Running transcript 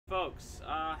folks.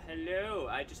 Hello.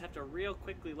 I just have to real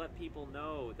quickly let people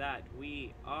know that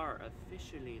we are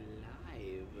officially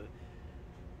live.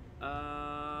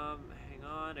 Hang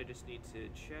on. I just need to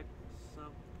check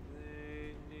something.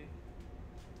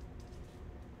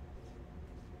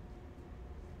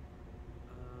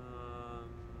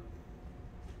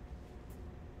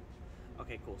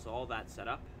 Okay, cool. So all that's set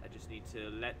up. I just need to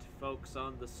let folks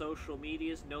on the social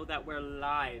medias know that we're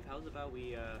live. How's about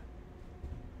we, turn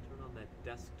on that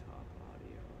desktop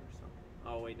audio or something?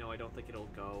 Oh, wait, no, I don't think it'll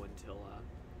go until,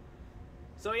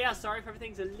 So, yeah, sorry if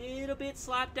everything's a little bit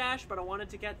slapdash, but I wanted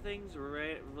to get things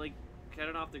like, get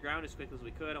it off the ground as quick as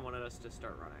we could. I wanted us to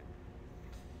start running.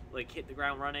 Like, hit the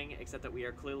ground running, except that we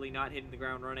are clearly not hitting the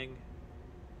ground running.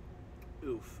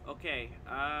 Oof. Okay,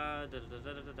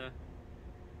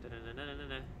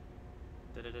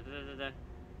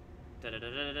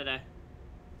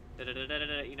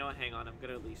 you know what, hang on, I'm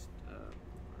gonna at least,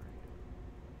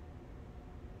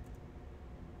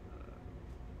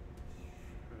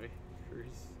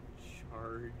 Striker's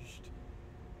charged.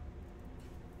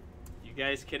 You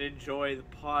guys can enjoy the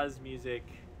pause music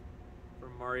for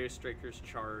Mario Strikers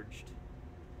Charged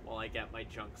while I get my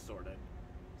junk sorted.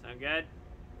 Sound good?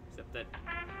 Except that,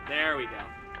 there we go.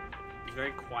 It's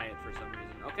very quiet for some reason.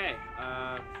 Okay,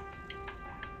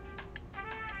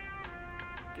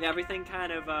 yeah, everything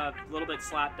kind of a little bit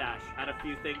slapdash. Had a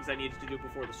few things I needed to do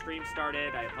before the stream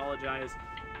started. I apologize.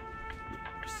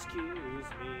 Excuse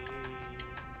me.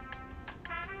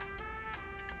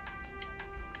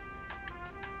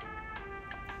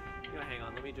 You know, hang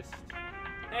on, let me just...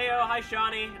 Heyo, hi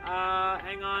Shawnee.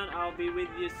 Hang on, I'll be with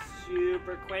you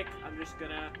super quick. I'm just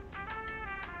gonna...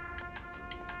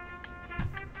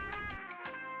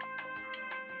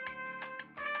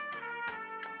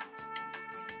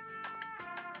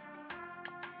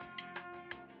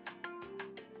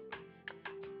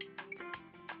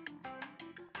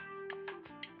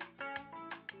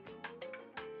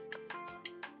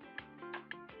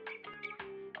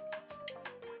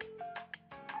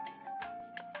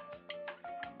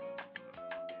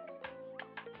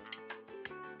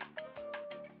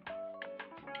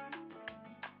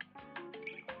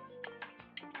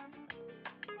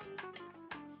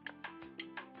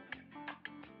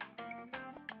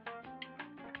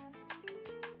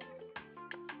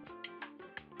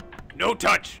 No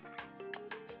touch!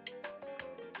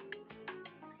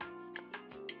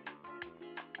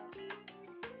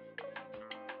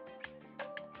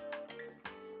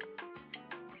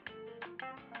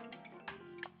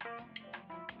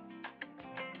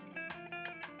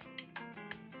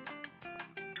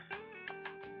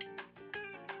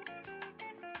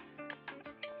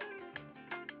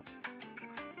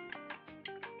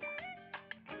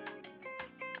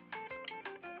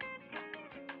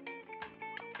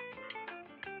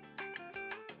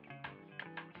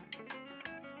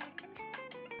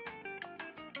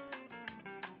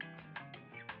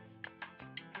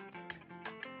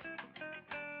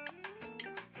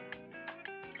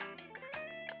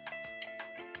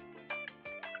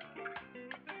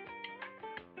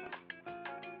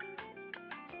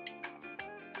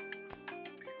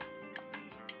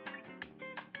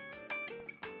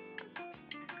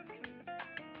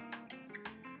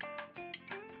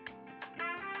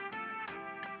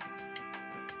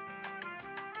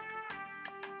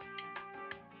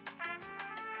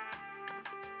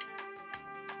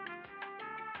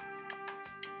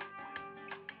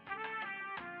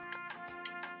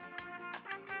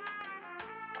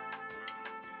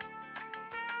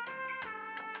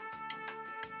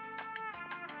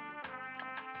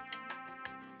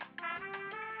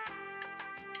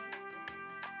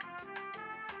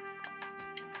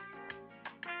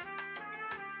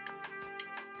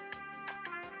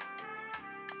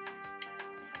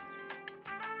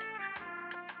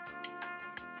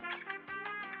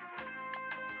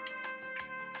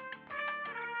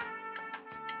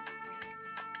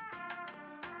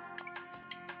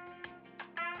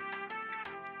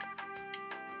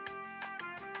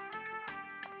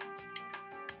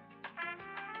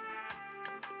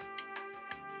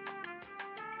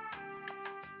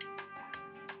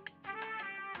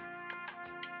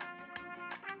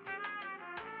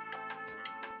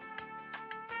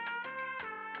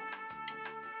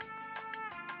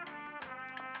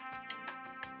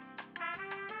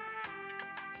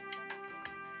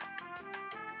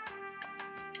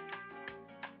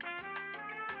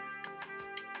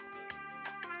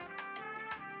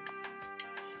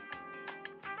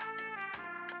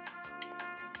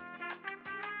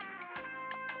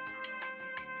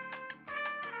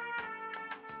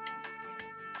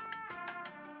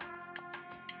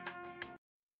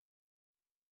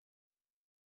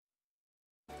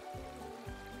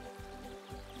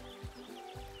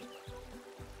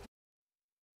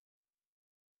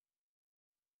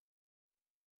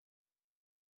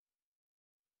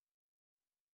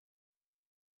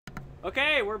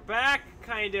 Okay, we're back,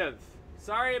 kind of.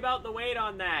 Sorry about the wait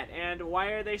on that. And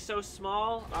why are they so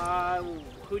small?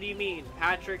 Who do you mean?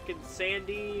 Patrick and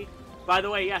Sandy? By the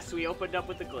way, yes, we opened up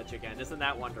with the glitch again. Isn't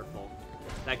that wonderful?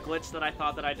 That glitch that I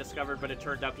thought that I discovered, but it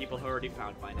turned out people had already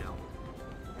found by now.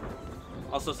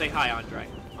 Also, say hi, Andre.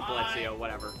 Alexio,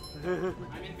 whatever. I'm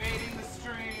invading the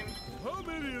stream. How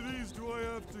many of these do I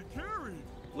have to carry?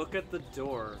 Look at the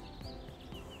door.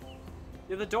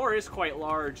 Yeah, the door is quite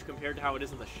large compared to how it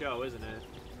is in the show, isn't it?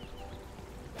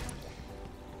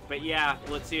 But yeah,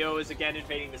 Blitzio is again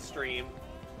invading the stream.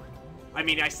 I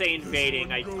mean, I say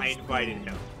invading, I invited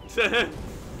him.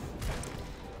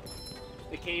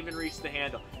 They can't even reach the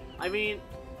handle. I mean,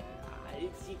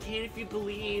 you can if you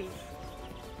believe.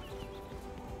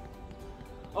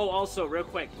 Oh, also, real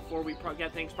quick, before we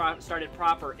get things started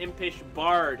proper, Impish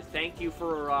Bard, thank you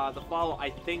for the follow.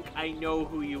 I think I know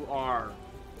who you are,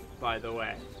 by the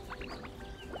way. Is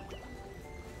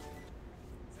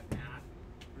it Matt?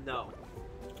 No.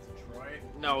 Is it Troy?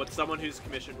 No, it's someone who's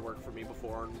commissioned work for me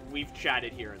before, and we've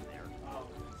chatted here and there. Oh,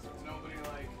 so it's nobody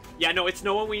like... Yeah, no, it's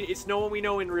no one we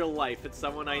know in real life. It's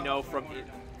someone I know from...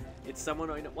 It's someone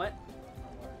I know... What?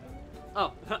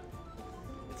 Oh,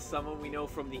 it's someone we know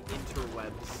from the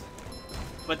interwebs.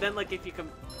 But then, like, if you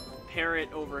compare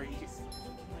it over here...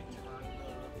 Like, turn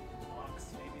the box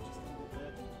maybe just a little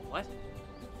bit. What?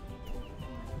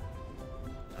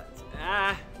 It's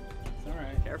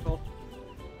alright. Careful.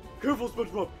 Careful,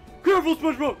 Spongebob! Careful,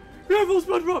 Spongebob! Careful,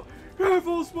 Spongebob!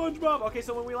 Careful, Spongebob! Okay,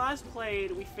 so when we last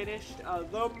played, we finished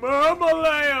the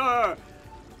Marmalade!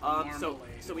 So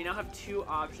we now have two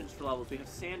options for levels. We have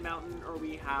Sand Mountain or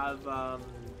we have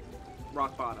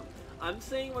Rock Bottom. I'm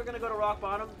saying we're gonna go to Rock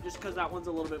Bottom just because that one's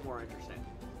a little bit more interesting.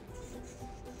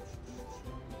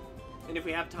 And if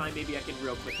we have time, maybe I can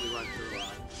real quickly run through.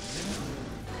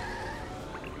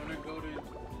 We're gonna go to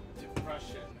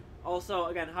Depression. Also,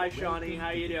 again, hi Shawnee,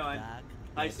 how you doing?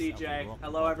 Hi CJ.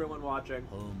 Hello everyone watching.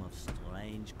 Home of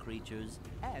strange creatures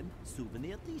and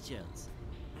souvenir t-shirts.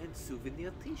 And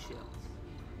souvenir t-shirts.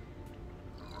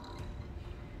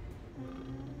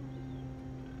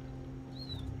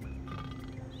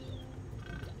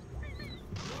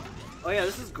 Oh yeah,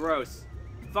 this is gross.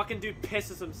 Fucking dude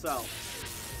pisses himself.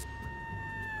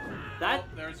 That...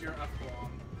 Oh, there's your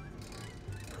F-bomb.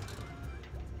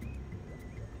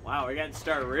 Wow, we're getting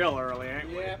started real early, ain't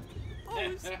we? Yep. Oh,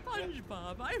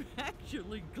 SpongeBob, I'm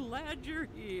actually glad you're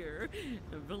here.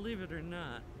 Believe it or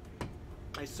not.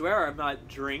 I swear I'm not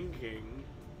drinking.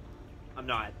 I'm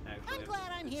not, actually. I'm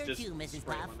glad I'm It's here just too, Mrs.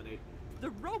 straight Puff. lemonade.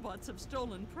 The robots have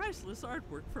stolen priceless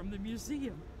artwork from the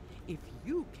museum. If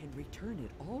you can return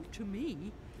it all to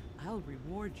me, I'll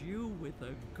reward you with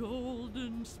a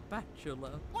golden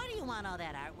spatula. Why do you want all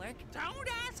that artwork? Don't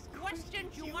ask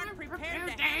questions you aren't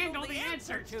prepared to handle the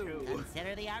answer to.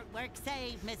 Consider the artwork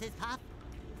saved, Mrs. Puff.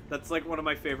 That's like one of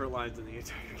my favorite lines in the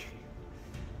entire game.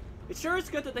 It sure is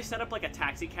good that they set up like a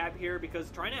taxi cab here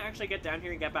because trying to actually get down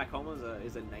here and get back home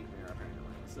is a nightmare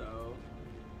apparently. So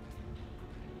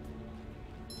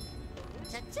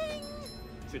Cha-ching!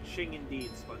 cha-ching indeed,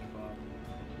 SpongeBob.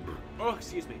 Oh,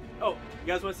 excuse me. Oh, you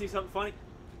guys want to see something funny?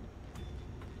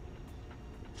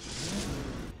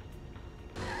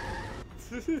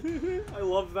 I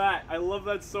love that. I love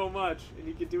that so much, and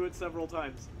you can do it several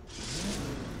times.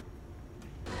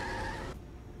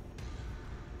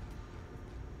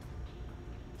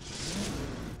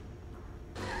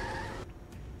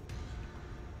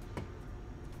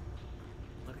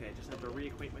 Okay, just have to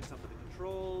reacquaint myself with the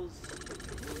controls.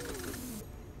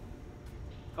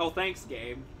 Oh, thanks,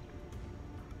 game.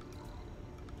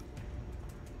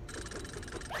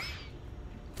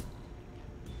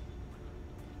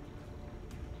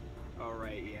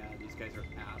 Alright, yeah, these guys are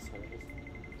assholes.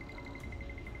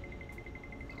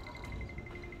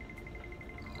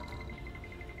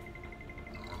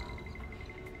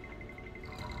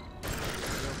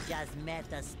 You just met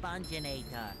the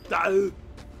Sponginator. I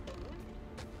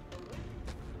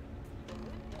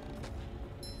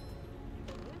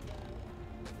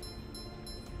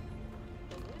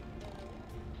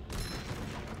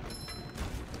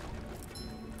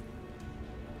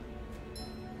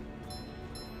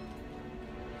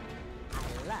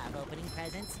love opening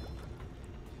presents.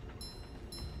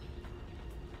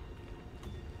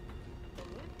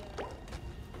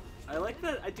 I like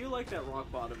that. I do like that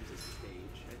Rock Bottom's a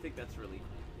stage. I think that's really.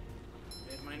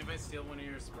 Hey, mind if I steal one of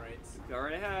your sprites? Go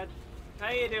right ahead.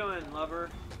 How you doing, lover?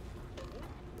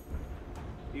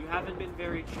 You haven't been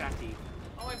very chatty.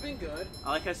 Oh, I've been good. I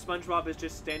like how SpongeBob is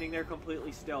just standing there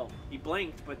completely still. He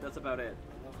blinked, but that's about it.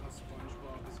 I love how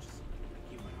SpongeBob is just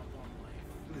giving up on life.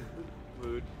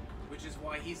 Mood. Which which is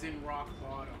why he's in rock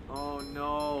bottom. Oh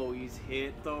no, he's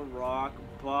hit the rock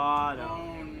bottom.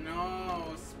 Oh no,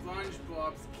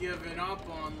 SpongeBob's given up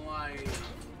on life.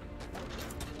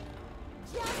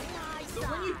 So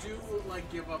when you do,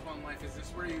 like, give up on life, is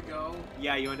this where you go?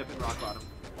 Yeah, you end up in rock bottom.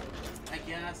 I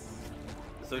guess.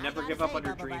 So never give up on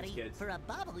your dreams, kids. For a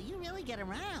bubble, you really get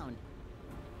around.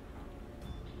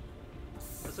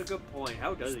 That's a good point.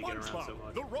 How does he get around so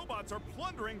much? The robots are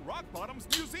plundering Rock Bottom's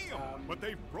museum, but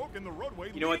they've broken the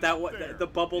roadway. You know what the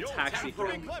bubble taxi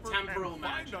cab. Temporal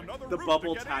magic. The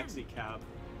bubble taxi cab.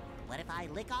 What if I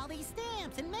lick all these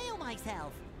stamps and mail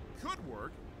myself? Could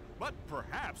work, but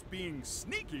perhaps being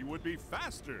sneaky would be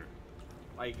faster.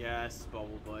 I guess,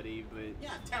 Bubble Buddy, but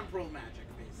Yeah, temporal magic,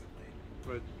 basically.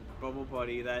 but Bubble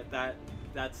Buddy,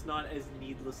 that's not as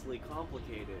needlessly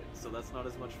complicated, so that's not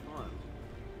as much fun.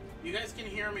 You guys can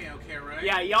hear me okay, right?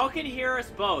 Yeah, y'all can hear us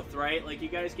both, right? Like, you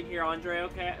guys can hear Andre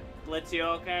okay?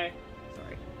 Blitzio okay?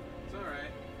 Sorry. It's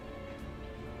alright.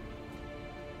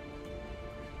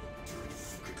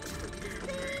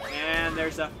 And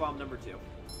there's F-bomb number 2.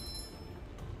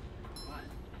 What?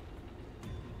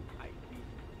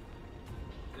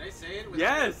 Did I say it?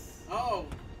 Yes! Oh,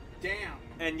 damn.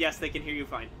 And yes, they can hear you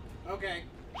fine. Okay.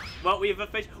 Well, we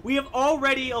have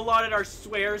already allotted our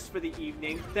swears for the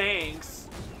evening. Thanks.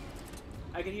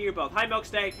 I can hear you both. Hi,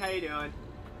 Milksteak. How you doing?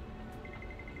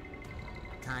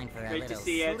 Time for a Great to little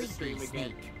see you at the sleepy stream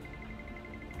again. snake.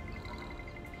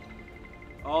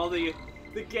 All the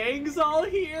gang's all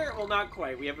here. Well, not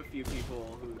quite. We have a few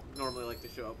people who normally like to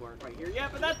show up who aren't quite here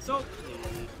yet, but that's okay.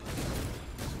 Let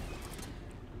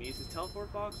me use his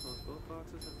teleport box. Once both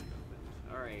boxes have been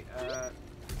opened. All right.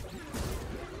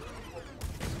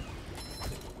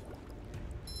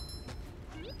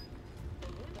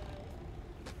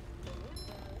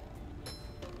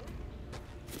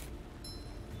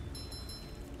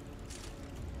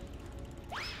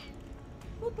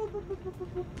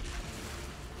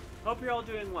 Hope you're all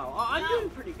doing well. Oh, I'm doing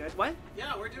pretty good. What?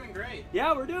 Yeah, we're doing great.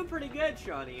 Yeah, we're doing pretty good,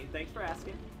 Shawnee. Thanks for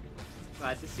asking.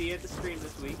 Glad to see you at the stream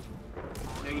this week.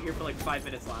 I know you're here for like 5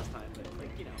 minutes last time, but like,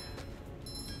 you know.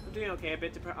 I'm doing okay, a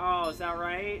bit depressed. Oh, is that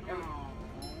right?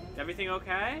 Everything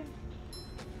okay?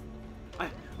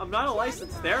 I'm not a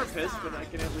licensed therapist, but I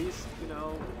can at least, you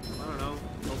know, I don't know,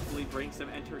 hopefully bring some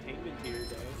entertainment to your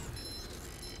day.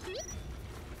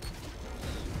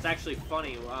 It's actually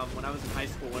funny, when I was in high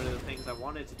school, one of the things I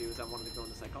wanted to do is I wanted to go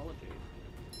into psychology.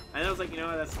 And I was like, you know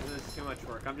what, that's too much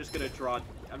work. I'm just gonna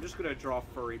draw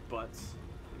furry butts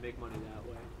and make money that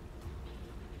way.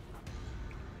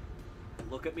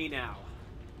 And look at me now.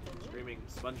 Streaming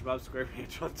SpongeBob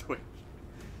SquarePants on Twitch.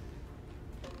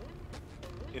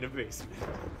 In a basement.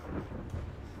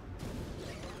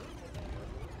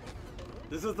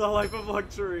 This is the life of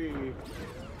luxury.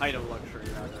 Height of luxury,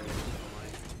 rather.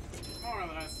 More or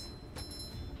less.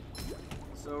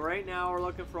 So right now we're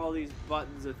looking for all these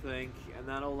buttons, I think, and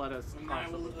that'll let us. And I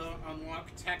will unlock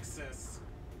Texas.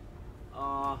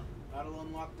 That'll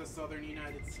unlock the southern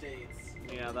United States.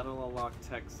 Yeah, that'll unlock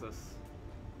Texas.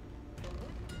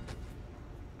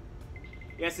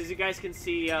 Yes, as you guys can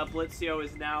see, Blitzio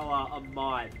is now a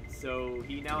mod, so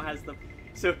he now has the.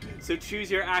 So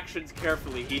choose your actions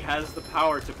carefully. He has the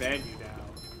power to ban you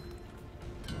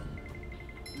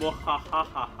now.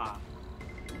 Mwahahaha.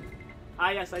 Ah,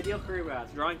 yes, ideal career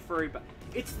path. Drawing furry, but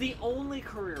it's the only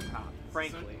career path,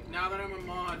 frankly. So now that I'm a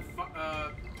mod,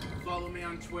 follow me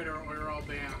on Twitter or you're all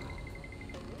banned.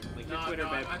 Link your Twitter,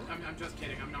 babe. I'm just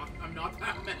kidding. I'm not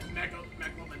that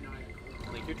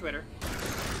megalomaniacal. Link your Twitter. I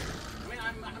mean,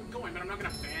 I'm going, but I'm not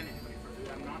gonna ban anybody for it.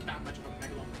 I'm not that much of a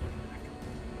megalomaniac.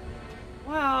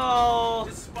 Well,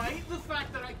 Despite the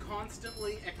fact that I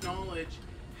constantly acknowledge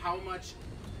how much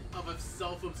of a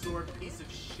self-absorbed piece of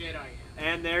shit I am.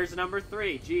 and there's number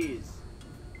 3. Jeez.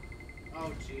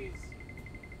 Oh, jeez.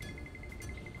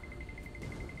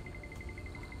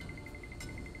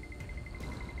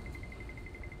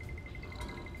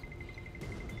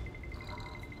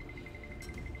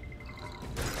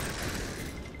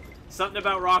 Something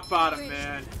about rock bottom,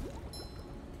 man.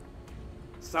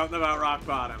 Something about rock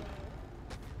bottom.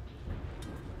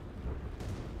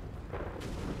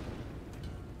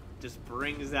 Just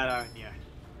brings that out in you.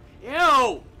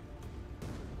 Ew!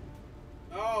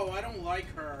 Oh, I don't like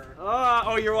her.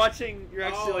 Oh, you're watching. You're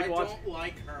actually like I watching. don't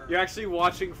like her. You're actually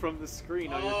watching from the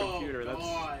screen on your Oh, computer.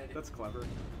 God. That's clever.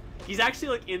 He's actually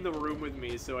like in the room with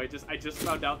me, so I just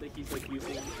found out that he's like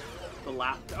using the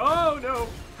laptop. Oh no!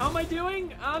 How am I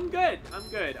doing? I'm good. I'm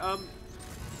good. I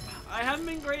haven't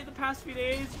been great the past few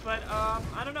days, but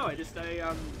I don't know. If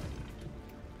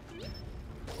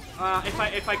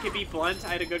I could be blunt, I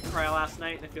had a good cry last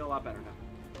night, and I feel a lot better now.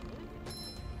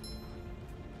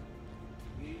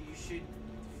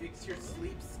 fix your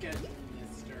sleep schedule,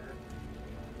 mister.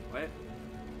 What?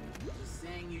 Just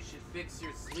saying you should fix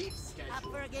your sleep schedule, Up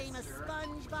for a game of mister.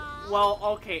 Spongebob? Well,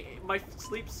 okay, my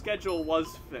sleep schedule was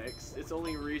fixed. It's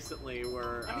only recently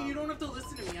where... I mean, you don't have to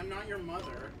listen to me. I'm not your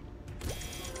mother.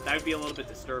 That would be a little bit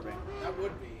disturbing. That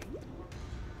would be.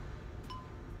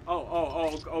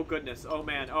 Oh goodness. Oh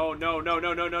man. Oh no.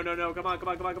 Come on.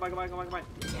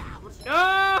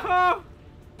 No!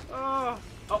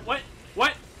 Oh, what?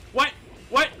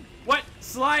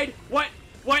 Slide? What?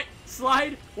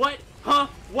 Slide? What? Huh?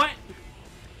 What?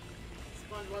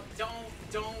 SpongeBob,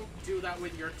 don't do that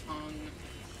with your tongue.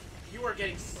 You are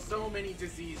getting so many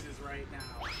diseases right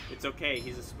now. It's okay,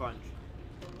 he's a sponge.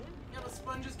 Yeah, but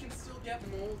sponges can still get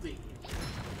moldy.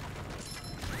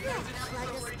 Yeah, There's an not like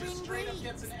episode a where he just spring straight up breeze.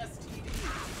 gets an STD.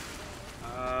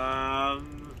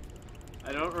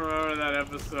 I don't remember that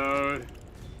episode.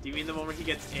 Do you mean the one where he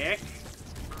gets ick?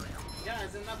 Yeah,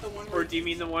 isn't that the one where Or do you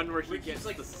mean the one where he where he gets keeps,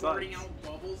 like, the squirting suds? out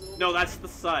bubbles all No, the that's time? the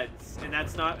suds, and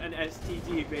that's not an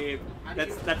STD, babe. How do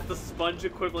That's you- that's the sponge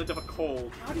equivalent of a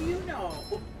cold. How do you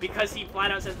know? Because he flat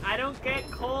out says, I don't get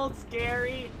colds,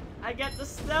 Gary. I get the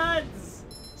studs.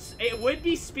 It would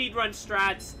be speedrun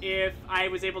strats if I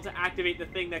was able to activate the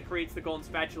thing that creates the golden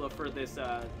spatula for this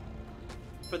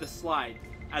slide.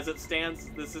 As it stands,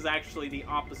 this is actually the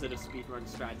opposite of speedrun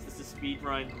strats. This is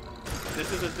speedrun.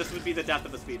 This would be the death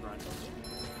of a speedrun.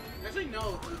 Actually,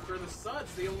 no. For the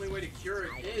suds, the only way to cure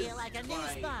it I is feel like a new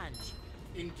by sponge.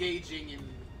 engaging in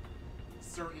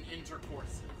certain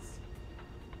intercourses.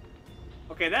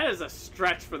 Okay, that is a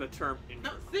stretch for the term.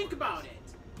 Now, think about it.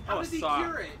 How Oh, does he sock.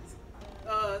 cure it?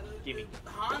 Gimme.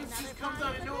 Hans just comes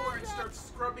out of nowhere and starts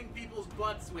scrubbing people's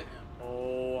butts with him.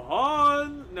 Oh,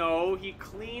 Han! No, he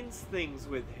cleans things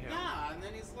with him. Yeah, and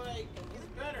then he's like, he's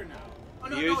better now. Oh,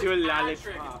 no, Use no, your it's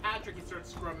Patrick. lollipop. It's Patrick he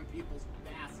starts scrubbing people's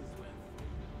asses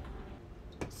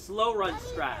with. Slow run Ready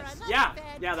for strats. another Yeah,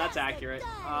 that's fantastic accurate.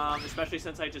 day. Especially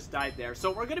since I just died there.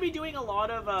 So we're gonna be doing a lot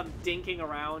of dinking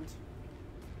around.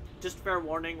 Just fair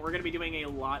warning, we're gonna be doing a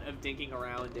lot of dinking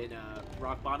around in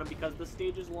Rock Bottom because the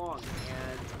stage is long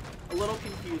and a little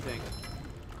confusing.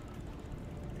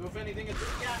 So if anything, it's,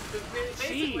 yeah,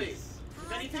 basically, Jeez.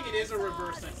 if anything, it is a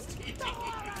reverse STD.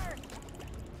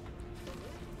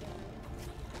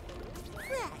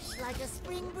 Fresh like a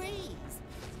spring breeze.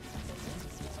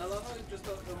 I love how just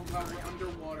we're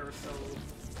underwater, so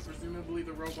presumably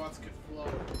the robots could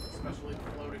float, especially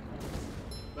the floating ones.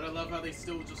 But I love how they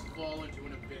still just fall into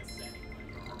an abyss anyway.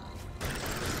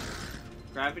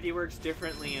 Gravity works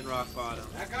differently in Rock Bottom.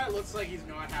 That guy looks like he's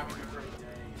not having a great day.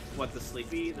 What, the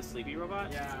sleepy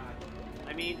robot? Yeah.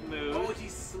 I mean, mood. Oh,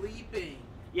 he's sleeping.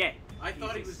 Yeah. I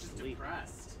thought he he's was just asleep.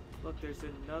 depressed. Look, there's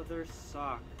another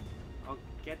sock. I'll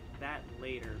get that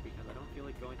later because I don't feel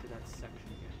like going to that section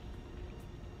again.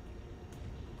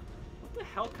 What the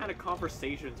hell kind of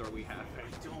conversations are we having?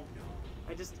 I don't know.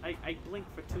 I blink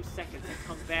for 2 seconds, I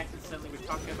come back and suddenly we're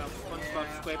talking about Spongebob,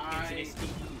 Yeah, Squarepants, and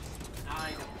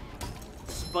I STDs. don't.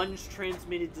 Sponge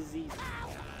transmitted disease.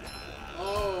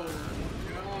 Oh,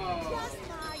 no. Just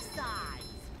my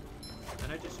size.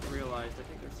 And I just realized, I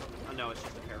think there's something. Oh no, it's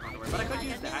just a pair of underwear, but I could Like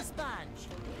use a new that. sponge.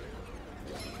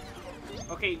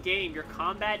 Okay, game, your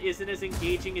combat isn't as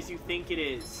engaging as you think it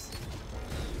is.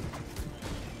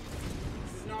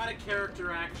 This is not a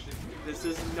character action. This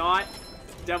is not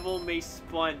Devil May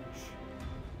Sponge.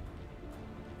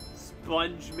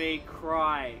 Sponge may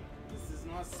cry. This is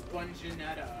not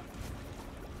Sponginetta.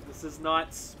 This is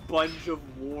not Sponge of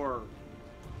War.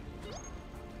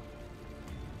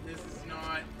 This is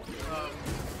not,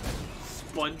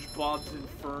 SpongeBob's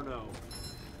Inferno.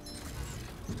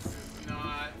 this is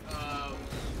not,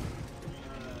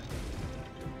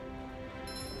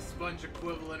 the Sponge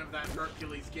equivalent of that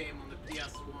Hercules game on the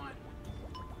PS1.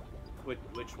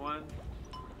 Which one?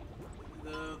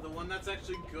 The one that's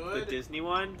actually The good? Disney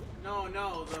one? No,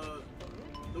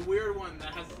 the weird one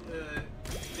that has,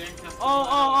 Dan Castellaneta.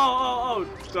 Oh,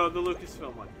 the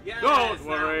Lucasfilm one. Yes, Don't that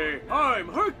worry, one. I'm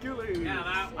Hercules. Yeah,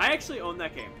 that one. I actually owned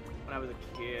that game when I was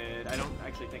a kid. I don't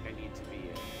actually think I need to be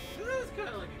it. This is kind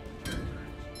of like a character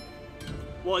action.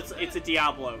 Well, it's a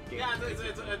Diablo game. Yeah,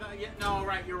 yeah, no,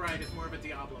 right, you're right. It's more of a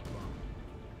Diablo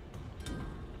clone.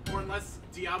 Or unless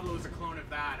Diablo is a clone of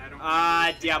that, I don't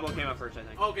know. Diablo came out first, I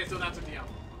think. Okay, so that's a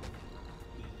Diablo.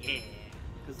 Yeah.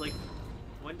 Cause like,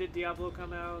 when did Diablo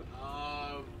come out?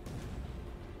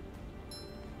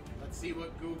 Let's see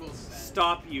what Google says.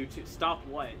 Stop YouTube. Stop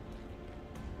what?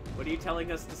 What are you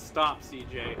telling us to stop,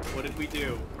 CJ? What did we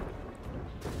do?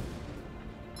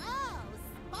 Oh,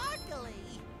 sparkly.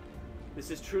 This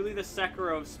is truly the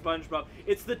Sekiro of SpongeBob.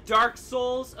 It's the Dark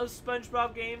Souls of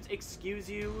SpongeBob games. Excuse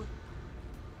you.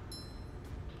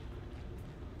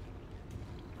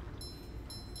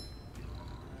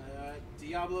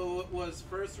 Diablo was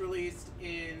first released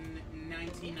in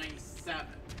 1997.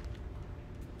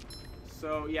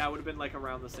 So yeah, it would have been like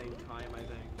around the same time, I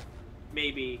think.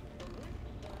 Maybe.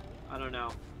 I don't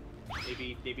know.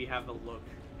 Maybe have a look.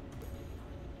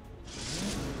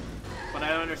 But I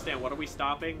don't understand. What are we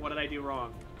stopping? What did I do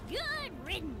wrong? Good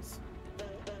riddance.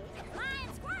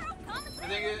 Flying squirrel coming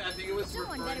through. I think it was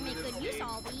Someone better make good use of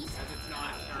all these. As it's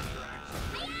not character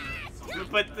action.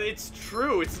 But it's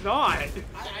true. It's not.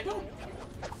 I don't.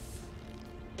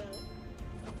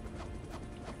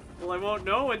 Well, I won't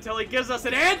know until he gives us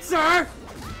an answer.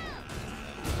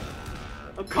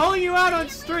 I'm calling you out on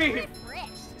stream. Refreshed.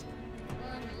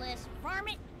 One less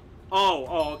varmint.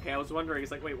 Oh, okay. I was wondering.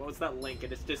 It's like, wait, what was that link?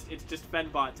 And it's just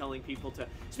Fenbot telling people to.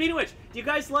 Speaking of which, do you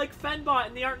guys like Fenbot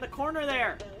in the art in the corner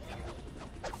there?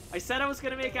 I said I was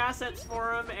gonna make assets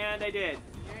for him, and I did.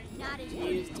 Not as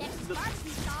good as Texas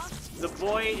barbecue sauce. The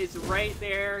boy is right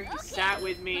there. He Okay, sat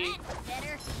with me. that's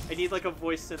better. I need like a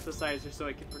voice synthesizer so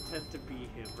I can pretend to be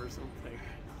him or something.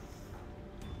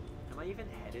 Am I even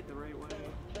headed the right way?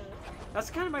 That's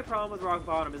kind of my problem with Rock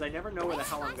Bottom, is I never know where the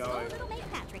hell I'm going. It'll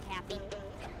make Patrick happy.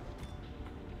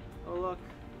 Oh look,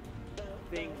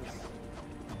 things.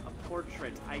 A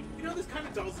portrait. You know, this kind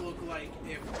of does look like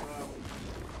if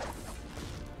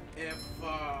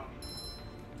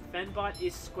Fenbot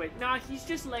is squid. Nah, he's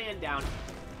just laying down.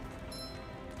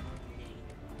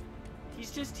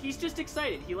 He's just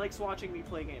excited. He likes watching me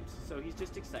play games, so he's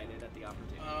just excited at the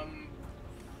opportunity.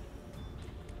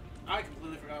 I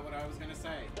completely forgot what I was gonna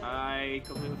say. I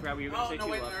completely forgot what you were gonna say no,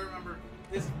 too. wait, Love. I remember.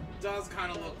 This does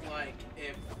kind of look like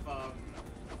if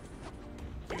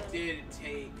you did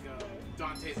take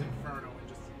Dante's Inferno and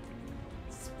just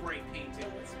spray paint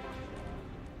it with Spongebob.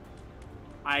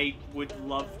 I would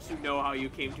love to know how you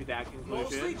came to that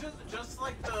conclusion. Mostly just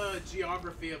like the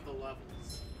geography of the levels.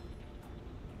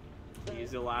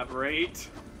 Please elaborate.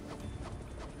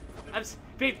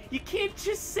 Babe, you can't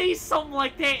just say something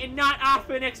like that and not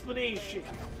offer an explanation.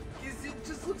 Because it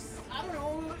just looks, I don't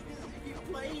know, if you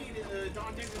played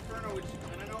Dante's Inferno, which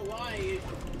I don't know why, you're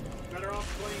better off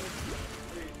playing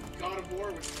God of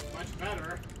War, which is much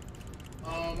better.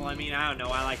 Well, I mean, I don't know.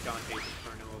 I like Dante's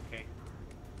Inferno, okay.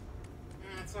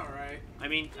 That's alright. I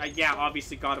mean, yeah,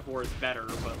 obviously God of War is better,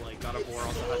 but, like, God of War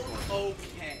also has more.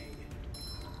 Okay.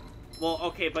 Well,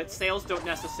 okay, but sales don't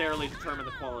necessarily determine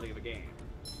the quality of a game.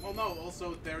 Well, no,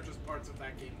 also, they're just parts of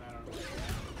that game that are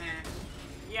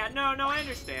Yeah, no, I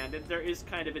understand. There is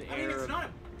kind of an I mean, air it's of not a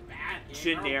bad game.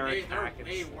 generic There are hack and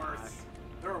way slash. worse.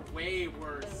 There are way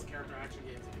worse character action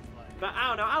games you can play. But I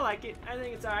don't know. I like it. I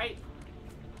think it's alright.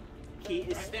 He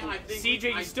is. I think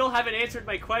CJ, you still haven't answered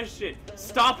my question.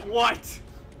 Stop what?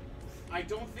 I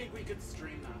don't think we could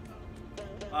stream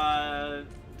that though.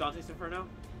 Dante's Inferno?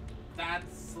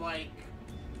 That's like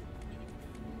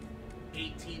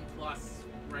 18 plus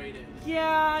rated. Yeah,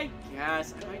 I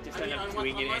guess. I might just end up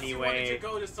doing it unless you wanted anyway. to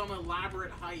go to some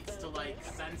elaborate heights to like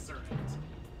censor it.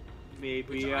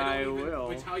 Maybe Which I will.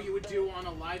 Which how you would do on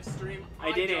a live stream.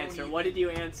 I did answer. What did you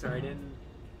answer? I didn't.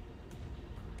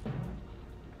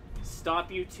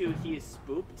 Stop you two, he is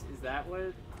spooked? Is that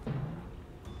what?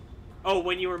 Oh,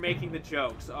 when you were making the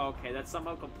jokes. Oh, okay, that's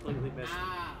somehow completely missed.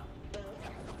 Ah.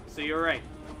 So you're right.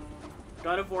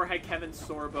 God of War had Kevin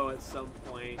Sorbo at some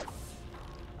point.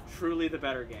 Truly the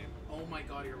better game. Oh my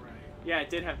god, you're right. Yeah, it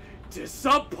did have...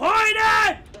 Disappointed!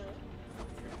 I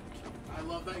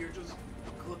love that you're just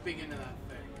clipping into that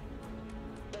thing.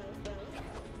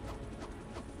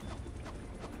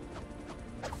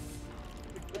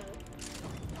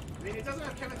 I mean, it doesn't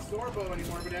have Kevin Sorbo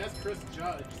anymore, but it has Chris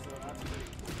Judge, so that's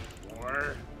pretty.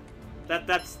 Or...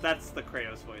 That's the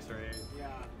Kratos voice, right?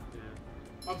 Yeah.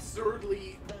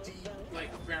 Absurdly deep,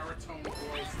 like, baritone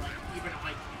voice, like, even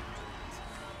I can't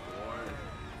do Or...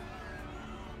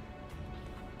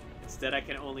 Instead, I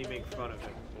can only make fun of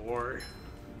him. Or...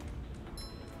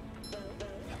 I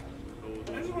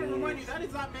just want to remind you, that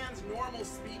is that man's normal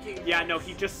speaking Yeah, voice. no,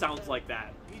 he just sounds like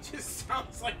that. He just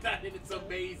sounds like that, and it's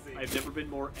amazing. I've never been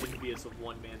more envious of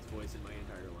one man's voice in my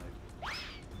entire life.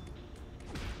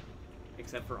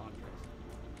 Except for Andres.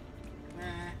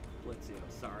 Blitzio,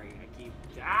 sorry, I keep...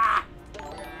 Ah!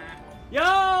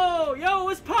 Yo,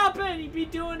 what's poppin'? You be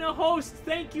doing a host.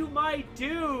 Thank you, my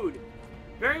dude.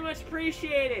 Very much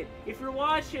appreciated. If you're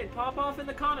watching, pop off in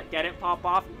the comment. Get it? Pop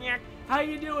off. How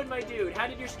you doing, my dude? How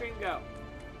did your stream go?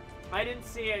 I didn't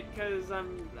see it because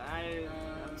I'm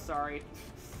sorry.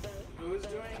 Who's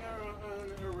doing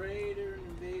a raid or an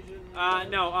invasion?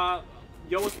 No,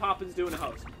 Yo was Poppin's doing a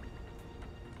host.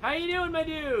 How you doing, my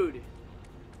dude?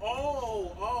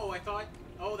 Oh, I thought,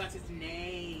 that's his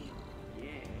name. Yeah.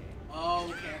 Oh,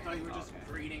 okay, I thought you were just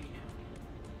greeting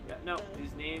him. Yeah, no,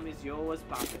 his name is Yoa's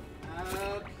Poppin.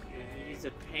 Okay. He's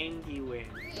a penguin.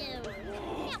 Ew.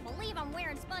 Can't believe I'm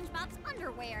wearing SpongeBob's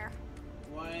underwear.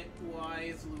 Why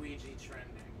is Luigi trending?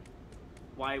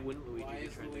 Why wouldn't Luigi Why be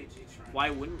is trending? Luigi trending? Why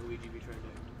wouldn't Luigi be trending?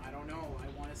 I don't know. I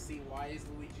want to see why is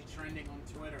Luigi trending on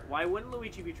Twitter. Why wouldn't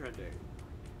Luigi be trending?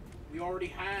 We already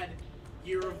had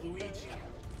Year of Luigi.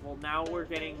 Well, now we're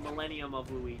getting Millennium of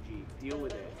Luigi. Deal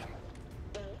with it.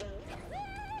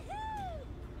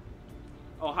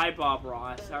 Oh, hi, Bob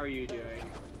Ross. How are you doing?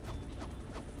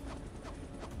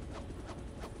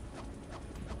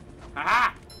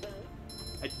 Haha!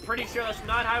 I'm pretty sure that's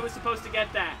not how I was supposed to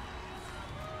get that.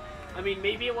 I mean,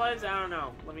 maybe it was. I don't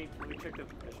know. Let me check the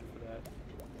permission for that.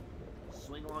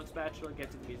 Swing along spatula, get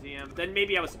to the museum. Then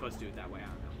maybe I was supposed to do it that way. I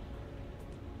don't know.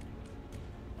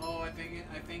 Oh, I think it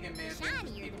may have been Shinier,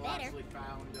 the people better. actually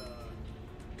found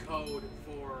code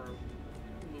for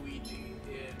Luigi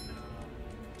in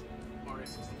Mario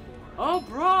 64. Oh,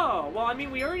 bro! Well, I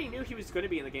mean, we already knew he was going to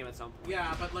be in the game at some point.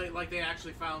 Yeah, but like they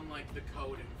actually found like the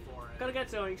coding for it. Gotta get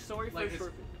Sony. Sorry for Like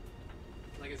short.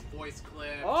 like his voice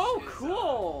clips. Oh, his,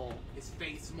 cool! His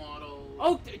face model.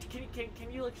 Oh, can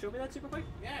you like show me that super quick?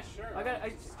 Yeah, sure. I got.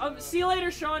 Just, See you later,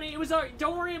 Shawnee. It was.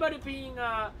 Don't worry about it being.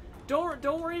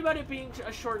 Don't worry about it being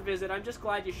a short visit. I'm just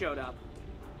glad you showed up.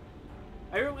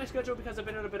 I wrote my schedule because I've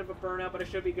been in a bit of a burnout, but I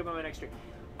should be good by my next stream.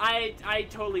 I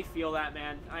totally feel that,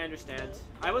 man. I understand.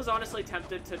 I was honestly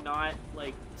tempted to not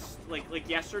like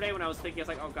yesterday when I was thinking, I was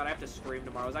like, oh god, I have to stream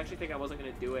tomorrow. I was actually thinking I wasn't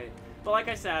gonna do it. But like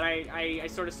I said, I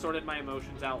sort of sorted my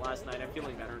emotions out last night. I'm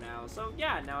feeling better now. So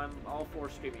yeah, now I'm all for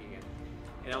streaming again,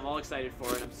 and I'm all excited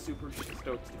for it. I'm super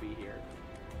stoked to be here.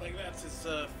 like that's his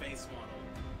face model.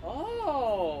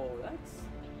 Oh,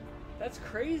 that's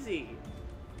crazy.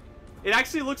 It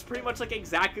actually looks pretty much like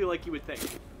exactly like you would think.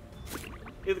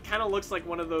 It kind of looks like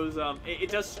one of those, it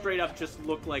does straight up just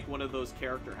look like one of those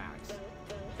character hacks.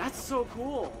 That's so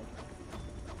cool.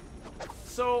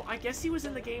 So, I guess he was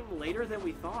in the game later than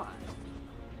we thought.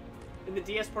 In the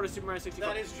DS port of Super Mario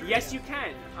 64. That is true. Yes, you can.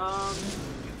 You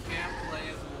can't play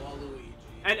as Waluigi.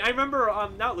 And I remember,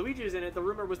 not Luigi was in it, the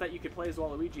rumor was that you could play as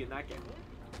Waluigi in that game.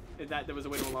 That there was a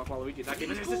way to unlock Waluigi in that game.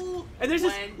 And there's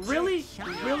this really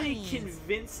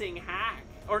convincing hack.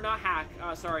 Or not hack,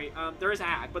 sorry. There is a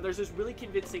hack, but there's this really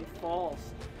convincing false.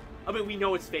 I mean, we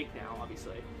know it's fake now,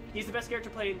 obviously. He's the best character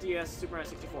to play in DS Super Mario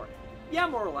 64. Yeah,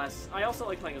 more or less. I also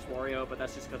like playing as Wario, but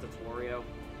that's just because it's Wario.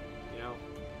 You know?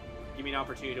 Give me an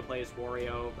opportunity to play as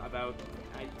Wario.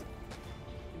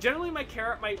 Generally, my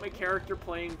character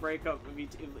playing breakup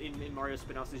in Mario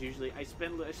spin-offs is usually I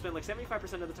spend like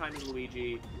 75% of the time as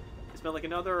Luigi. I spend like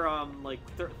another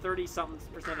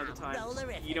 30-something% of the time.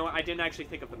 You know what? I didn't actually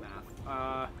think of the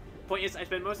math. Point is, I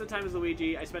spend most of the time as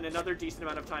Luigi. I spend another decent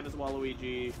amount of time as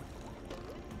Waluigi.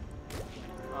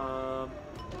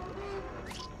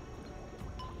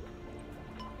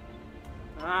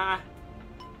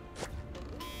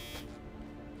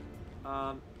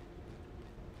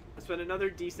 I spend another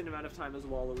decent amount of time as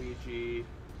Waluigi,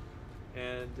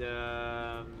 and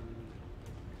then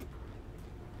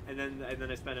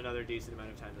I spend another decent amount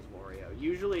of time as Wario.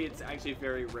 Usually, it's actually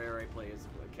very rare I play as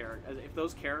a character. If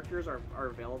those characters are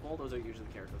available, those are usually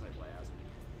the characters I play as.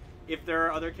 If there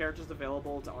are other characters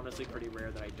available, it's honestly pretty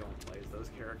rare that I don't play as those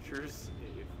characters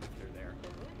if they're there.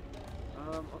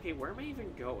 Okay, where am I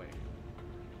even going?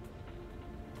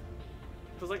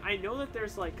 Because like I know that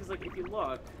there's like, because like if you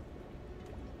look.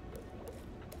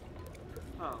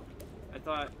 Oh, I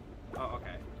thought. Oh,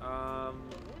 okay.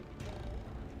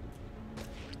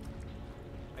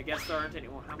 I guess there aren't any.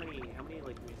 Well, how many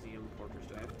like museum portraits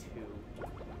do I have? 2.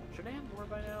 Should I have more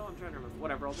by now? I'm trying to remember.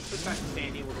 Whatever. I'll just switch back to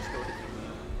Sandy. We'll just go to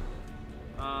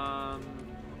the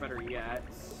better yet,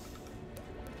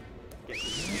 get to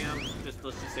the museum. Let's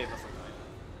just save us some time.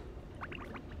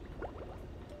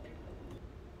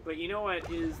 But you know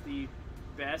what is the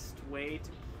best way to?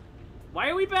 Why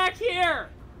are we back here?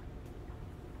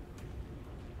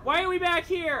 Why are we back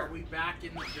here? Are we back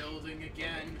in the building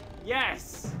again?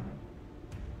 Yes.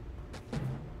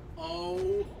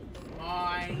 Oh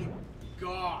my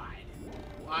god.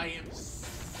 I am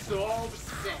so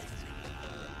sick.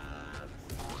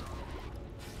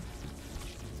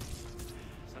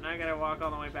 So now I gotta walk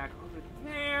all the way back over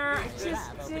there. I Good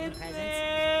just job, did opening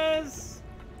this.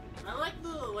 I like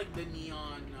the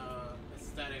neon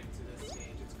aesthetic to this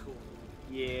stage. It's cool.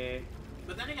 Yeah.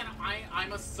 But then again,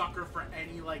 I'm a sucker for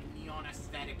any like neon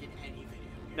aesthetic in any video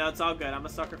game. No, it's all good. I'm a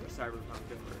sucker for cyberpunk.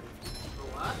 Good for it. For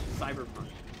what? Cyberpunk.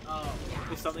 Oh.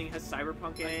 If something has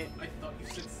cyberpunk in it, I thought you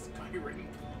said Skyrim.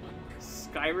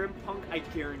 Skyrim punk, I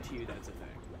guarantee you that's a thing.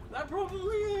 That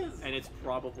probably is. And it's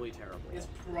probably terrible. It's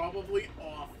probably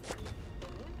awful.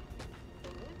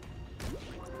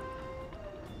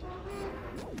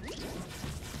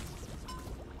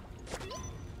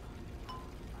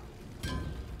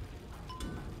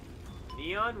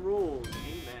 Neon rules,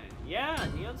 amen. Yeah,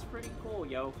 neon's pretty cool,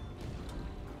 yo.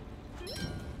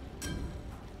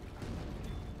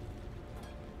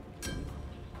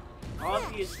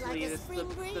 Obviously, like a this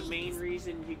spring the main breeze.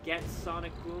 reason you get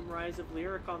Sonic Boom Rise of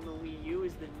Lyric on the Wii U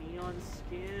is the neon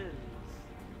skins.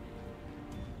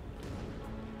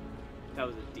 That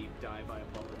was a deep dive, I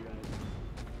apologize.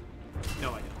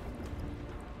 No, I don't.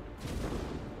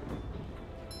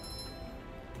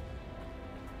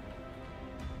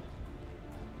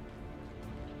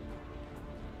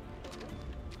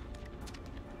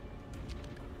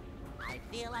 I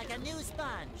feel like a new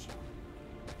sponge.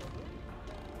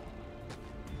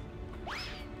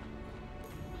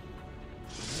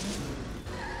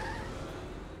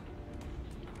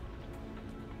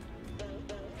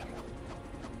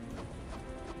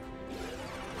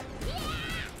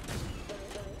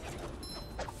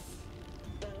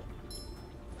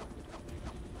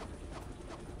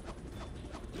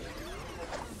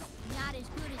 Not as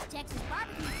good as Texas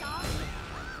barbecue sauce.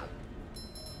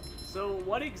 So,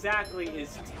 what exactly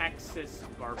is Texas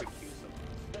barbecue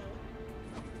sauce?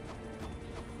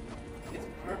 It's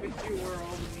barbecue where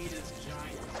all the meat is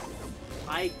giant.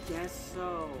 I guess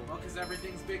so. Well, because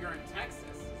everything's bigger in Texas,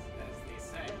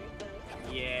 as they say.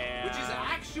 Yeah. Which is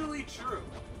actually true.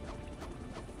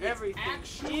 It's Everything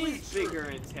actually is true. bigger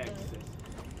in Texas.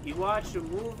 You watch a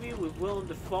movie with Willem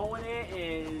Dafoe in it,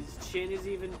 and his chin is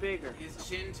even bigger. His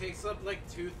chin takes up like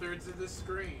 2/3 of the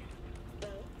screen.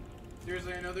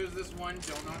 Seriously, I know there's this one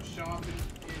donut shop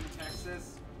in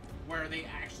Texas where they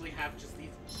actually have just these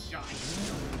giant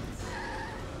donuts.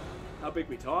 How big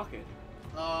we talking?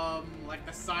 Like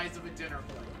the size of a dinner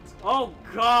plate. Oh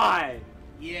God!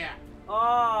 Yeah.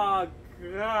 Oh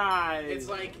God! It's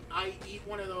like, I eat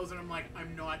one of those and I'm like,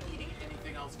 I'm not eating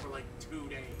anything else for like 2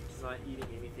 days. He's not eating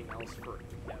anything else forever.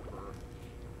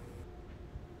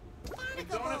 The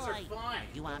Barnacle donuts are boy. fine.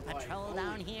 You on but, like, patrol holy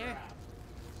down here? crap.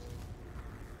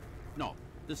 No,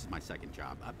 this is my second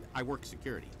job. I work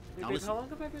security. Hey, Now babe, listen, how long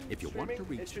have I been if you want to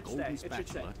streaming? It reach the should golden stay. It should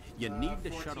spatula, stay. you need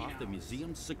to shut 14 off the hours.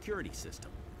 museum's security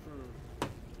system.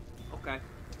 Okay.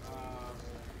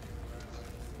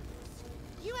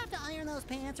 You have to iron those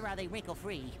pants or are they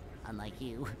wrinkle-free? Unlike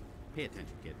you. Pay attention,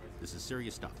 kid. This is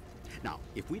serious stuff. Now,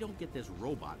 if we don't get this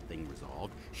robot thing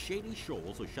resolved, Shady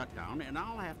Shoals will shut down, and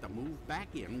I'll have to move back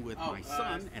in with my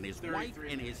son and his wife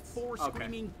 33 and his minutes. 4 Okay.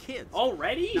 screaming kids.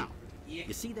 Already? Now, Yeah.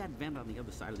 you see that vent on the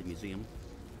other side of the museum?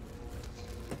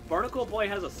 Barnacle Boy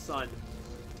has a son.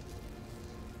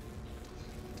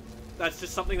 That's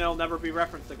just something that'll never be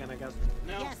referenced again, I guess.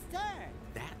 No. Yes, sir.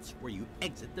 That's where you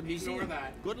exit the Ignore museum.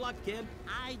 that. Good luck, kid.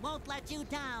 I won't let you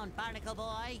down, Barnacle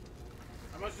boy.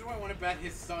 How much do I want to bet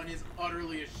his son is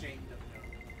utterly ashamed of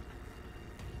him?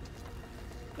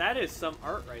 That is some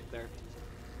art right there.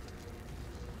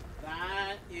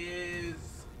 That is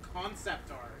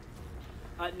concept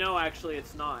art. No, actually,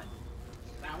 it's not.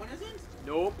 That one isn't?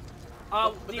 Nope.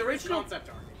 But The there is original concept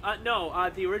art. no,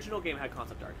 the original game had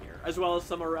concept art here, as well as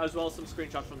some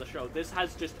screenshots from the show. This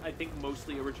has just, I think,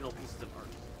 mostly original pieces of art.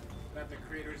 That the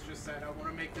creators just said, I want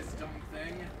to make this dumb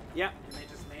thing, Yeah. and they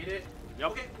just made it.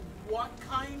 Yep. Okay, what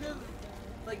kind of,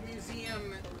 like,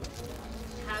 museum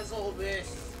has all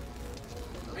this?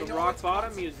 I The know Rock it's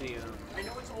Bottom concept- Museum. I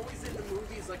know it's always in the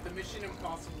movies, like the Mission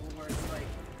Impossible, where it's like,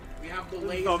 we have the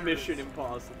lasers. The Mission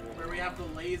Impossible. Where we have the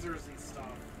lasers and stuff.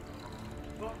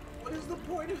 But what is the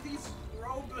point of these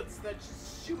robots that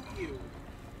just shoot you?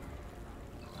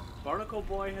 Barnacle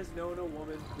Boy has known a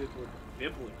woman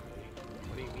biblically.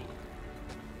 What do you mean?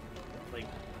 Like,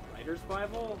 Writer's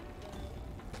Bible?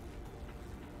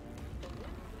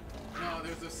 No,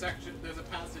 there's a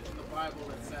passage in the Bible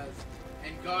that says,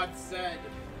 and God said,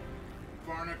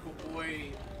 Barnacle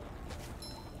Boy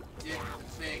did the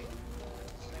thing.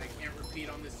 And I can't repeat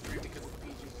on this stream because it's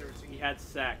PG-13. He had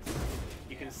sex.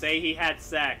 You can say he had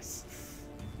sex.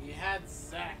 He had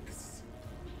sex.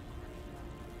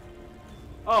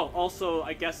 Oh, also,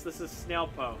 I guess this is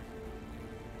Snailpo.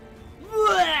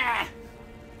 Blech!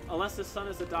 Unless his son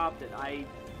is adopted,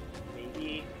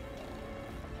 maybe.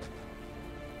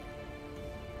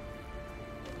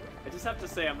 I just have to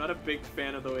say, I'm not a big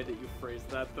fan of the way that you phrased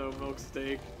that, though,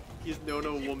 Milksteak. He's known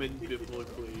a woman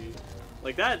biblically.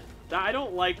 Like, that I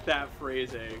don't like that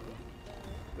phrasing.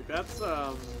 Like, that's,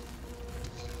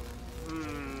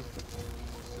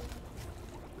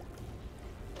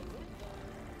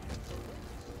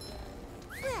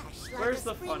 Fresh like Where's a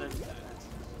the spring fun in that?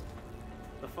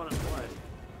 The fun in what?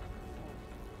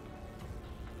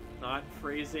 Not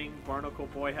phrasing Barnacle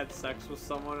Boy had sex with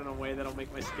someone in a way that'll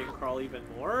make my skin crawl even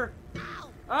more.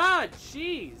 Ah,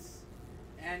 jeez.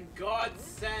 And God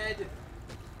said,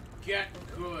 get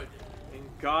good. And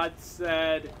God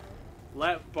said,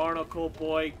 let Barnacle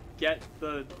Boy get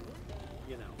the,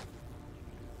 you know.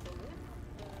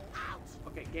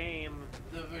 Okay, game.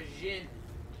 The vagin.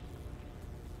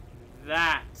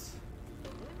 That.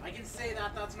 I can say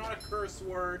that. That's not a curse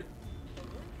word.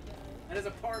 That is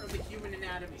a part of the human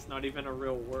anatomy. It's not even a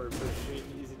real word, but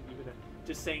isn't even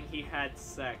just saying he had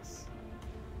sex.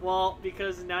 Well,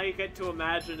 because now you get to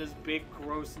imagine his big,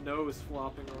 gross nose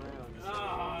flopping around.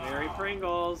 So, Mary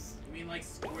Pringles. You mean like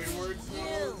Squidward's Ew,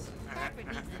 nose? Pepper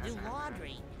needs to do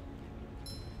laundry.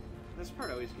 This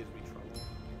part always gives me trouble.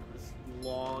 This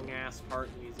long-ass part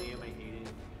in the museum, I hate it.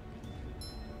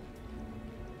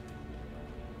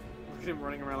 Look at him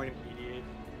running around like an idiot.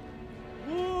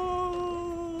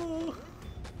 Whoa!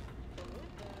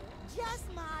 Just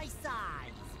my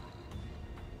size.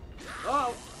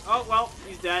 Oh, oh well,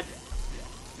 he's dead.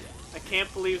 I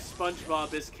can't believe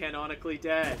SpongeBob is canonically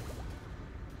dead.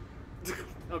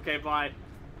 Okay, bye.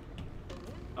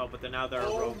 Oh, but then now they're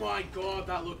Oh my god,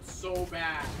 that looked so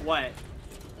bad. What?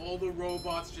 All the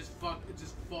robots just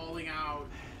falling out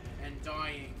and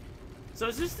dying. So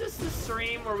is this the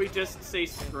stream where we just say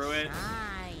screw it?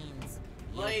 Shines.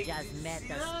 You Like, just you met see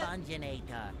the that?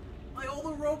 Sponginator. Like all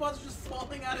the robots just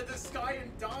falling out of the sky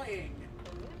and dying.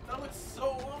 That looks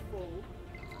so awful.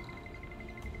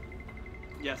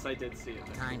 Yes, I did see it.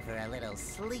 Time for a little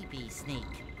sleepy sneak.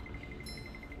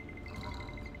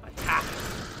 Attack!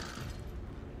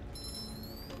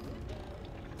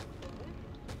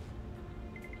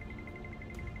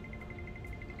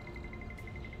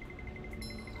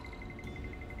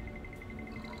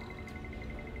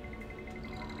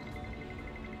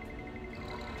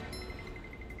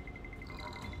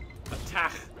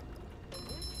 Attack!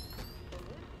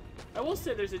 I will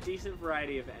say there's a decent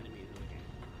variety of enemies in the game,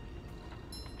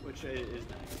 which is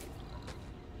nice.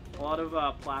 A lot of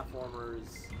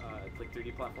platformers, like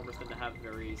 3D platformers, tend to have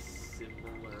very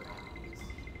similar enemies.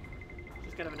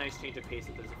 Just kind of a nice change of pace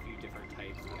that there's a few different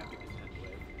types you have to contend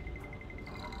with.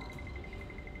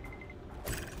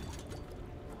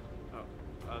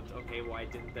 Oh, okay, why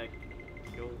didn't that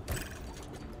kill? What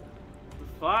the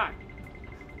fuck?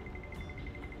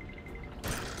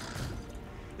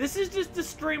 This is just the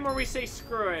stream where we say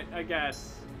screw it, I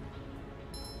guess.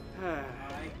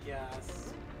 I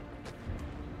guess.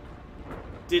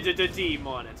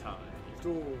 Demonetized.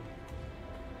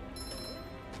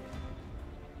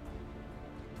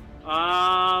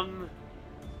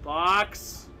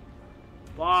 Box,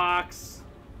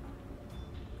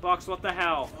 what the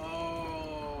hell?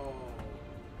 Oh.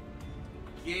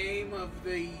 Game of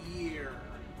the year.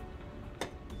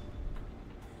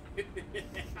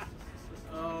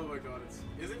 Oh my god, it's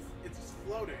just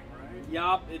floating, right?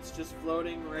 Yup, it's just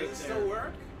floating right there. Does it still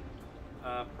work?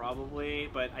 Probably,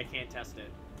 but I can't test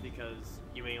it because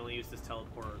you may only use this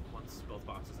teleport once both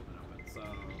boxes have been opened, so...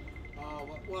 Oh,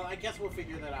 well, I guess we'll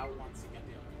figure that out once you get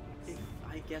the other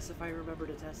box. I guess if I remember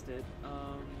to test it,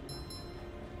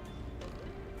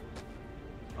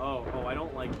 Oh, I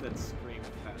don't like that scream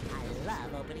effect. I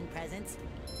love opening presents.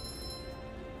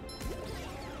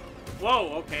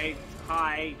 Whoa, okay.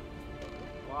 Hi.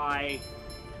 Bye.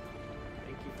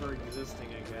 Thank you for existing,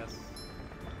 I guess.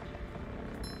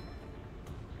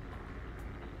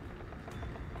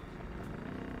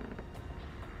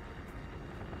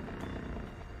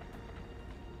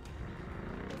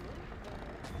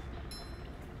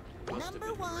 Must have Number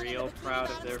been one real in the proud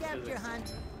Bikini of their Bottom scavenger physics.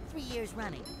 hunt. 3 years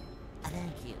running.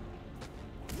 Thank you.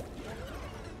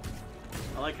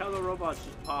 I like how the robots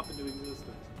just pop into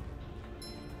existence.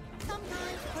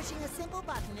 Sometimes pushing a single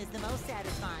button is the most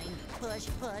satisfying. Push,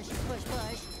 push, push,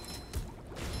 push.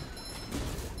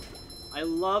 I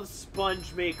love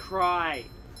Sponge May Cry.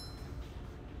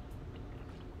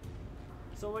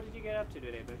 So what did you get up to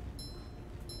today, Vic?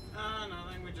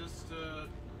 Nothing. We just,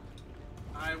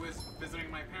 I was visiting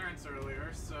my parents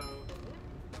earlier, so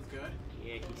that was good.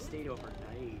 Yeah, he stayed overnight.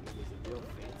 It was a real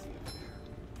fancy affair.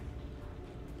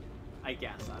 I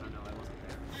guess. I don't know. I wasn't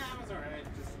there. Yeah, it was alright.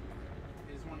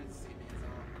 They just wanted to see me, so.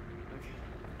 Okay.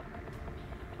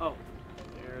 Oh,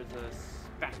 there's a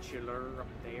spatula up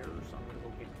there, so I'm gonna go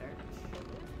get that.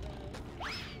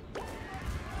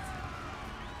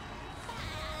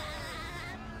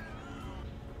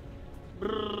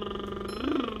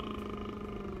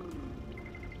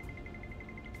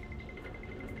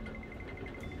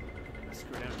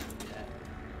 Screw down to that.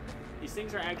 These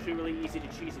things are actually really easy to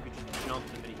cheese if you just jump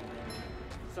the menu.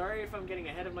 Sorry if I'm getting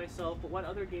ahead of myself, but what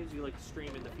other games do you like to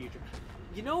stream in the future?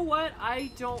 You know what? I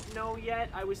don't know yet.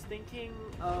 I was thinking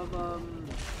of,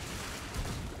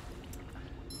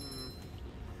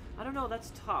 I don't know,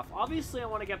 that's tough. Obviously, I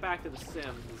want to get back to The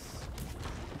Sims.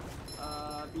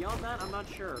 Beyond that, I'm not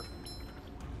sure.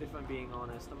 If I'm being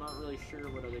honest. I'm not really sure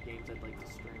what other games I'd like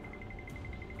to stream.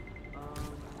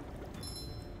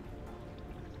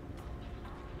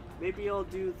 Maybe I'll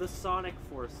do the Sonic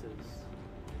Forces.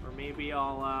 Or maybe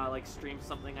I'll, like, stream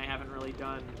something I haven't really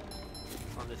done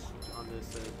on this,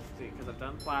 because I've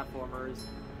done platformers,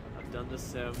 I've done The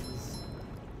Sims,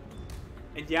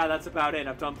 and yeah, that's about it.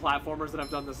 I've done platformers and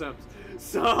I've done The Sims,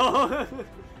 so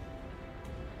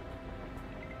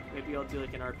maybe I'll do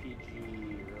like an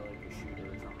RPG or like a shooter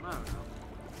or something. I don't know.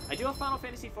 I do have Final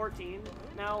Fantasy 14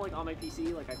 now, like on my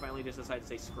PC. Like I finally just decided to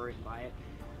say screw it and buy it.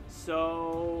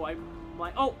 So I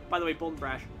might. Oh, by the way, Bold and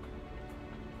Brash,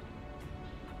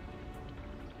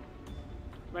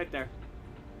 right there.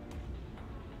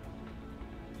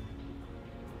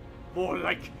 More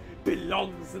like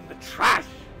belongs in the trash.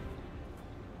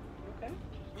 Okay.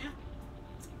 Yeah.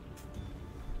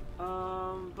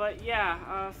 But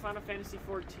yeah, Final Fantasy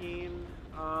 14.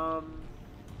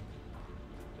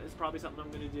 Is probably something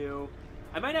I'm gonna do.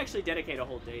 I might actually dedicate a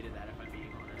whole day to that if I'm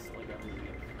being honest. Like every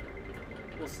week.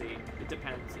 We'll see. It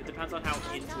depends. It depends on how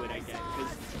into it I get.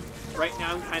 Because right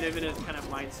now I'm kind of in a kind of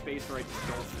mind space where I just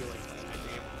don't feel like playing that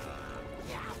game.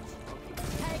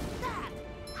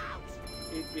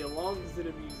 It belongs in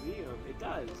a museum. It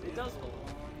does. It does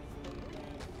belong.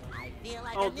 I feel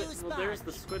like Oh, a new well, there's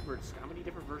the sponge. Squidward. How many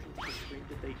different versions of the screen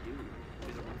did they do?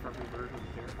 Is it one for every version of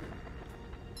the character?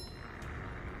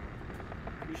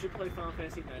 You should play Final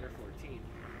Fantasy 9 or 14.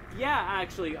 Yeah,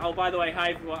 actually. Oh, by the way,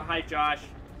 hi Josh,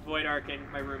 Void Arkin,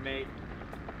 my roommate.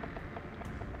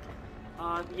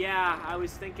 Yeah, I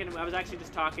was actually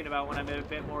just talking about when I'm in a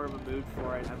bit more of a mood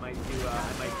for it. I might do.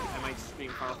 I might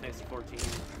stream Final Fantasy 14.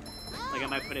 Like I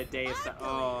might put a day aside.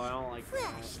 Oh, I don't like that.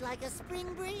 Fresh like a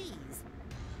spring breeze.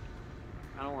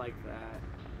 I don't like that.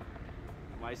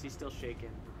 Why is he still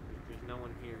shaking? There's no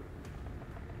one here.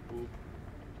 Boop.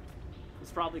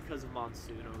 It's probably because of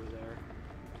Monsoon over there.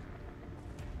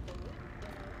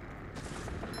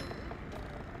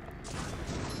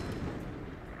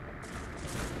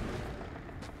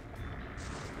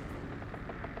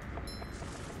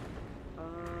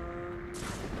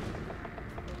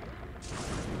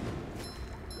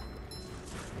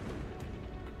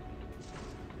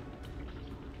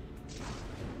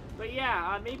 But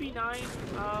yeah, maybe 9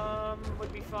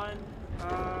 would be fun.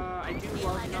 I do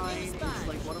love 9. It's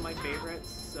like one of my favorites,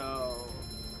 so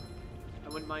I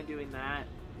wouldn't mind doing that.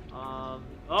 Oh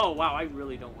wow, I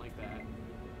really don't like that.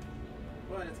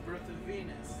 What? It's Birth of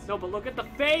Venus. No, but look at the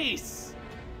face!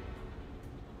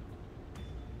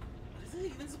 What is it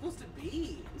even supposed to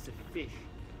be? It's a fish.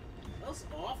 That's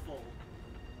awful.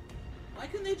 Why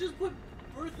couldn't they just put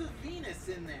Birth of Venus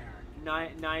in there?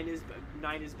 9 is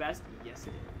best? Yes, it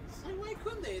is. Like, why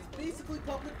couldn't they? It's basically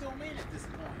public domain at this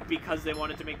point. Because they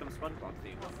wanted to make them Spongebob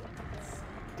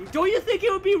themed. Don't you think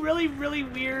it would be really, really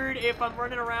weird if I'm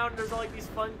running around, there's all like these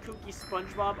fun, kooky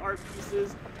SpongeBob art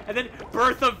pieces, and then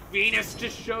Birth of Venus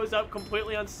just shows up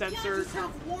completely uncensored? Yeah, just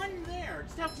have one there.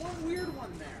 Just have one weird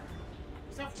one there.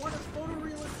 Just have one of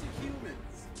photorealistic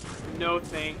humans. No,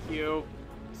 thank you.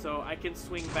 So I can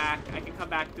swing back, I can come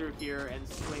back through here and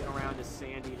swing around to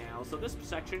Sandy now. So this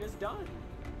section is done.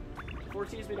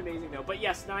 14 has been amazing though, but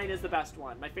yes, 9 is the best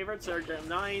one. My favorites are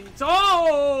 9.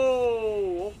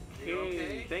 Oh!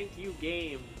 Okay. Thank you,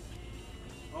 game.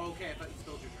 Oh, okay, I thought you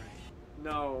spilled your drink.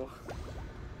 No.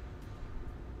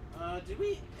 Did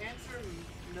we answer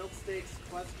Milksteak's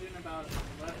question about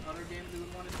what other games we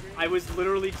would want to stream? I was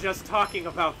literally just talking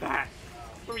about that.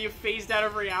 Were you phased out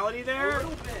of reality there? A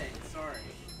little bit, sorry.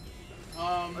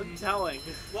 I'm telling.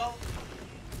 Well,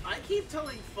 I keep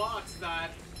telling Fox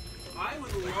that I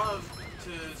would love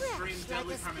to stream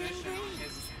Deadly Premonition on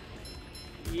his channel.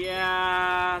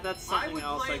 Yeah, that's something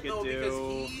else I could do.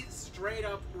 Because he straight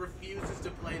up refuses to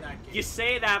play that game. You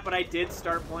say that, but I did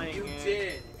start playing it. You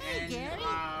did. Hey, And, Gary,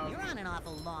 you're on an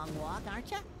awful long walk, aren't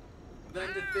you? Then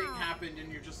the thing happened,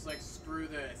 and you're just like, screw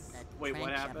this. The Wait, what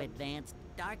trench happened? of advanced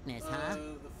darkness, huh?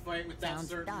 The fight with that Sounds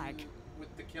certain dark.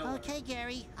 with the killer. Okay,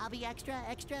 Gary, I'll be extra.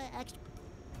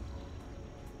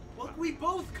 Well, we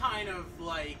both kind of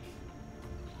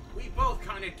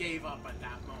gave up at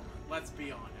that moment. Let's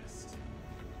be honest.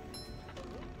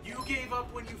 You gave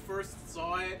up when you first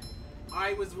saw it.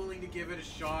 I was willing to give it a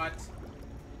shot,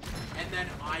 and then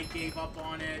I gave up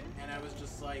on it, and I was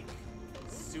just like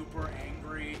super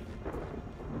angry.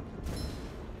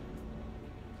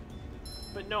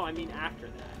 But no, I mean after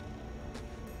that.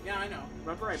 Yeah, I know.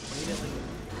 Remember I played it like...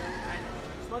 I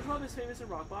know. SpongeBob is famous in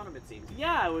Rock Bottom, it seems.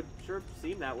 Yeah, it would sure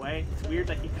seem that way. It's weird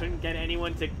that he couldn't get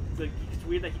anyone to it's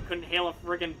weird that he couldn't hail a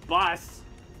friggin' bus.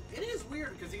 It is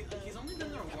weird, because he's only been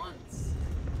there once.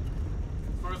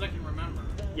 As far as I can remember.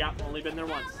 Yeah, only been there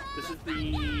once. This is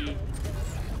the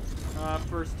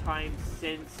first time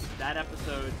since that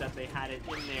episode that they had it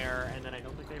in there, and then I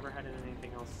don't think they ever had it in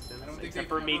anything else since, except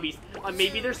for maybe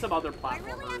there's some other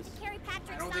platformers.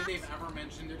 I don't think they've ever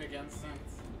mentioned it again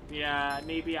since. Yeah,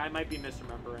 maybe I might be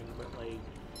misremembering, but like...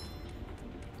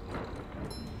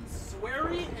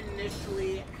 Swery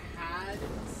initially had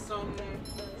some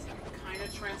kind of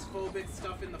transphobic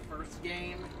stuff in the first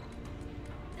game,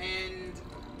 and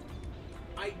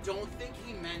I don't think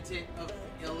he meant it of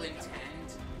ill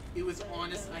intent. It was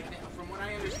honest, I think, from what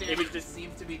I understand, it just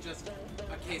seemed to be just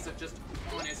a case of just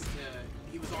honest,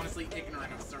 he was honestly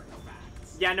ignorant of certain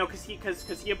facts. Yeah, no, because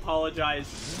he apologized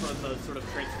for the sort of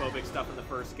transphobic stuff in the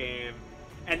first game,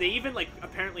 and they even like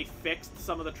apparently fixed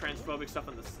some of the transphobic stuff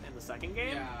in the second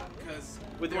game. Yeah, because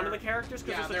with one of the characters,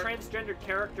 because there's a transgendered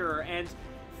character, and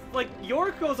like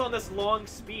York goes on this long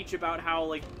speech about how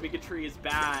like bigotry is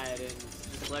bad and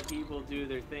just let people do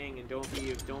their thing and don't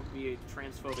be a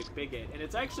transphobic bigot, and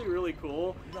it's actually really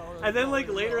cool. And then like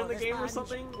later in the game or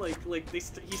something,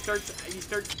 he starts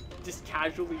just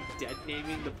casually dead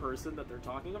naming the person that they're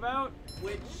talking about,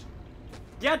 which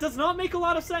yeah, it does not make a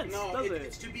lot of sense, does it?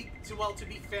 It's to be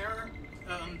fair,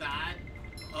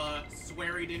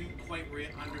 Swery didn't quite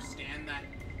understand that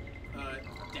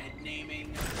dead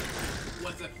naming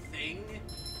was a thing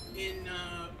in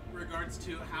regards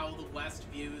to how the West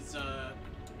views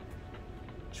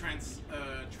trans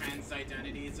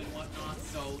identities and whatnot,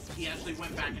 so he actually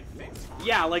went back and fixed it.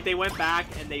 Yeah, like they went back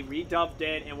and they redubbed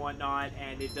it and whatnot,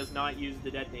 and it does not use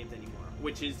the dead names anymore,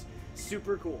 which is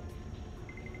super cool.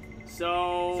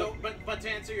 But to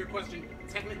answer your question,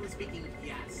 technically speaking,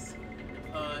 yes.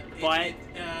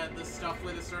 The stuff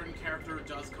with a certain character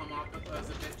does come up as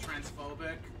a bit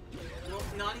transphobic. Well,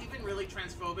 not even really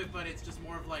transphobic, but it's just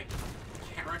more of like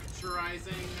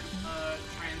characterizing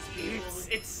trans people.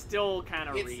 It's still kind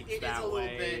of reads that way. It is a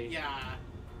little bit, yeah.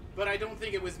 But I don't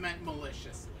think it was meant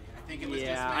maliciously. I think it was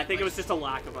just I think it was just a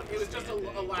lack of understanding. It was just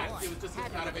a lack. It was just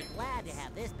out of it. Glad to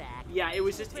have this back. Yeah, it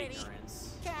was just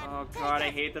ignorance. Oh god, I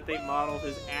hate that they modeled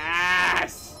his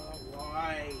ass.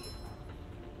 Why?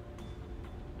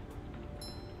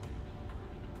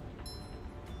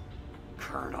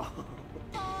 Colonel.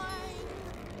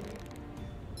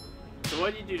 So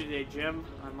what did you do today, Jim?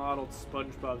 I modeled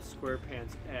SpongeBob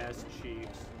SquarePants ass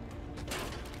cheeks.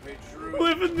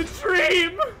 Living the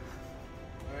dream!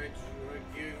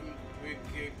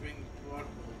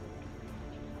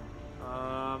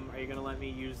 Are you gonna let me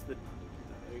use the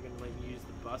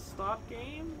bus stop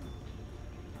game?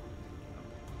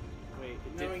 Wait,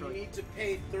 it no, you need to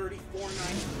pay $34.95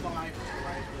 to ride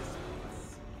this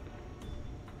bus.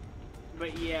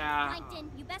 But yeah.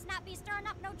 Plankton, you best not be stirring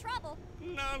up no trouble.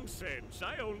 Nonsense!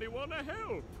 I only want to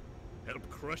help. Help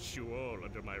crush you all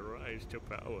under my rise to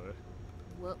power.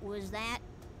 What was that?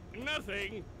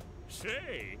 Nothing.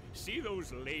 Say, see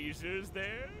those lasers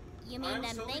there? You mean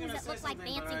them things that look like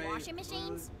fancy washing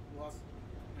machines? Lost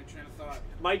my train of thought.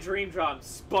 My dream job,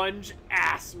 sponge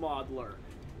ass modeler.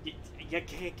 You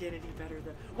can't get any better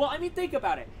than... Well, I mean, think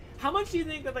about it. How much do you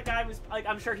think that the guy was... Like,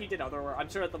 I'm sure he did other work. I'm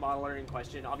sure that the modeler in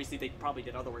question, obviously they probably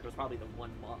did other work. It was probably the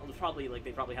one model. It was probably, like,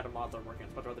 they probably had a modeler working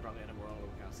on SpongeBob. They probably had a modeler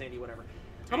working on Sandy, whatever.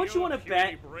 How much you want to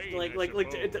bet...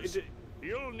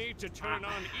 You'll need to turn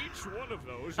on each one of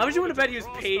those. How much you want to bet he was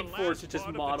paid for to just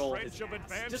model his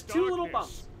ass? Just two little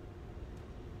bumps.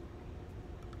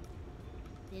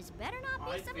 This better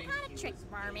not be some kind of trick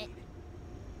varmint.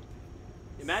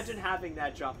 Imagine having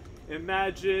that job.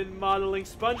 Imagine modeling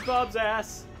SpongeBob's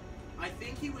ass. I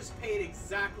think he was paid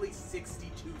exactly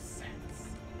 62 cents.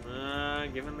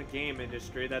 Given the game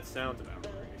industry, that sounds about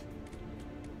right.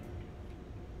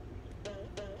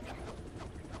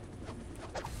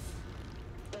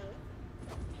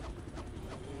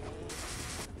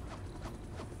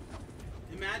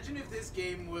 Imagine if this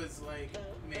game was, like,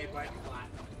 made by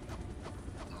Platinum.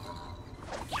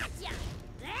 Gotcha!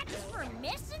 That's for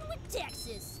messing with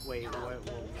Texas. Wait,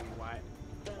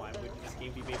 why would this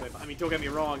game be made by... I mean, don't get me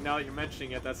wrong, now that you're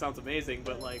mentioning it, that sounds amazing,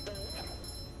 but, like...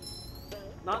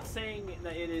 Not saying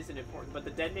that it isn't important, but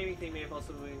the dead naming thing may have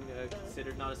also been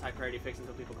considered not as high priority fix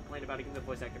until people complain about it, getting the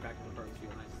voice actor back from the program feel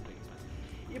nice is a big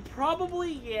expense.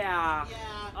 Probably, yeah.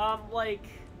 Yeah.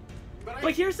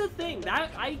 But here's the thing,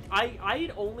 that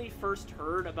I'd only first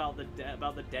heard about the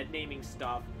dead naming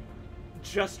stuff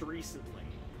just recently.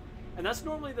 And that's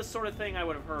normally the sort of thing I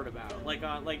would have heard about. Like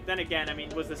then again, I mean,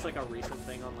 was this like a recent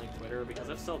thing on like Twitter? Because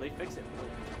if so, they fix it.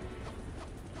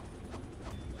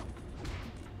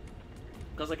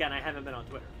 Because again, I haven't been on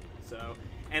Twitter, so.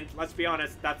 And let's be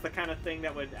honest, that's the kind of thing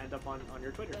that would end up on your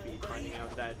Twitter feed, finding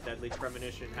out that Deadly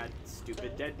Premonition had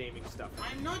stupid dead naming stuff.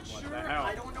 I'm not What sure. the hell?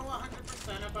 I don't know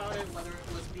 100% about it, whether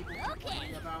it was people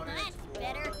complaining about it,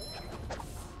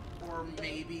 or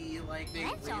maybe like they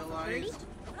realized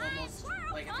almost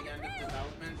like at the end of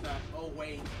development that, oh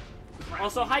wait. crap,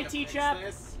 Also, we hi need to fix T-Chap.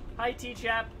 this. Hi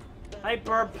T-Chap. Hi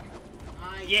Burp.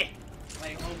 Yeah.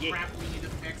 Like, oh Yeah. crap, we need to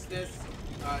fix this.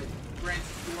 Grant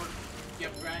Stewart,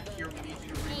 get back here, we need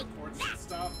you to re-record some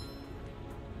stuff. So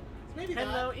maybe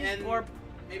Hello, that, is and Burp.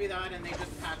 maybe that, and they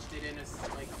just patched it in as,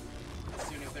 like, as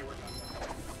soon as they were done.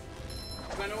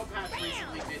 Because I know a patch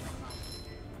recently did come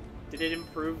out. Did it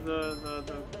improve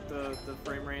the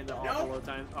frame rate and the awful load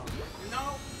time? Oh.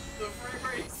 No, the frame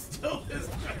rate is still as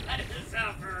bad as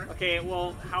ever. Okay,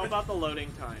 well, how about the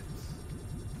loading times?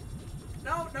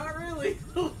 No, not really.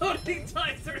 The loading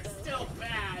times are still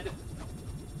bad.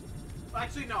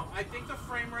 Actually, no. I think the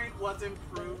frame rate was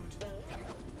improved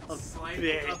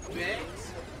slightly a bit,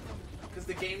 because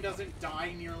the game doesn't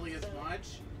die nearly as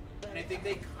much, and I think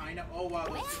they kind of. Oh wow,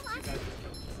 those you guys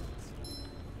just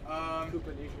killed.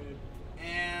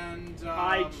 And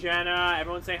hi Jenna.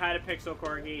 Everyone say hi to Pixel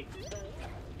Corgi.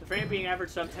 The frame being average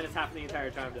sub 10 is happening the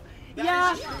entire time.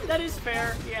 That is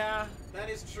fair. Yeah. That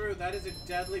is true. That is a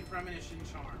Deadly Premonition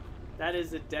charm. That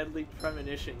is a Deadly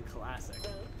Premonition classic.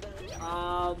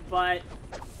 But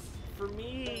for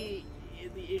me,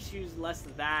 the issue's less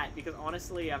that, because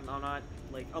honestly, I'm not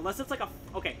like, unless it's like a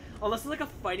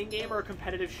fighting game or a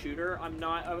competitive shooter, I'm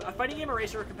not a fighting game, a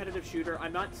racer, or a competitive shooter.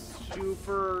 I'm not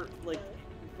super like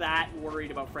that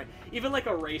worried about frame. Even like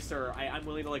a racer, I'm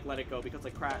willing to like let it go, because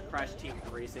like Crash Team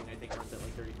Racing, I think runs at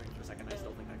like 30 frames per second. I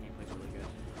still think that game plays really good.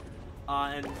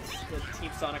 And the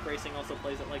Team Sonic Racing also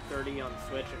plays at like 30 on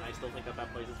Switch, and I still think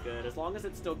that plays as good. As long as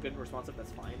it's still good and responsive,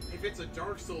 that's fine. If it's a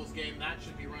Dark Souls game, that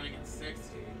should be running at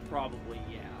 60. Probably,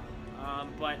 yeah.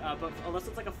 But unless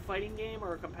it's like a fighting game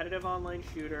or a competitive online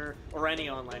shooter, or any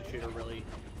online shooter really,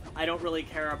 I don't really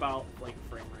care about like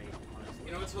frame rate, honestly.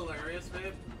 You know what's hilarious,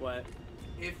 babe? What?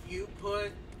 If you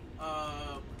put,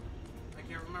 I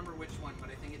can't remember which one, but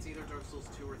I think it's either Dark Souls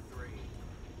 2 or 3.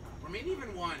 Or maybe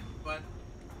even 1, but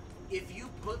if you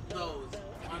put those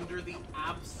under the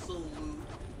absolute,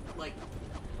 like,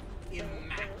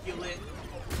 immaculate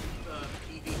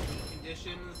PvP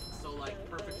conditions, so like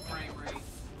perfect frame rate,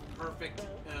 perfect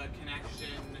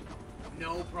connection,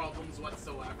 no problems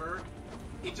whatsoever,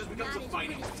 it just becomes a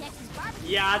fighting game.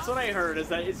 Yeah, that's what I heard, is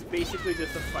that it's basically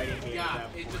just a fighting game. Yeah,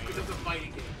 it just becomes a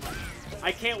fighting game.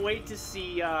 I can't wait to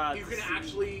see, you can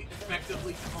actually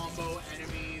effectively combo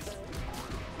enemies.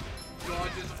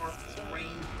 Dodges are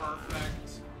frame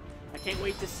perfect. I can't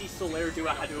wait to see Solaire do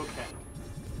a Hadouken.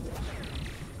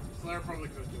 Solaire probably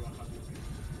could do a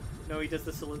Hadouken. No, he does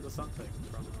the Salute the Sun thing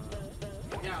from,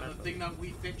 yeah, the thing that we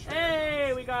featured.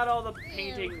 Hey, we got all the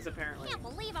paintings, apparently. Can't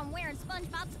believe I'm wearing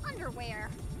SpongeBob's underwear.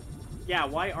 Yeah,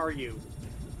 why are you?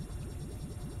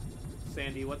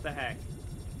 Sandy, what the heck?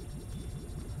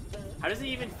 How does it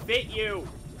even fit you?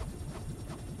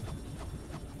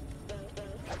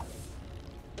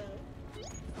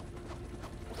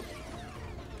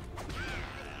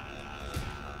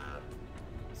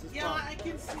 Yeah, I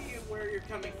can see where you're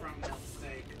coming from,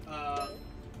 Milksteak.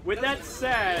 With that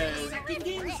said... The second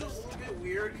game is a little bit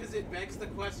weird, because it begs the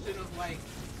question of, like,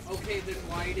 okay, then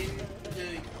why didn't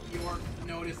York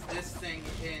notice this thing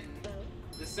in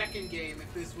the second game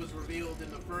if this was revealed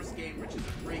in the first game, which is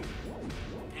a prequel?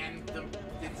 And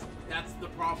that's the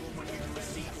problem when you do a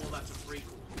sequel that's a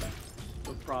prequel.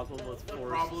 The problem with The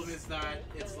problem is that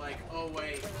it's like, oh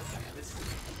wait, this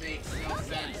makes no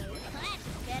sense, but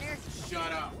Better.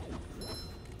 shut up.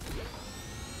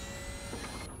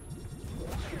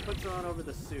 He puts her on over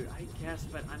the suit, I guess,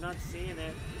 but I'm not seeing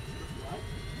it. What?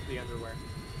 The underwear.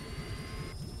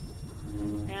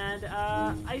 And,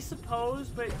 I suppose,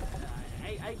 but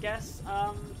I guess,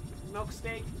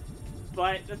 Milksteak.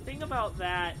 But the thing about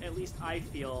that, at least I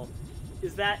feel,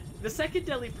 is that the second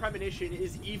Deadly Premonition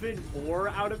is even more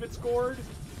out of its gourd.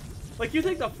 Like, you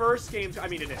think the first game's... I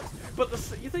mean, it is. But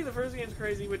you think the first game's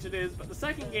crazy, which it is, but the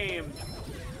second game...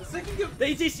 The second game...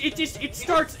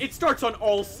 It starts on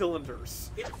all cylinders.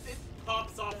 It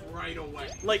pops off right away.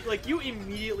 Like you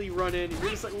immediately run in and you're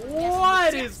just like,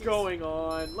 what is going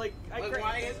on? Like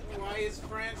why is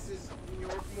Francis New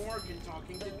York Morgan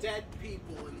talking to dead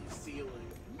people in the ceiling?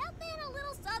 Nothing a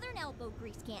little southern elbow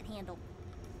grease can't handle.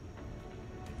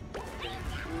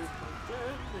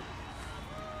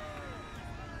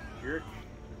 Jerk.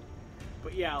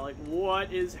 But yeah, like,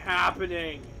 what is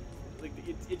happening? Like,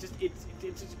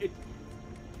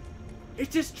 it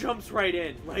just jumps right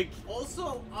in. Like,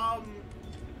 also,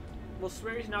 Well,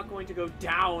 Sweary's not going to go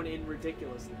down in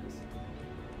ridiculousness.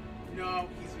 No,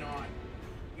 he's not.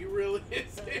 He really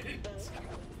isn't.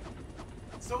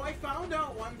 So I found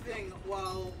out one thing.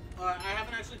 Well, I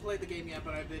haven't actually played the game yet,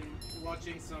 but I've been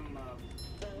watching some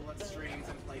streams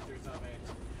and playthroughs of it.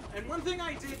 And one thing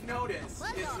I did notice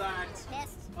is that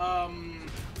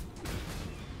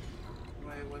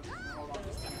wait, hold on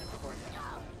just a minute before I get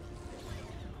that.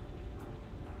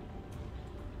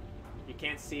 You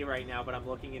can't see right now, but I'm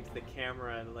looking into the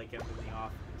camera like I'm in the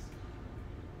office.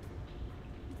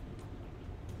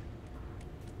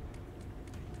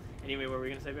 Anyway, what were we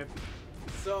gonna say, babe?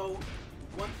 So,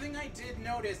 one thing I did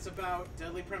notice about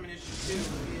Deadly Premonition 2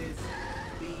 is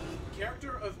the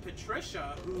character of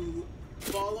Patricia, who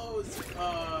follows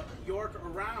York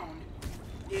around,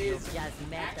 is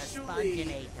actually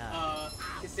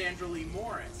Cassandra Lee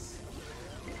Morris,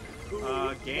 who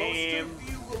most of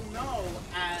you will know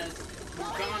as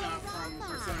Morgana from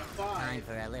Persona 5. Time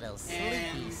for a little sleepy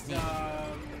And sneak.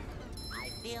 I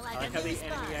feel like I like how the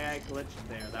NVI glitched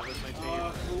there. That was my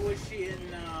favorite. who was she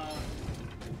in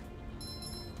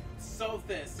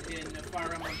Sothis in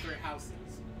Fire Emblem 3 Houses?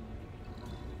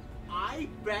 I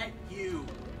bet you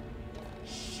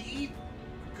she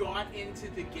got into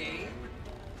the game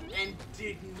and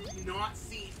did not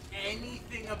see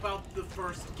anything about the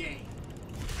first game.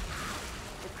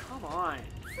 Oh, come on.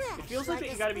 It feels like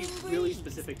that you gotta be really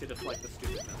specific to deflect the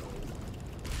stupid missiles.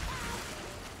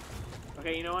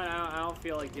 Okay, you know what? I don't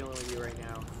feel like dealing with you right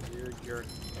now. You're a jerk,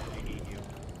 and I hate you.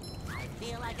 I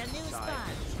feel like a new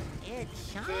sponge. It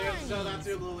shines. So that's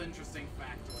a little interesting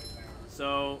factoid there.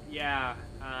 So, yeah,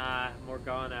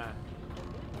 Morgana.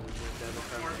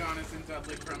 Morgana's in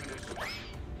Deadly Premonition.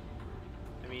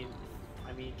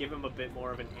 I mean, give him a bit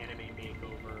more of an anime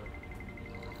makeover.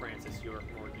 Francis York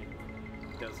Morgan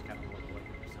does kind of look like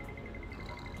him. So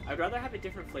I'd rather have a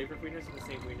different flavor of weirdness and the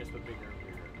same weirdness but bigger and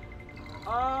weirder.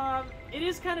 It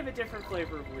is kind of a different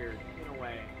flavor of weird in a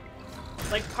way.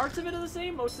 Like parts of it are the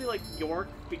same, mostly like York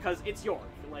because it's York.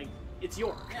 Like it's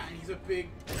York. Yeah, and he's a big,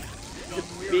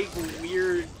 big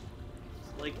weird,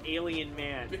 like alien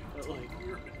man.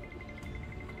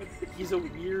 He's a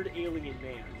weird alien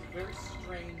man. Very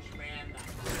strange man.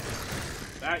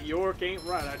 That York ain't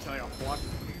right, I tell you what.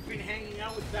 You've been hanging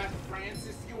out with that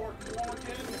Francis York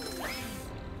Morgan?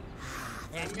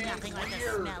 There's nothing like the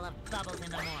smell of bubbles in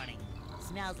the morning.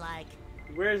 Smells like...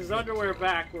 He wears his underwear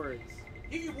backwards.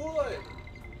 He would!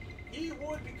 He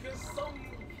would because some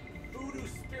voodoo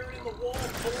spirit in the wall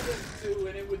told him to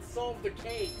and it would solve the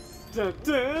case. Da,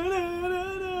 da, da,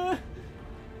 da, da.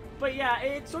 But yeah,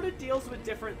 it sort of deals with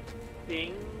different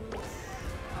things.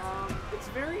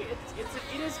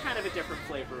 It is kind of a different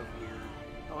flavor of weird.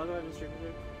 Oh, I'll go ahead and stream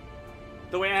it.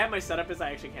 The way I have my setup is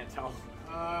I actually can't tell.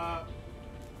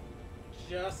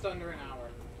 Just under an hour.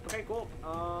 Okay, cool.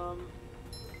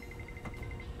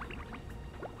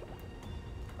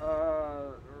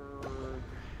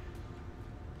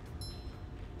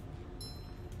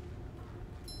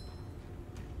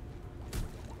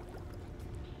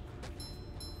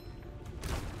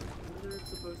 It's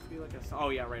supposed to be like a... Oh,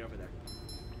 yeah, right over there.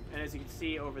 And as you can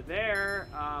see over there,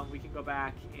 we can go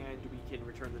back and we can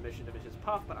return the mission to Mrs.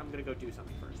 Puff, but I'm going to go do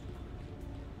something first.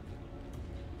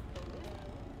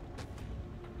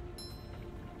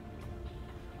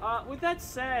 With that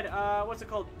said, what's it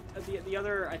called? The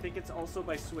other, I think it's also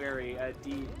by Swery,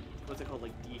 what's it called,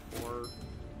 like D4 or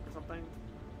something?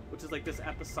 Which is like this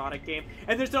episodic game.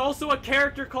 And there's also a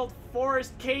character called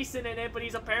Forrest Kaysen in it, but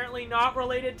he's apparently not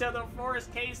related to the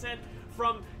Forrest Kaysen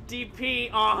from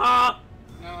DP,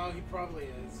 No, he probably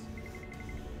is.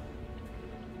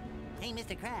 Hey,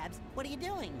 Mr. Krabs, what are you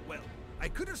doing? Well, I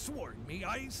could have sworn me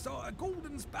I saw a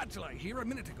golden spatula here a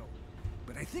minute ago,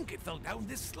 but I think it fell down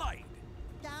this slide.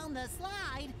 Down the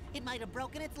slide? It might have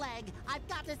broken its leg. I've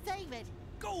got to save it.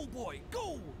 Go, boy,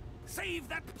 go! Save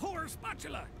that poor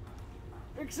spatula!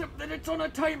 Except that it's on a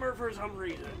timer for some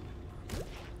reason.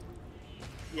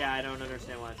 Yeah, I don't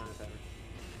understand why it's on a timer.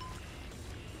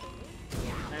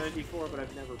 I have a D4, but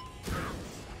I've never...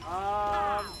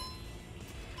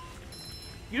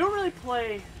 You don't really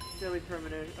play Deadly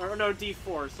Premonition... Or no,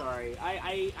 D4, sorry.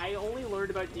 I only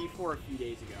learned about D4 a few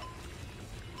days ago.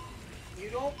 You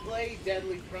don't play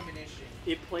Deadly Premonition.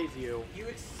 It plays you. You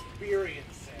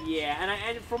experience it. Yeah,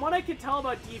 and from what I can tell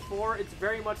about D4, it's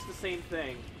very much the same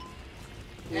thing.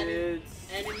 And in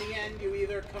the end, you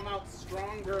either come out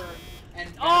stronger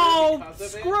and better because of it.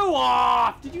 Screw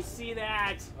off! Did you see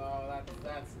that? Oh,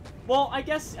 that's... Well, I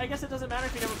guess it doesn't matter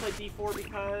if you never play D4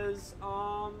 because,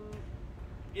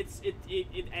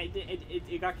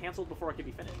 it got canceled before it could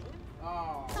be finished.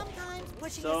 Oh. Sometimes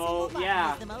pushing a So single button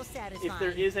yeah, is the most satisfying. if there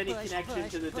is any Push, connection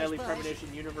push, to the push, Deadly push.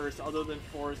 Premonition universe other than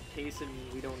Forrest Kaysen,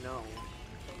 we don't know.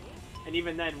 And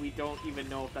even then, we don't even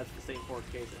know if that's the same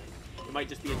Forrest Kaysen. It might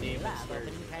just be a name Love that's sweary.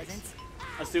 opening presents.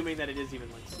 Assuming that it is even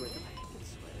like sweary.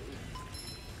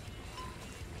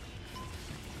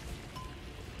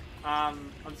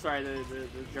 I'm sorry, the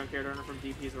junkyard owner from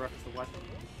DP is a reference to what?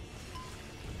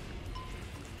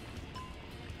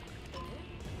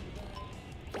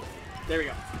 There we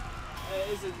go.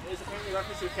 Is apparently a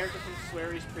reference to a character from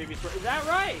Sweary's previous work. Is that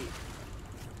right?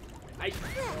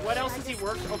 What else has he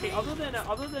worked? Okay, other than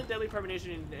Deadly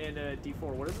Premonition and D4,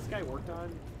 what has this guy worked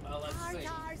on? Let's see.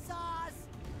 Tartar sauce!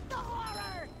 The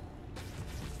horror!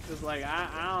 Cause like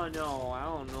I don't know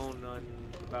nothing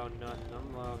about nothing.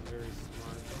 I'm not very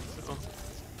smart. So.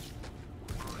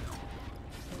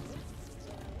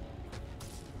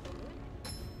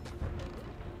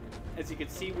 As you can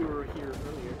see, we were here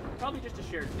earlier. Probably just a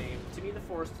shared name. To me, the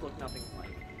forests look nothing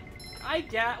alike. I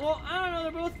don't know.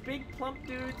 They're both big, plump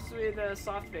dudes with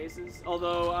soft faces.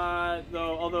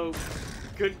 Although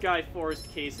good guy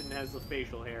Forrest Kaysen has the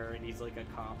facial hair, and he's like a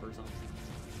cop or something.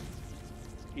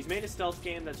 He's made a stealth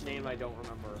game that's named I don't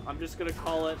remember. I'm just gonna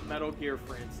call it Metal Gear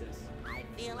Francis. I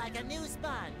feel like a new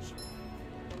sponge.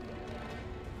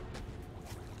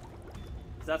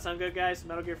 Does that sound good, guys?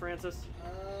 Metal Gear Francis?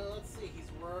 Let's see.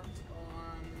 He's worked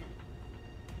on.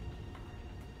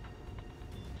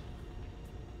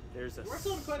 There's a. Worked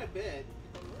on quite a bit.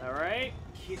 All right.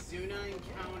 Kizuna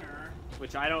Encounter.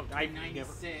 Which I don't. I've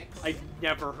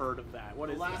never heard of that. What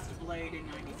is that? Last Blade in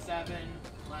 '97.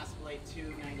 Last Blade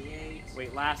 2 '98.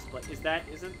 Wait, Last Blade.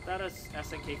 Isn't that a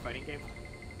SNK fighting game?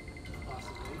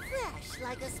 Possibly. Fresh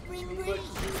like a spring breeze.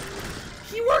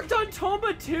 He worked on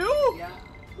Tomba too? Yeah.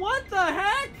 What the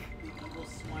heck? The Evil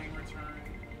Swine Return.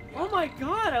 Yeah. Oh my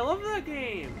god, I love that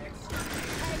game.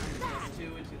 Exterminate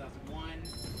 2 in 2001.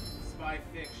 Spy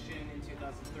Fiction in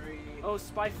 2003. Oh,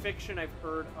 Spy Fiction I've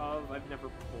heard of. I've never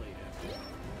played it.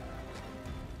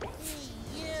 Hey,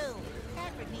 you!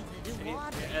 Patrick needs to do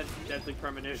water. Deadly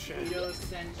Premonition. Studio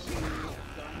Senshi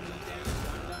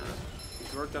Gundam.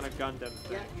 He's worked on a Gundam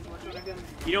thing. Yeah, he's worked on a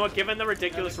Gundam. You know what, given the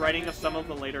ridiculous writing of some of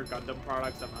the later Gundam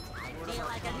products, I'm not surprised. I feel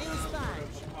like a new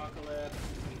sponge. Apocalypse,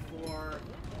 4,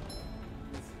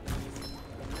 The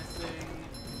Missing,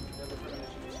 Deadly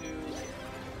Premonition 2,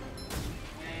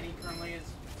 and he currently has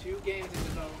 2 games in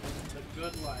development, The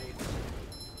Good Life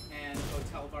and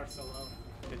Hotel Barcelona.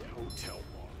 And Hotel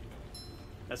Mario.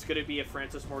 That's gonna be a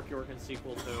Francis Mork Jorgen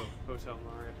sequel to Hotel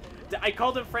Mario. I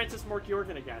called him Francis Mork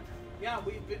Jorgen again. Yeah,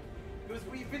 we've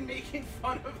been making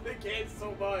fun of the game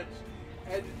so much,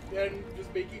 and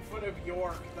just making fun of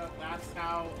York. That's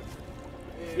how.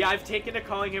 Yeah, I've taken to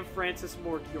calling him Francis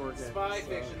Mork Jorgen. Spy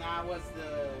Fiction. That was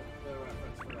the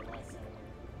reference for Lysander.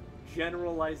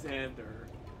 General Lysander.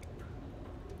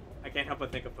 I can't help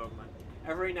but think of Pokemon.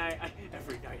 Every night I can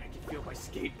feel my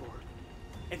skateboard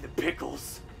and the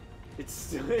pickles. It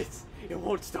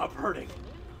won't stop hurting.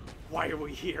 Why are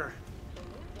we here?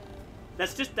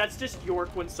 That's just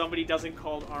York when somebody doesn't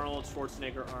call Arnold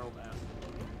Schwarzenegger Arnold S.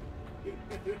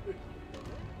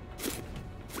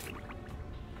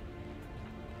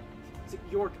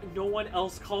 York, no one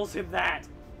else calls him that.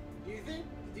 Do you think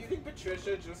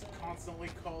Patricia just constantly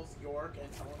calls York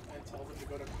and tells him to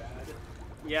go to bed?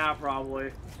 Yeah,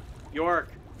 probably. York,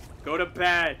 go to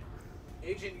bed.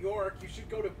 Agent York, you should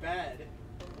go to bed.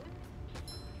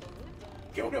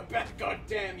 Go to bed,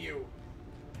 goddamn you!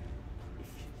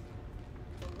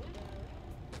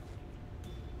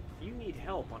 If you need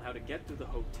help on how to get through the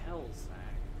hotel,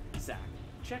 Zach,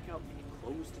 check out the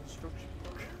enclosed instruction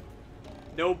book.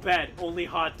 No bed, only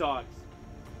hot dogs.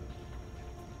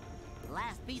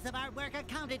 Last piece of artwork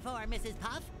accounted for, Mrs.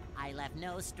 Puff. I left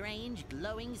no strange,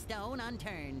 glowing stone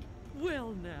unturned.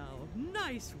 Well now,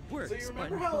 nice work, So you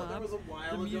remember how there SpongeBob. was a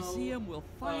while The ago, museum will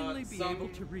finally be able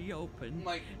some, to reopen.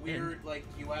 like weird, like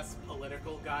U.S.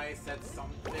 political guy said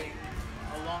something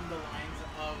along the lines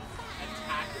of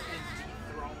attack and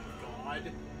dethrone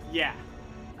God. Yeah.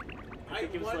 I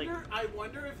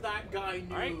wonder if that guy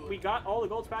knew. Alright, we got all the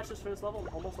gold patches for this level,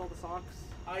 almost all the socks.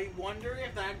 I wonder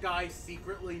if that guy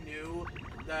secretly knew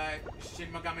that Shin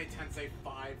Megami Tensei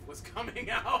 5 was coming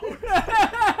out.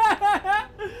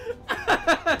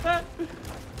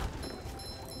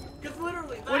 Because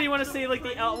literally, what do you want to say? Like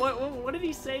the what did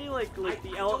he say? Like the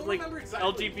exactly.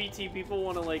 LGBT people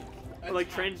want to like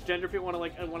transgender people want to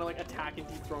like attack and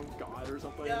dethrone God or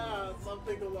something. Yeah,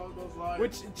 something along those lines.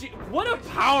 Which what a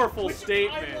powerful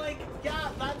statement. I'm like,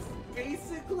 yeah, that's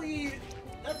basically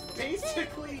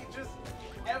just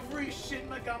every Shin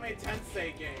Megami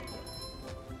Tensei game.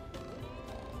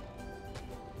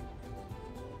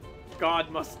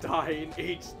 God must die in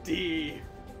HD.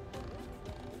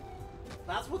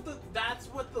 That's what the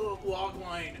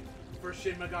logline for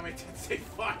Shin Megami Tensei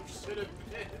 5 should have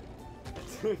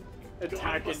been.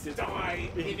 Attack God must and die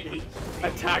in HD.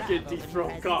 Attack and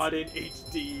dethrone God in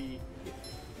HD.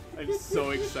 I'm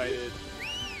so excited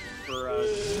for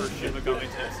Shin Megami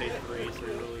Tensei 3's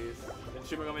re-release and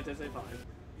Shin Megami Tensei 5.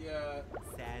 Yeah.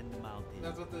 Sand Mountain,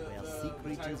 That's what the where sea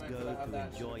creatures go to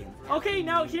enjoy and Okay,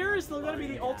 now here is gonna be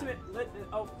the ultimate.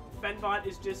 Oh, Fenbot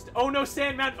is just. Oh no,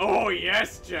 Sandman. Oh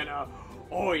yes, Jenna.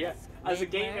 Oh yes. As a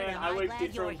game man, I would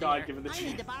dethrone God given the I need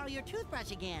chance. to borrow your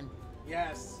toothbrush again.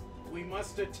 Yes, we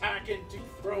must attack and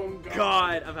dethrone God.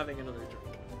 God, I'm having another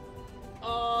drink.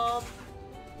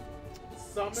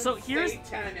 Summon So here's-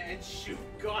 Satan and shoot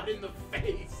God in the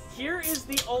face. Here is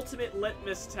the ultimate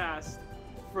litmus test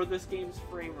for this game's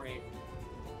frame rate.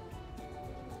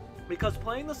 Because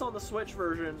playing this on the Switch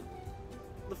version,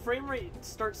 the frame rate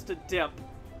starts to dip,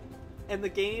 and the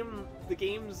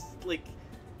game's like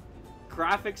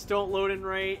graphics don't load in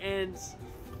right, and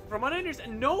from what I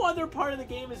understand, no other part of the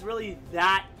game is really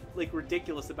that like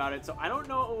ridiculous about it. So I don't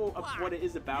know what it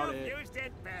is about You've it. used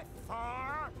it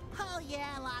before? Oh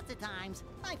yeah, lots of times.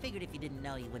 I figured if you didn't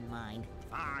know, you wouldn't mind.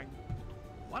 Fine.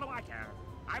 What do I care?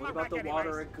 I'm What a about the wreck water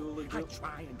anyways. at Gula I Goo?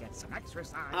 try and get some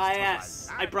exercise. Ah to yes,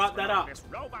 I relax brought that from up. this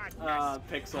robot mess.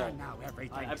 Pixel. And now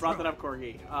everything's I brought that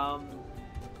ruined. up, Corgi.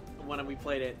 When we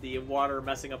played it, the water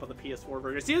messing up on the PS4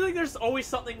 version. It seems like there's always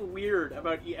something weird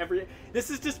about every. This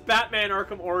is just Batman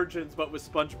Arkham Origins, but with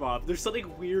SpongeBob. There's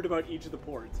something weird about each of the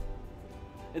ports.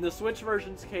 In the Switch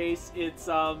version's case, it's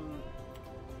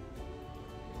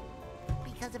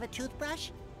Because of a toothbrush?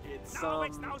 it's No,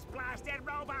 it's those blasted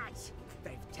robots.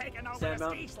 They've taken over Sand the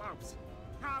Mountain. ski slopes.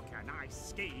 How can I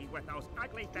ski with those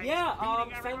ugly things? Yeah,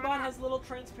 beating everyone Fenbot up? has little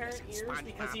transparent Listen, ears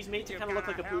because SpongeBob, he's made to you kind of look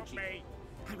like a gotta help Poochie. me.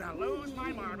 I'm gonna lose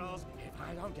my marbles if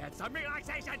I don't get some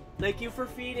relaxation. Thank you for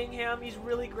feeding him. He's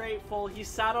really grateful. He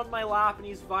sat on my lap and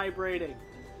he's vibrating.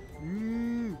 How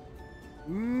do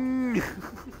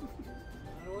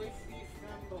I feed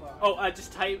Fembla? Oh,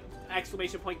 just type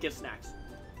exclamation point gift snacks.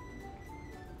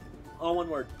 All one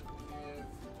word.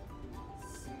 Give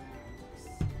snacks.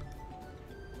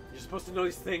 You're supposed to know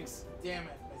these things. Damn it,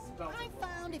 I spelled I it wrong.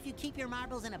 found if you keep your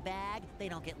marbles in a bag, they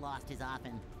don't get lost as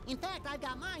often. In fact, I've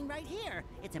got mine right here.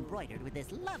 It's embroidered with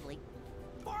this lovely...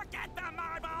 Forget the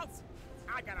marbles!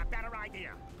 I got a better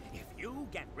idea. If you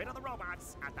get rid of the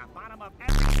robots at the bottom of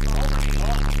every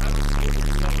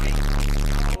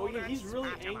Oh yeah, he's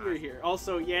really angry here.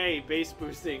 Also, yay, base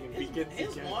boosting begins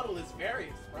His again. model is very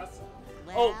expressive.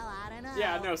 Well, Oh, I don't know.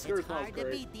 yeah, no, Square's It's hard model's to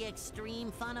great. beat the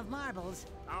extreme fun of marbles.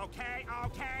 Okay, I'll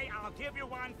give you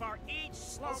one for each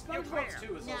slope you SpongeBob's clear.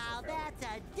 too is Now also fair. that's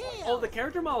a deal. Oh, the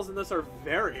character models in this are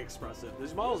very expressive.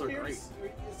 These models are great. Is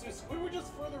Squidward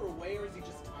just further away or is he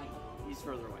just tiny? He's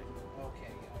further away.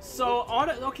 Okay, yeah. So,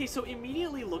 okay, so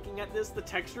immediately looking at this, the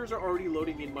textures are already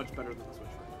loading in much better than the Switch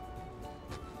version.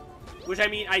 Which, I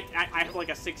mean, I have like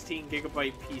a 16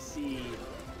 gigabyte PC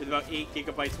with about 8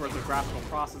 gigabytes worth of graphical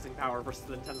processing power versus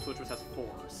the Nintendo Switch, which has 4.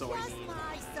 So, I Just mean...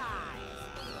 my size.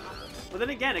 But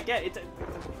then again, it's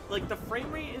like the frame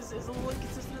rate is a little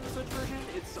inconsistent in the Switch version.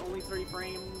 It's only 30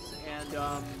 frames, and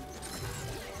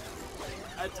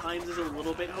at times is a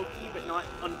little bit hokey, but not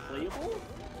unplayable.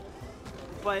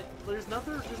 But there's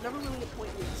never really a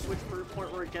point in the Switch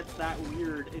port where it gets that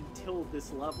weird until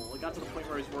this level. It got to the point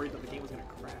where I was worried that the game was gonna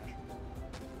crash.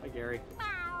 Hi, Gary.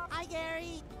 Hi,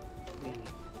 Gary.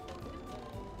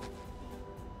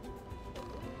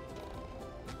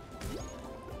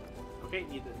 Okay,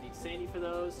 need Sandy for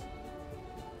those.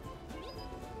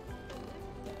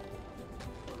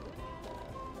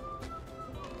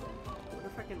 I wonder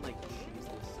if I can like cheese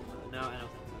this. No, I don't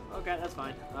think so. Okay, that's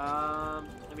fine. I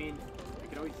mean, I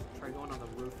could always try going on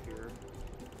the roof here.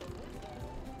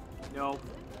 No,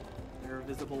 they're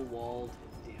invisible walled.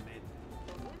 Damn it.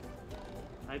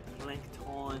 I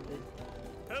planktoned.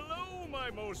 Hello, my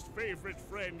most favorite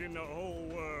friend in the whole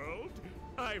world.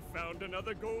 I found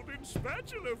another golden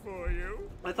spatula for you.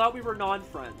 I thought we were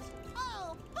non-friends.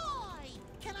 Oh, boy.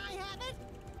 Can I have it?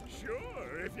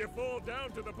 Sure, if you fall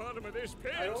down to the bottom of this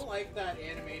pit. I don't like that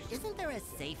animation. Isn't there a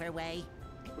safer way?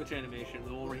 Which animation?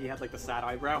 The one where he had like the sad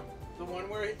eyebrow? The one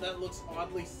where that looks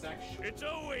oddly sexual. It's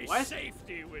always What?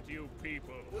 safety with you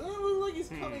people. Doesn't it look like he's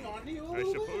coming onto you a I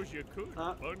little bit? suppose you could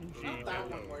bungee. Not that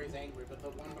one where he's angry, but the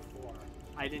one before.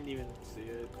 I didn't even see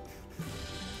it.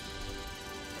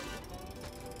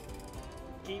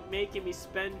 Keep making me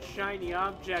spend shiny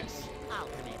objects.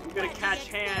 Ultimate. I'm gonna Let me catch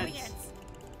hands. experience.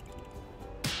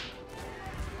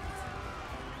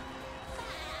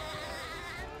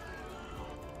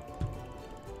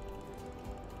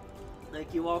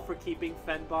 Thank you all for keeping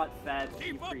Fenbot fed.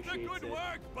 He Keep up the appreciates good it.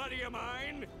 work, buddy of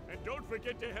mine. And don't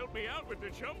forget to help me out with the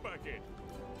chum bucket.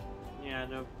 Yeah,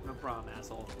 no problem,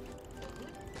 asshole.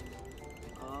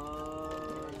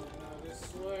 I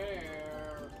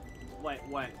swear. Wait,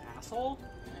 what? Asshole?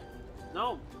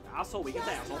 No, asshole. We can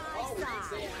say asshole. Oh, we can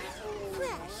say asshole.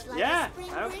 Fresh like Yeah. a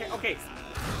spring Okay. breeze. Okay.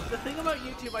 The thing about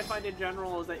YouTube, I find in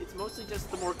general, is that it's mostly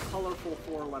just the more colorful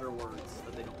four-letter words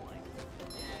that they don't like.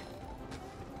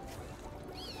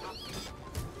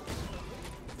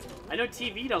 I know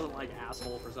TV doesn't like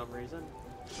asshole for some reason.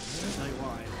 I'll tell you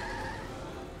why.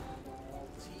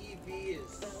 TV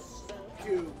is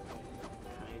stupid.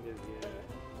 Kind of, yeah.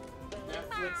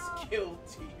 Netflix killed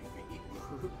TV.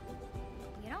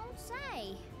 You don't say.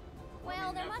 I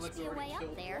Well, mean, there Netflix must be a already way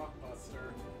killed up there. Blockbuster.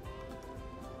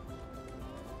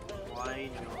 Why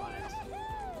not?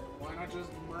 Why not just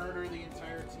murder the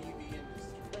entire TV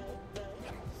industry?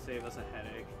 Save us a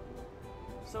headache.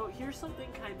 So here's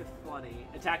something kind of funny.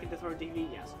 Attacking to throw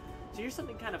TV, yes. So here's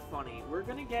something kind of funny. We're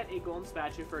gonna get a golden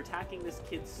spatula for attacking these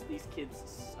kids'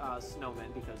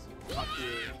 snowmen because fuck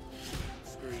you,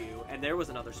 screw you. And there was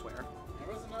another swear.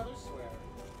 There was another swear.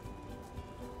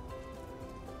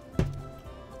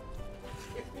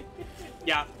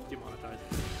 Yeah, demonetized.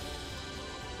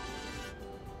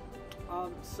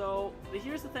 So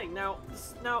here's the thing. Now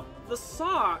the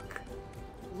sock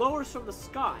lowers from the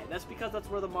sky. That's because that's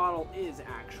where the model is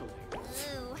actually.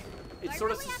 Ooh. It's Do I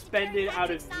sort of really have to suspended carry out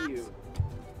of electric view. socks?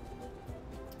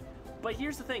 But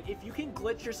here's the thing: if you can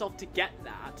glitch yourself to get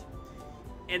that,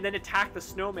 and then attack the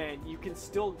snowman, you can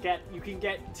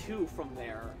get 2 from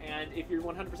there. And if you're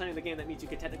 100% of the game, that means you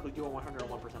can technically do a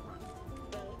 101% run.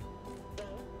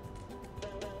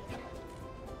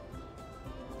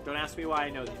 Don't ask me why I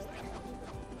know these things.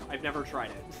 I've never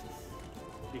tried it.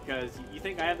 Because you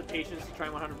think I have the patience to try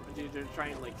 100% to try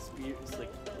and like speed,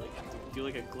 do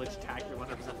like a glitch attack your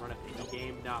 100% run at any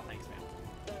game? No, thanks, man.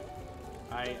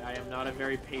 I am not a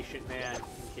very patient man. In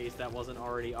case that wasn't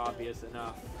already obvious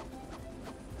enough.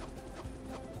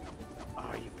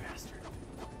 Oh, you bastard!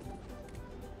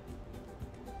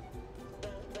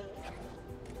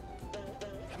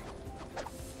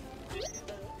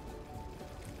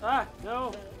 Ah,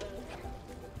 no!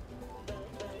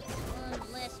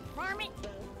 Less varmint.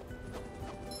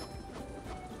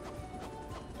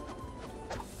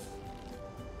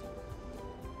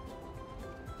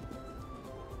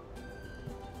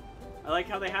 I like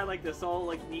how they had like this all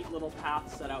like neat little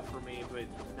path set out for me, but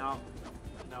no,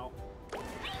 no.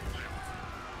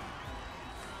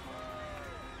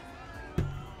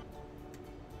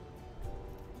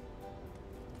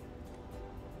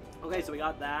 Okay, so we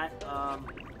got that.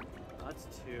 That's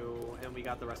 2, and we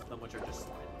got the rest of them, which are just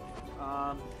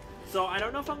slide. So I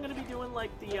don't know if I'm gonna be doing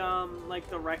like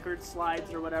the record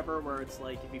slides or whatever, where it's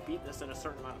like if you beat this in a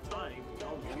certain amount of time,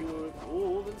 I'll give you a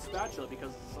golden spatula,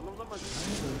 because some of them are kind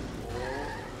of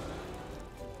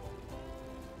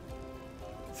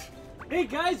cool. Hey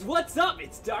guys, what's up?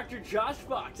 It's Dr. Josh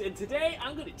Fox, and today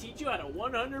I'm gonna teach you how to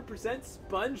 100%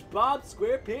 Spongebob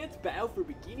Squarepants Battle for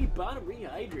Bikini Bottom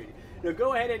Rehydrated. Now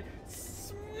go ahead and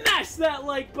smash that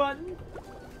like button.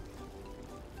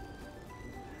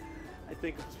 I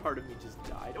think part of me just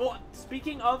died. Oh,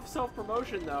 speaking of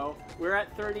self-promotion, though, we're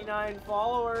at 39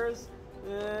 followers.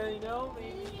 You know,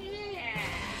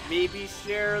 maybe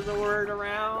share the word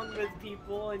around with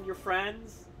people and your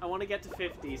friends. I want to get to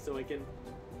 50 so we can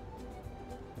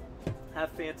have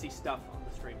fancy stuff on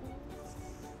the stream.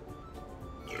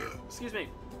 Excuse me,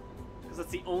 because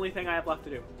that's the only thing I have left to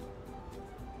do.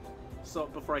 So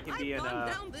before I can be I've in gone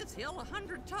down this hill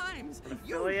 100 times,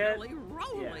 affiliate? usually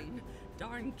rolling.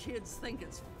 Darn kids think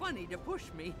it's funny to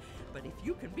push me, but if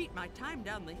you can beat my time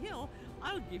down the hill,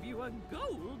 I'll give you a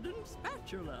golden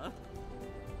spatula.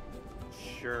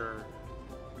 Sure.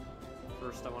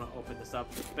 First, I want to open this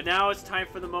up. But now it's time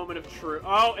for the moment of truth.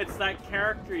 Oh, it's that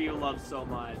character you love so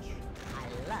much.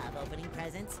 I love opening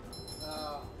presents.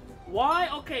 Why?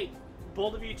 Okay,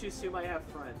 both of you two assume I have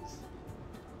friends.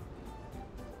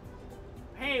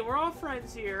 Hey, we're all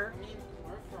friends here. I mean,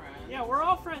 we're friends. Yeah, we're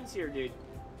all friends here, dude.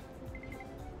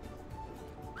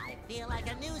 I feel like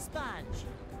a new sponge.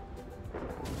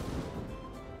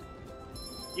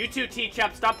 You two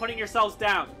T-Chap, stop putting yourselves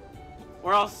down.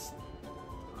 Or else...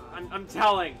 I'm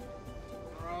telling.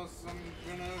 Or else I'm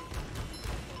gonna...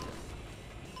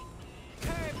 I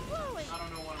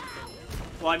don't know what I'm saying.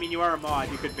 Well, I mean, you are a mod.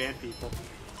 You could ban people.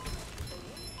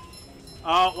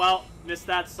 Oh, well. Missed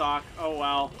that sock. Oh,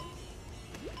 well.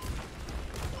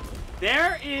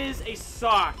 There is a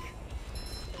sock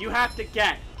you have to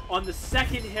get on the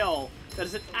second hill That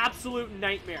is an absolute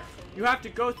nightmare. You have to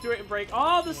go through it and break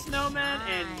all the snowmen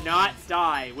and not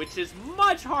die, which is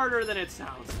much harder than it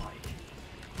sounds like.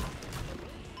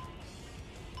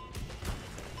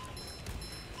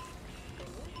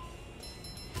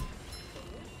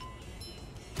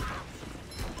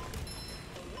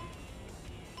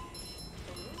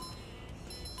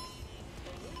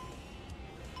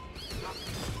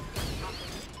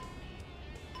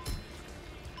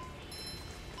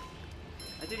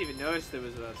 I didn't even notice there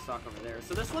was a stock over there.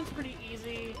 So this one's pretty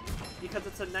easy because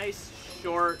it's a nice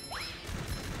short...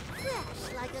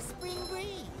 Fresh like a spring breeze.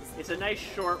 It's a nice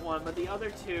short one, but the other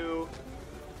two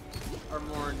are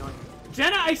more annoying.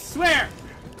 Jenna, I swear!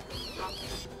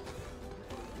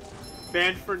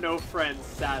 Banned for no friends,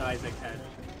 sad Isaac head.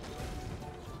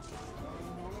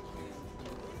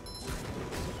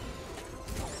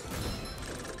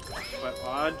 But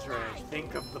Andre,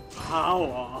 think of the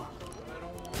power.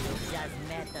 Just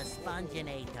met the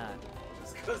Sponginator.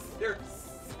 Just because they're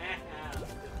sad.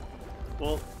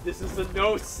 Well, this is a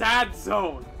no sad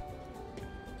zone.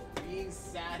 Being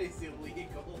sad is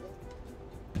illegal.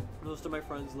 Most of my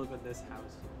friends live in this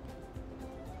house.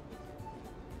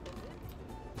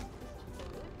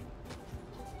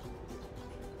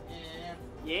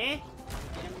 Yeah?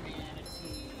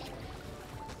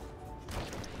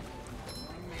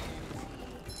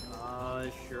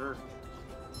 Sure.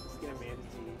 Let's get a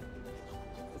manatee.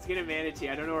 Let's get a manatee.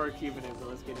 I don't know where a Cuban is, but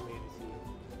let's get a manatee.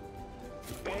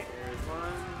 Okay, there's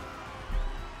one.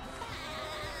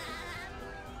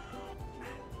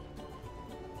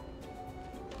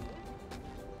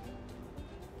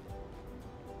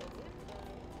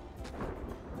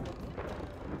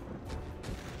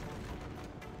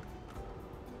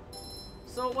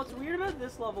 So what's weird about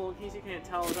this level, in case you can't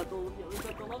tell, is that the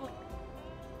level...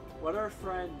 What are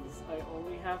friends? I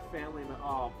only have family members.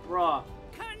 Oh, bruh.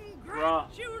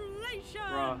 Congratulations!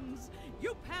 Bruh.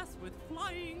 You pass with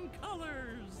flying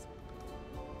colors.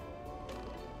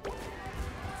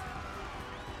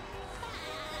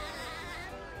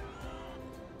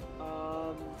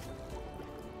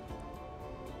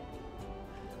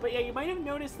 But yeah, you might have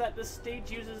noticed that this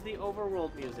stage uses the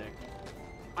overworld music.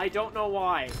 I don't know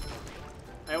why.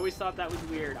 I always thought that was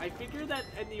weird. I figured that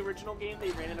in the original game they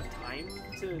ran out of time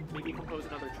to maybe compose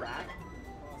another track.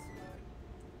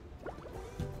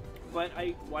 But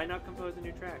why not compose a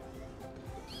new track?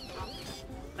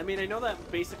 I mean, I know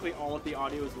that basically all of the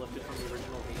audio is lifted from the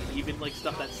original game. Even like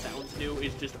stuff that sounds new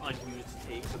is just unused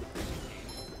takes of the previous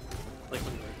game. Like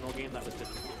from the original game, that was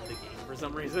just in the game for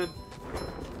some reason.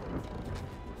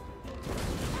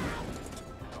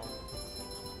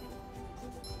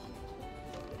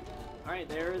 Alright,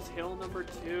 there's hill number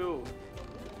 2.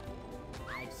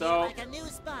 I feel So, like a new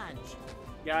sponge.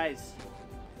 guys,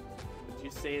 would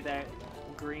you say that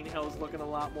Green Hill's looking a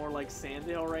lot more like Sand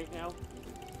Hill right now?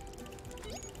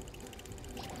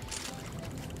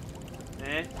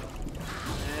 Eh?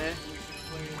 Eh?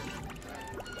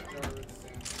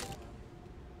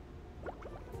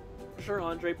 Sure,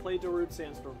 Andre, play Darude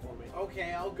Sandstorm for me.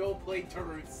 Okay, I'll go play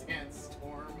Darude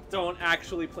Sandstorm. Don't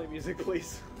actually play music,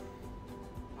 please.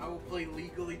 I will play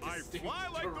legally I distinct fly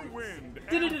like the Darude. wind.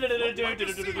 A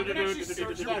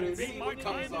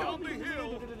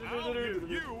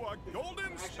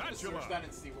golden spatula.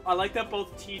 I like that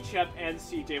both T-Chep and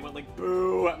CJ went like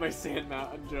boo at my Sand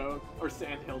Mountain joke or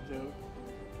Sand Hill joke.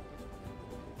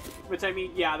 Which I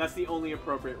mean, yeah, that's the only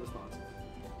appropriate response.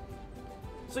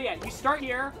 So yeah, you start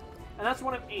here, and that's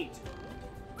one of 8.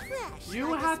 Fresh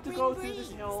You like a have to go spring through this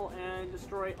breeze. hill and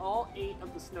destroy all 8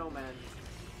 of the snowmen,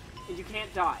 and you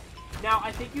can't die. Now,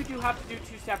 I think you do have to do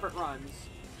 2 separate runs.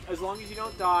 As long as you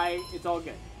don't die, it's all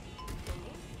good.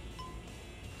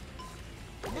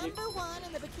 Number 1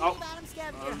 in the Bikini Oh. Bottom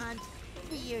scavenger hunt,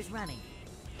 3 years running.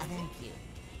 Thank you.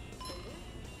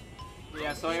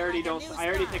 Yeah, so I already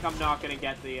think I'm not gonna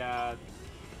get the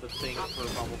thing for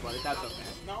Bubble Buddy. That's okay.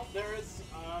 No, there is.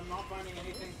 I'm not finding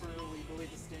anything for legally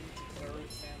distinct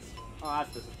Darude Sandstorm. Oh,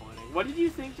 that's disappointing. What did you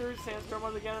think Darude Sandstorm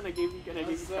was again? And I gave you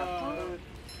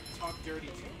Talk dirty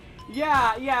too.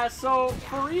 Yeah, so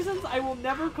for reasons I will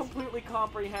never completely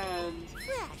comprehend,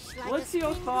 Fresh like a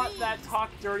Lizio spring thought breeze. that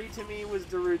Talk Dirty to me was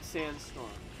Darude Sandstorm.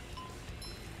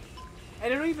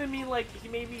 And I don't even mean like he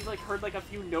maybe like heard like a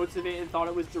few notes of it and thought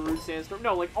it was Darude Sandstorm.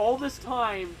 No, like all this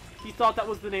time he thought that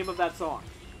was the name of that song.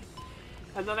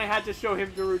 And then I had to show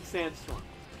him Darude Sandstorm.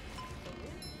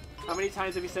 How many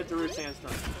times have you said Darude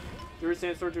Sandstorm? Darude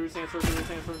Sandstorm, Darude Sandstorm, Darude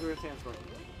Sandstorm, Darude Sandstorm.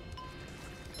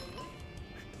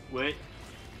 Wait.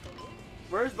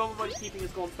 Where is Bubble Buddy keeping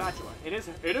his golden spatula? It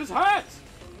is hot!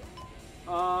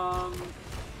 I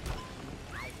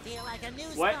Feel like a new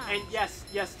What? sponge. And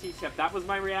yes, T-Chip, that was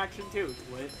my reaction too.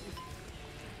 What?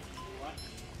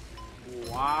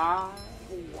 Why?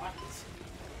 What?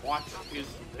 What is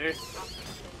this?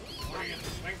 What do you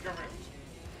think of it?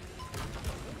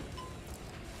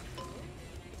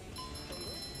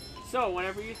 So,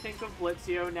 whenever you think of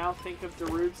Blitzio, now think of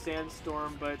Darude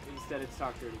Sandstorm, but instead it's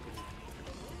Talk Dirty to me.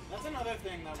 That's another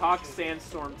thing that Talk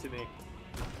Sandstorm to me.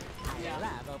 I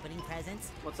love opening presents.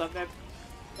 What's up, Deb?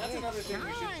 That's another thing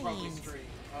we should probably shines. stream.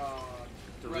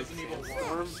 Darude Resident Evil 1.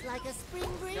 Sandstorm? Fresh like a spring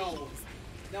breeze.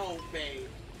 No, babe.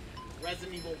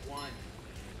 Resident Evil 1.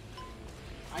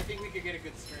 I think we could get a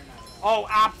good stream out of that. Oh,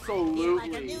 Feel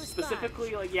like a absolutely. new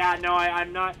Specifically, like, yeah, no,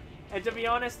 I'm not. And to be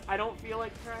honest, I don't feel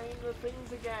like trying the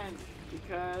things again.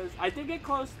 Because I did get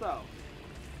close, though.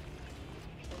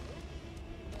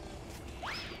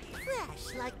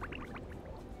 Fresh like.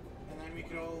 And then we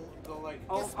could all go like...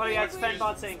 Oh yeah, it's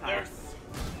Fenbot saying hi. There's-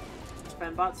 It's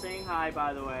Fenbot saying hi,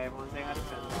 by the way. Everyone say hi to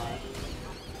Fenbot.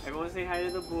 Everyone say hi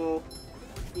to the bull.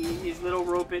 His little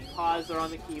robot paws are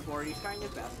on the keyboard. He's trying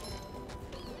his best.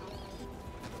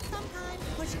 Sometimes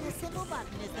pushing a simple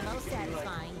button is the most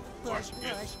satisfying. Push,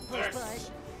 push, push, push.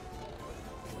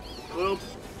 Boop.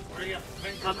 What do you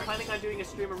think I'm of it? planning on doing a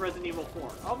stream of Resident Evil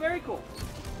 4. Oh, very cool.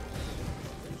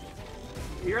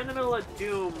 You're in the middle of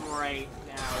Doom right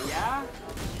now, yeah?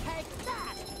 Take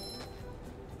that!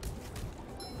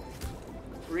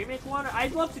 Remake 1?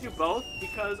 I'd love to do both,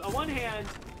 because on one hand,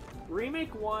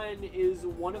 Remake 1 is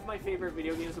one of my favorite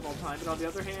video games of all time, but on the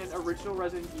other hand, original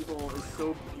Resident Evil is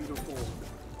so beautiful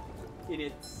in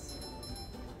its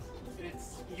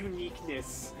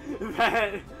uniqueness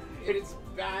that It's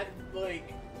bad,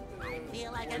 like... I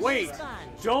feel like a Wait! new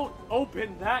sponge. Don't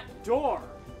open that door!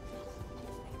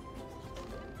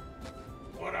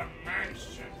 What a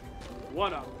mansion!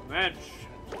 What a mansion!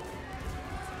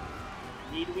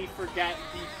 Need we forget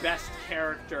the best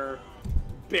character,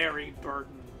 Barry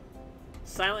Burton?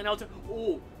 Silent Hill 2?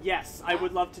 Oh, yes, I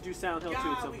would love to do Silent Hill 2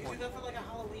 at some we could point. do that for like a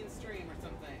Halloween stream or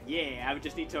something. Yeah, I would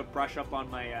just need to brush up on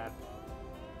my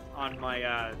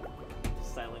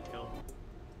Silent Hill.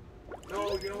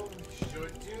 No, you know what we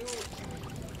should do?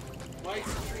 Why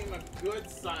stream a good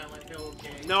Silent Hill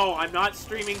game? No, I'm not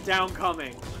streaming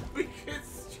Downcoming. We could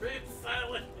stream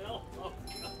Silent Hill. Oh,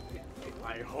 God.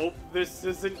 I hope this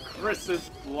isn't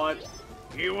Chris's blood.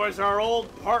 He was our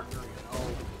old partner, you know.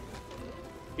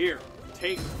 Here,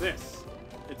 take this.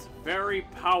 It's very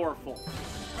powerful,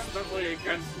 especially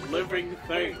against living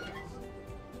things.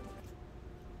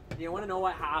 You want to know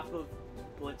what half of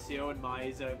Blitzio and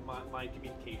my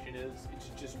communication is? It's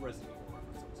just Resident Evil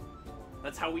references.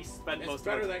 That's how we spend It's most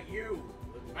better of our... that you,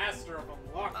 the master of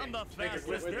unlocking, I'm the take it fastest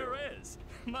with there you. is.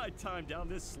 My time down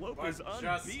this slope But is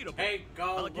just unbeatable. take a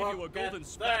I'll give you a look golden at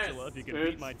spatula if this. you can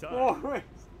beat my time. glorious.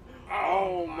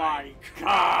 Oh my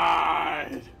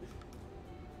god!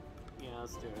 Yeah,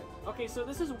 let's do it. Okay, so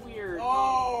this is weird.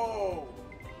 Oh!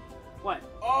 What?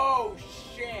 Oh,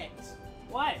 shit!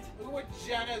 What? Look at what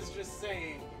Jenna's just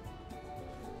saying.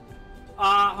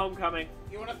 Homecoming.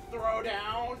 You want to throw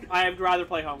down? I'd rather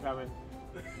play Homecoming.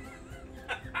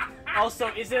 Also,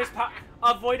 is it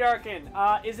as Void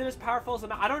Arcan? Is it as powerful as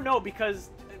I don't know, because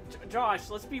Josh,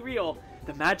 let's be real.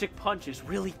 The magic punch is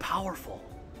really powerful.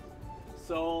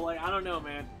 So, like, I don't know,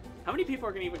 man. How many people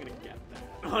are even gonna get that?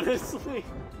 Honestly,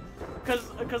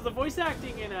 because the voice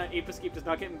acting in Ape Escape does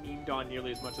not get memed on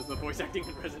nearly as much as the voice acting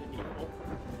in Resident Evil.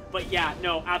 But yeah,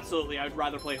 no, absolutely, I'd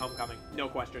rather play Homecoming, no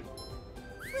question.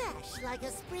 Fresh like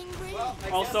a spring breeze. Well, I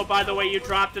Also, guess by the way, you we're-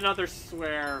 dropped another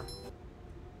swear.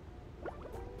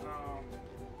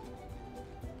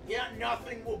 Yeah,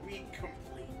 nothing will be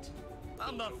complete.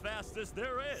 I'm the fastest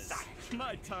there is.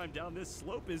 My time down this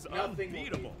slope is Nothing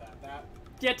unbeatable. will beat that.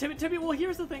 Yeah, Timmy, well,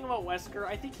 here's the thing about Wesker.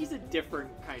 I think he's a different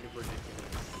kind of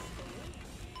ridiculous.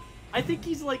 I think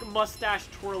he's like mustache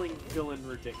twirling villain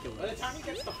ridiculous. By the time he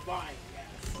gets to 5,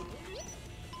 yes.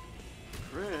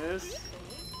 Chris,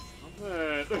 stop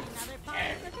it. Another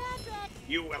fire for Patrick.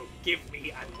 You will give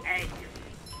me an egg.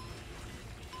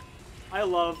 I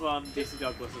love DC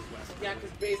Douglas's Wesker. Yeah,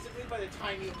 because basically by the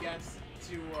time he gets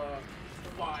to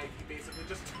 5, he basically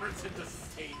just turns into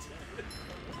Satan.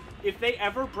 If they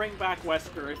ever bring back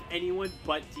Wesker, if anyone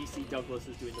but DC Douglas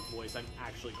is doing the voice, I'm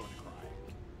actually going to cry.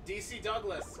 DC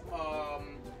Douglas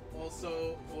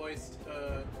also voiced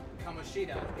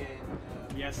Kamoshida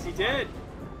in... Yes, he did.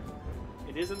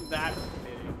 It isn't that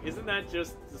fitting. Isn't that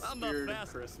just the spirit of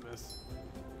Christmas?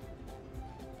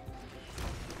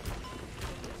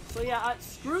 So yeah,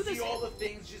 screw this. See all the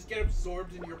things just get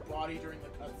absorbed in your body during the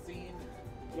cutscene?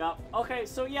 Yep. Okay,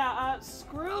 so yeah,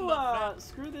 screw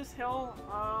this hill.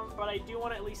 But I do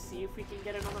want to at least see if we can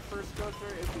get it on the first go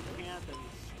through. If we can't, then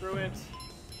screw it.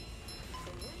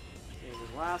 Same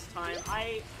as last time.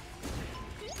 I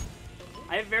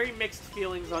have very mixed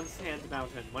feelings on Sand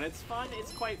Mountain. When it's fun,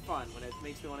 it's quite fun. When it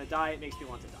makes me want to die, it makes me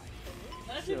want to die.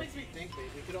 That actually makes me think, babe.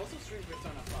 We could also stream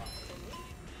Persona 5.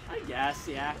 I guess,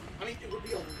 yeah. I mean, it would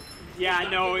be a... Yeah,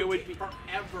 no, it would be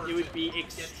forever. It would be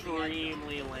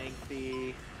extremely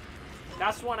lengthy.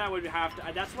 That's one I would have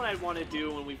to. That's what I'd want to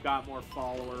do when we've got more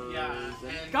followers. Yeah.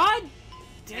 And God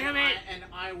damn it! And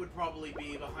I would probably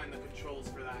be behind the controls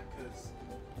for that because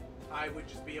I would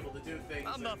just be able to do things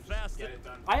and just get it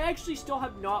done. I actually still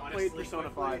have not Honestly, played Persona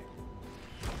 5.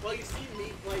 Well, you've seen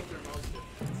me play through most of it.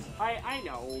 I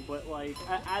know, but like,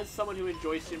 as someone who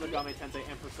enjoys Shin Megami Tensei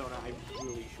and Persona, I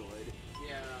really should.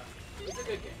 Yeah, it's a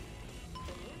good game.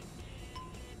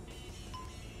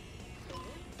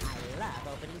 I love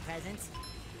opening presents.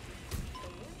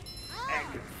 Oh,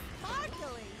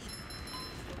 sparkly.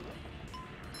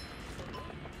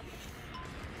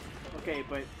 Okay,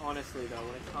 but honestly though,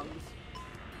 when it comes...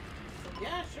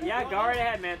 Yeah, sure. Yeah, go right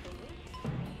ahead, man.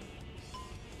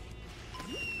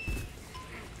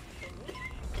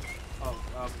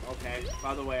 Oh, okay.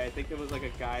 By the way, I think there was like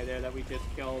a guy there that we just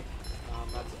killed.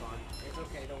 That's fun. It's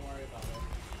okay, don't worry about it.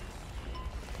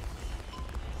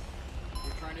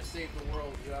 You're trying to save the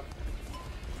world, you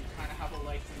kind of have a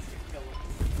license to kill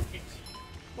it.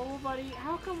 Well, buddy,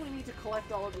 how come we need to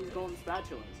collect all of these golden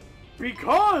spatulas?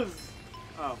 Because!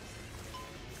 Oh.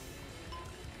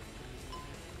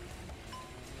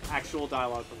 Actual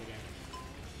dialogue from the game.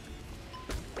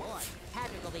 Boy,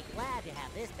 Patrick will be glad to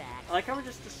have this back. I like how we're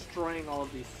just destroying all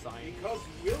of these signs. Because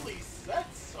Willie said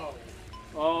so.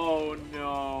 Oh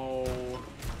no.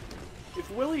 If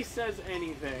Willie says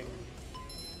anything...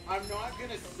 I'm not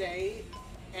gonna say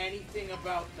anything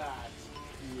about that.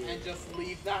 Yeah. And just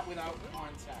leave that without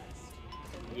context.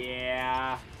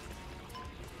 Yeah.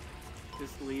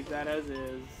 Just leave that as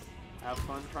is. Have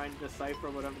fun trying to decipher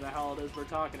whatever the hell it is we're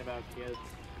talking about, kids.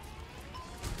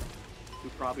 We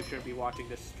probably shouldn't be watching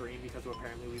this stream because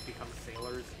apparently we've become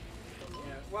sailors.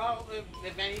 Yeah. Well,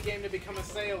 if any game to become a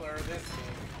sailor, this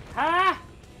game. Ha!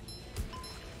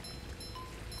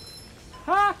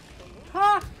 Ha!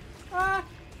 Ha! Ha!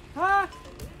 Ha!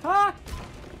 Ha!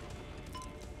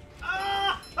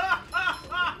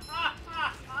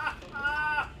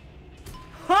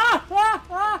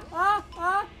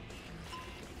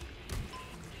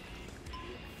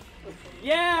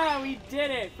 Yeah, we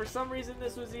did it! For some reason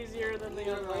this was easier than the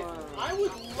other one. I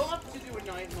would love to do a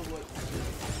Night in the Woods.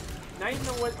 Night in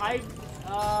the Woods,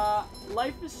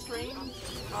 Life is Strange,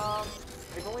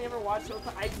 I've only ever watched it,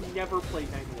 I've never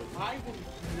played Night in the Woods. I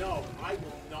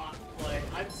will not play.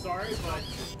 I'm sorry, but,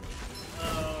 I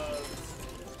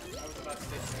was about to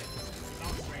say strange.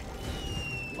 Not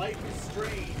strange. Life is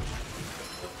Strange,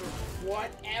 but for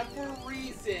whatever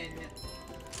reason,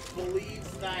 believes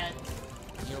that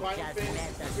Final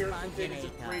Fantasy Spiritual Thing is a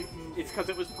great movie. It's because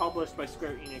it was published by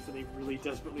Square Enix and they really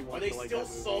desperately wanted to like that movie. Are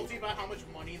they still salty about how much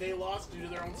money they lost due to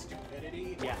their own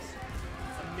stupidity? Yes.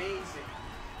 Amazing.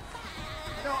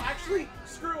 No, actually,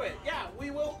 screw it. Yeah,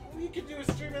 we could do a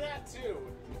stream of that too.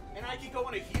 And I could go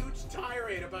on a huge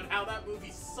tirade about how that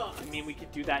movie sucks. I mean, we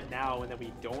could do that now and then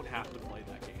we don't have to play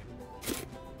that game.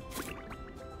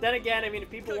 Then again, I mean, if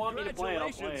people want me to play it,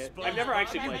 I'll play it. I've never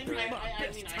actually played through it.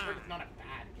 I mean, I heard it's not a bad game.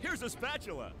 Here's a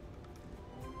spatula.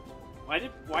 Why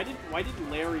did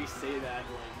Larry say that,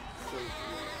 like, so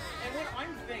And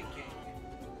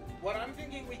what I'm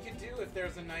thinking we could do if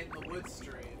there's a Night in the Woods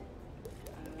stream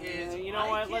is you know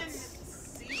what, let's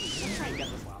try and get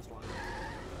this last one.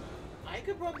 I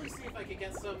could probably see if I could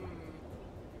get some,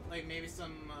 like, maybe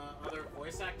some other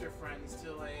voice actor friends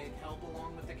to, like, help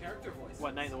along with the character voices.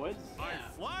 What, Night in the Woods?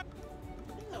 Yeah. What? I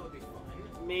think that would be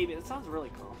fun. Maybe. It sounds really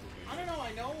complicated. I don't know,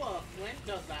 I know Flint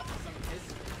does that for some of his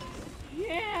streams.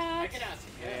 Yeah. I could ask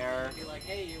him. Fair. Be like,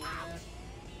 hey, you wanna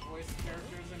voice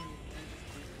characters and just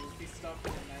do goofy stuff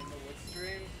in the Night in the Woods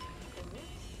stream?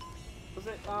 Was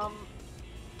it,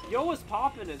 Yo Was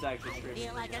Poppin' is actually streaming.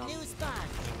 Feel like a new sponge.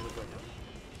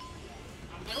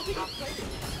 I don't think I've played it.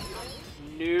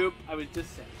 Nope, I was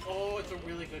just saying. Oh, it's a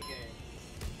really good game.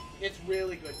 It's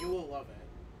really good. You will love it.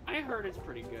 I heard it's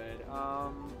pretty good.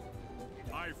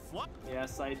 I flop.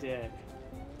 Yes, I did.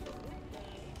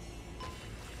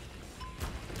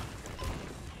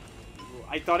 Ooh,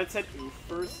 I thought it said oof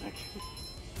for a second.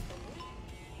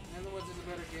 Night in the Woods is a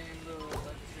better game, though.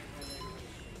 Life is Strange.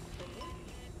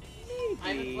 Maybe. I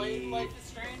haven't played Life is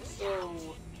Strange,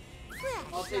 so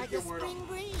I'll Fresh take like your a word on spring it.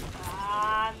 breeze.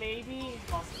 Maybe.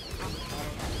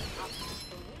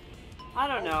 I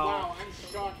don't know. Wow, I'm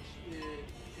shocked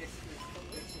it's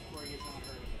before you not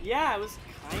heard of it. Yeah, it was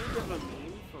kind of a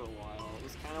meme for a while. It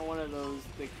was kind of one of those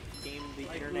the game the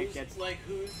Like internet gets. Like,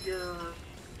 who's your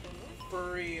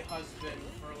furry husband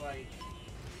for, like,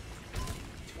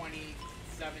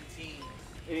 2017?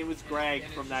 And it was Greg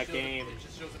and from it that just shows game. It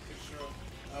just shows a picture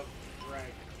of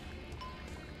Greg.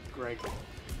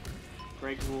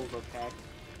 Greg rules, okay?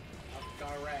 Of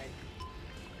Gareg.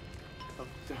 Of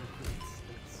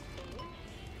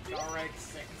Gareg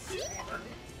 6.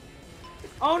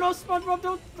 Oh no, SpongeBob,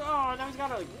 don't! Oh, now he's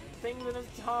got a thing in his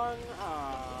tongue.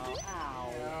 Oh,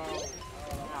 ow. No.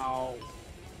 Ow.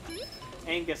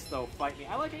 Angus, though, fight me.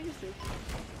 I like Angus too.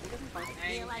 Angus is fine.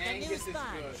 Feel like a new Angus is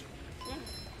sponge. good.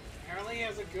 Apparently he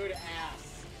has a good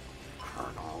ass.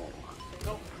 Colonel.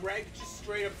 No, Greg just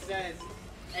straight up says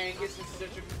Angus is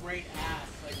such a great ass.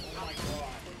 Like, oh my god.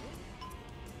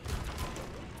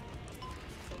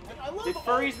 And I love Did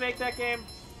furries make that game?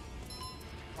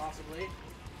 Possibly.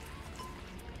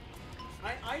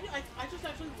 I just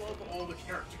actually love all the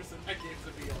characters in that game,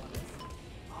 to be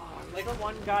honest. Like the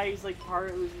one guy, he's like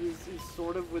part, who's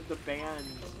sort of with the band.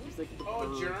 He's like the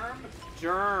bird. Germ?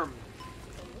 Germ.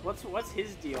 What's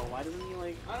his deal? Why doesn't he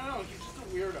like? I don't know. He's just a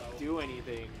weirdo. Do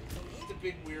anything? He's just a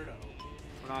big weirdo.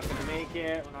 We're not gonna make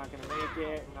it. We're not gonna make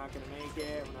it. We're not gonna make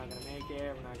it. We're not gonna make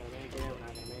it. We're not gonna make it. We're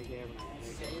not gonna make it. We're not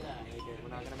gonna make it. We're not gonna make it. We're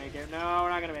not gonna make it. No, we're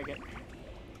not gonna make it.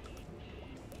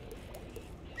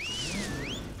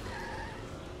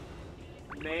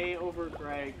 May over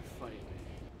Greg fight.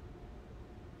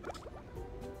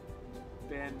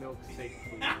 Ban milkshake,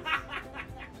 please.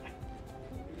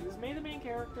 Is May the main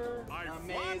character?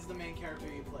 May is the main character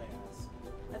you play as.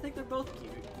 I think they're both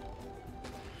cute.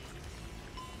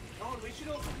 Oh, and we should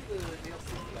also do the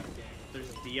DLC for that game.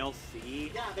 There's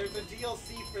DLC? Yeah, there's a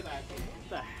DLC for that game. What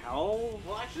the hell?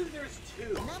 Well, actually, there's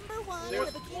two. Number one There's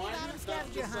of the Bikini one Bottom that's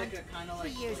scavenger just hunt. like a kind of 3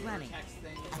 like years flavor running. text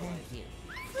thing. Thank you.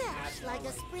 Fresh like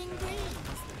a spring breeze.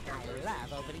 I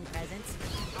love opening presents.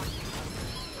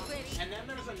 Pretty. And then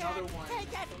there's another one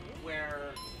Take it. where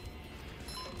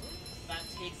that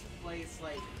takes place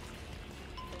like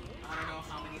I don't know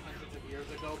how many hundreds of years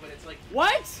ago, but it's like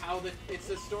What? It's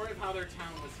the story of how their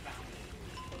town was founded.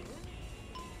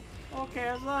 Okay,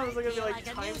 I thought it was gonna be like Like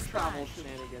a time new travel sponge.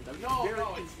 shenanigans. I'm No, very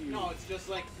no, confused. it's just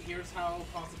like here's how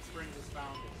Possum Springs was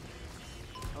founded.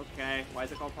 Okay, why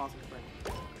is it called Possum Spring?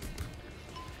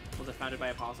 Was it founded by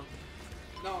a possum?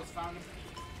 No, it's founded.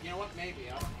 You know what? Maybe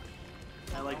I don't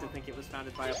know. I like to think it was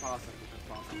founded by a possum because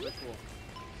possums are cool.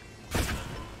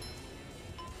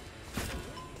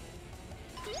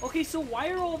 Okay, so why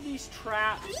are all these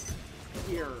traps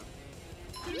here?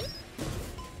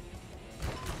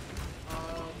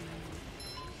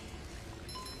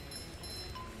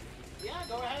 Yeah,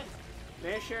 go ahead.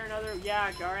 May I share another?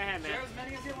 Yeah, go right ahead, man. Share as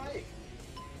many as you like.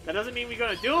 That doesn't mean we're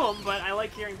gonna do them, but I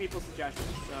like hearing people's suggestions,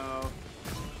 so...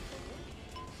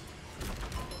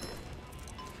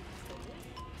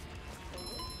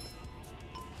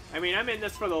 I mean, I'm in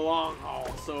this for the long haul,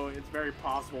 so it's very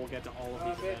possible we'll get to all of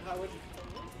these Babe, events. how would you...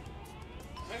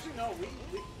 Actually, no, we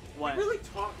What? really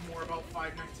talk more about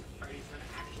Five Nights at Freddy's than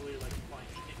actually, like, playing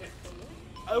it.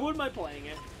 I wouldn't mind playing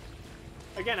it.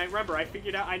 Again, I remember, I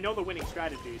figured out, I know the winning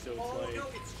strategy, so it's Oh, like... no,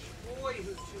 it's Troy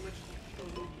who's too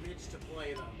bitch to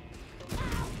play them.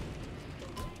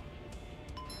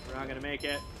 We're not gonna make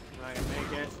it. We're not gonna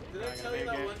make it. Did We're I not tell gonna you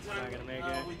make that it. one We're not time gonna make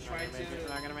it. we We're tried not gonna make it. to...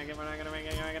 We're not gonna make it. We're not gonna make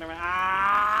it. We're not gonna make it.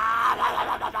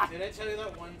 Ah! Did I tell you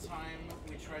that one time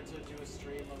we tried to do a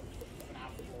stream of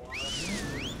FNAF 4?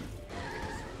 And we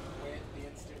just quit the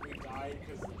instant we died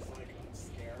because it was like, I'm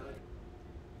scared.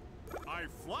 I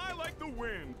fly like the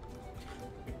wind.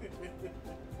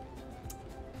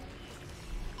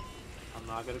 I'm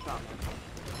not gonna comment. To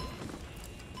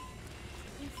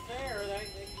be fair, that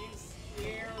game's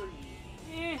scary.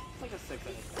 Eh, it's like a 6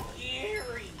 out of 10.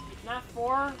 Scary! Not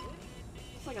 4?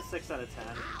 It's like a 6 out of 10.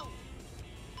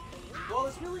 Well,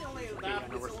 it's really only I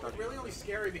that. know we're It's starting. really only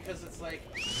scary because it's like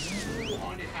ooh,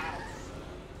 haunted house.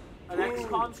 An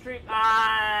XCOM stream?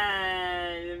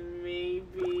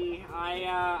 Maybe.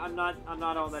 I'm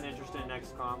not all that interested in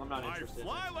XCOM. I'm not I interested.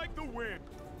 fly like the wind.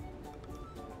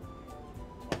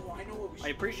 Oh, I know what we should I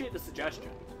appreciate the suggestion.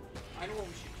 I know what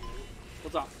we should do.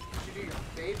 What's up? We should do your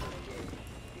favorite game.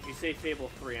 If you say Fable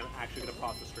 3, I'm actually gonna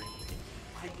pause the stream.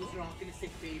 I was not gonna say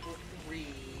Fable 3.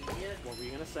 What were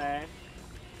you gonna say?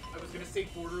 I was gonna say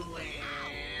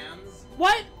Borderlands.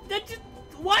 What? That just...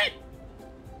 What?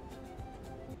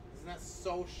 Isn't that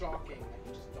so shocking that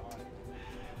you just died?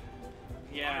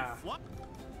 Yeah. What?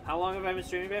 How long have I been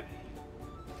streaming, babe?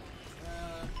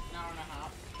 An hour and a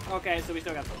half. Okay, so we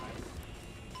still got some time.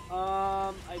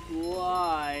 I'd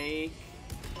like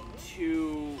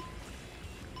to...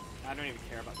 I don't even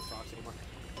care about the socks anymore.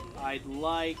 I'd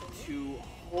like to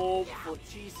hopefully...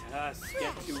 Jesus,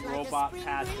 get to robot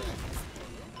passive.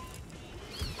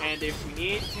 And if we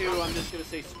need to, I'm just going to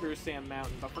say screw Sam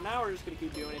Mountain. But for now, we're just going to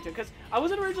keep doing it too. Because I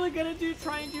wasn't originally going to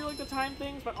try and do like the time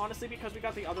things, but honestly, because we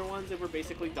got the other ones, that were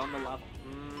basically done the level.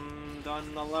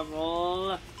 Done the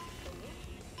level.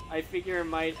 I figure it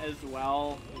might as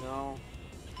well, you know.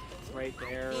 It's right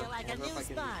there. Feel like a new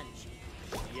sponge.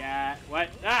 Yeah. What?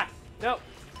 Ah! No!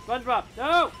 Spongebob!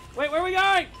 No! Wait, where are we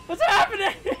going? What's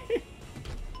happening?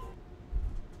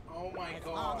 Oh my As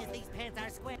god. long as these pants are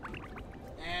square.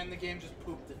 And the game just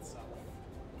pooped itself.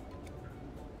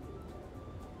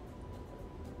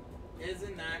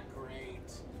 Isn't that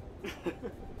great?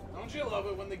 Don't you love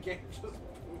it when the game just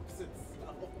poops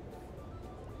itself?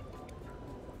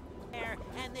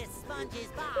 And this sponge is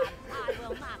Bob. I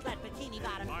will not let Bikini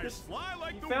Bottom. I fly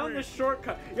like You the found the wind.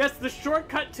 shortcut. Yes, the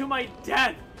shortcut to my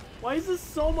death. Why is this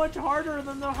so much harder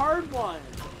than the hard one?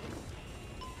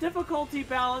 Difficulty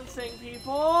balancing,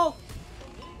 people.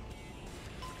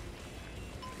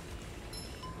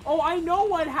 Oh, I know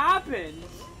what happens.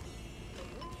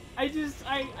 I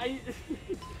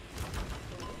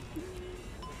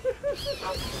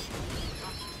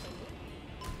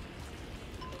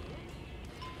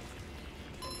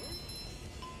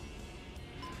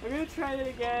I'm gonna try it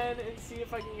again and see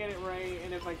if I can get it right,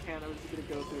 and if I can, I'm just gonna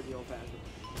go through the old-fashioned.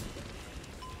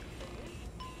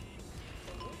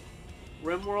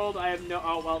 RimWorld, I have no...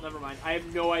 Oh, well, never mind. I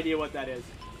have no idea what that is.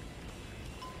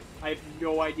 I have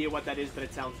no idea what that is, but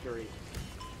it sounds dirty.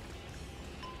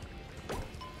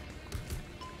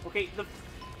 Okay, the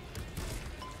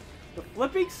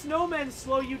flipping snowmen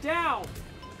slow you down!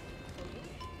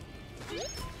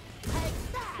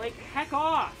 Like, heck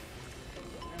off!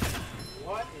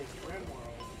 What is RimWorld?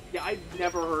 Yeah, I've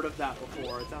never heard of that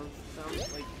before. It sounds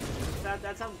like...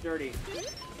 That sounds dirty. I'm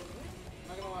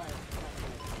not gonna lie.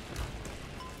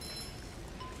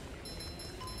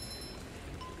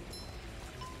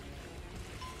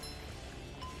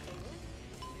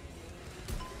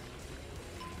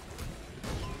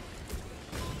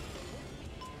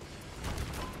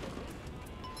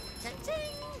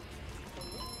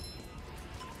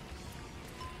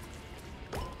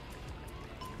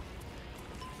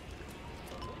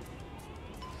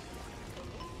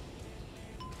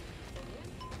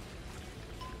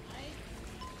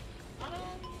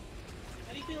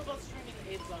 How do you feel about streaming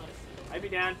Abe's Odyssey? I'd be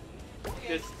down. Okay.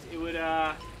 Just, it would,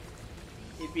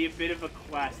 it'd be a bit of a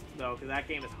quest, though, because that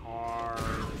game is hard.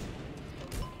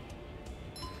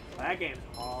 That game's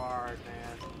hard,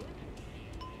 man.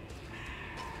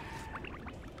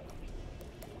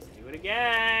 Let's do it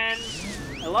again.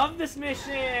 I love this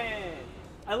mission.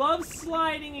 I love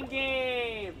sliding in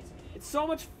games. It's so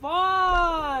much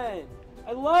fun.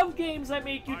 I love games that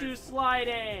make you do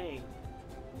sliding.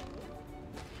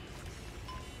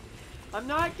 I'm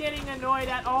not getting annoyed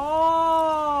at all.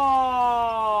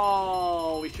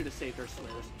 We should have saved our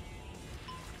slurs.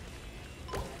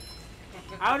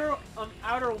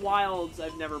 Outer Wilds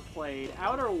I've never played.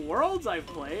 Outer Worlds I've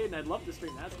played, and I'd love to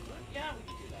stream that sometime. Yeah, we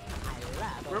can do that. I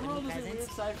love RimWorld opening is a weird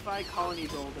presents. sci-fi colony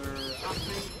builder.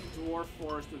 Operating dwarf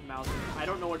forest with mountains. I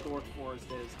don't know what dwarf forest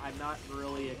is. I'm not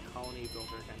really a colony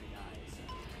builder kind of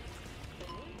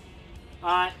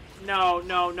guy. So. No,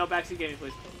 backseat gaming,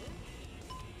 please.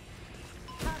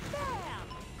 Bam!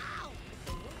 Ow!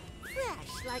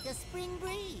 Fresh like a spring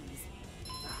breeze.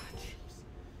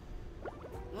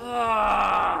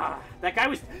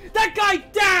 That guy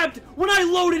dabbed when I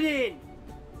loaded in!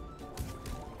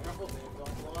 Careful, Dave,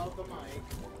 don't blow out the mic.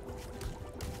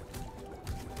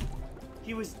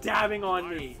 He was dabbing on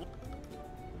me.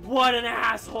 What an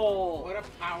asshole! What a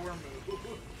power move.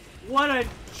 What a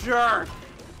jerk!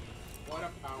 What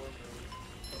a power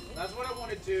move. That's what I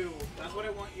want to do. That's what I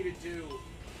want you to do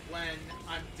when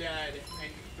I'm dead and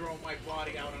you throw my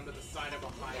body out onto the side of a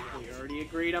highway. We already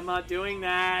agreed I'm not doing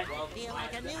that. Well, Feel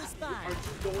like a new sponge. Are you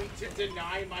going to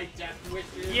deny my death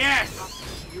wishes? Yes!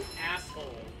 You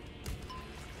asshole.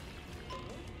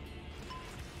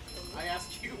 I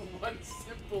ask you one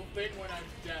simple thing when I'm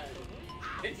dead,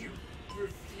 and you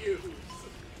refuse.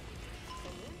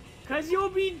 Cause you'll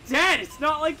be dead. It's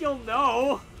not like you'll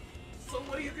know. So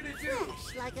what are you gonna do?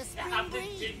 Fresh like a spring Have the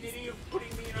breeze. dignity of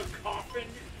putting me in a coffin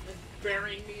and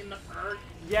burying me in the earth?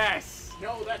 Yes.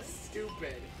 No, that's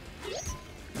stupid.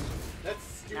 That's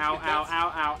stupid. Ow, ow, That's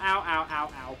ow, ow, ow, ow, ow,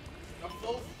 ow. a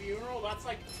full funeral? That's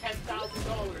like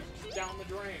 $10,000 just down the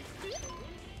drain.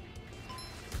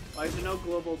 Why is there no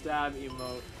global dab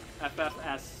emote?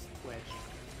 FFS Twitch.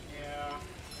 Yeah.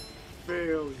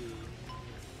 Failure.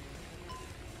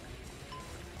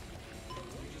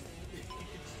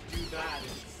 do that,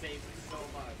 it saves me so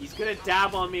much. He's gonna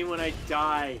dab on me when I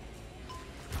die.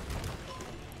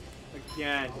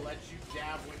 Again. I'll let you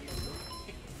dab when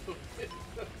you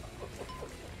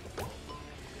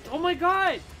Oh my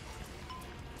god!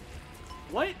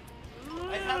 What?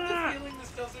 I have the feeling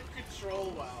this doesn't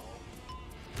control well.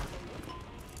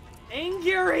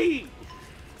 Angry!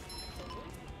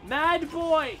 Mad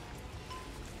boy!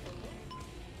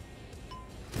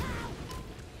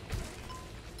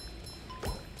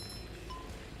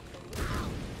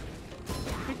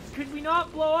 Could we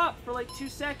not blow up for like 2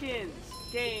 seconds?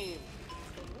 Game.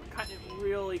 Cutting it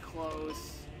really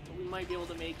close. We might be able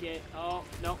to make it. Oh,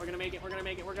 no, we're gonna make it, we're gonna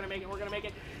make it, we're gonna make it, we're gonna make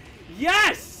it.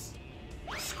 Yes!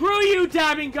 Screw you,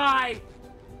 dabbing guy!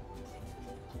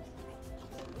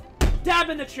 Dab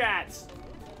in the chats!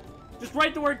 Just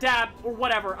write the word dab, or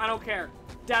whatever, I don't care.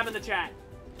 Dab in the chat.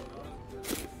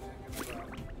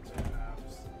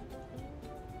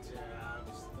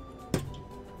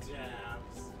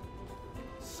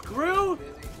 Screw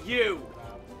you!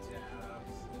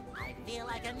 I feel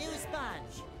like a new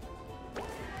sponge.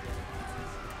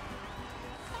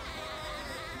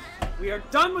 We are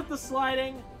done with the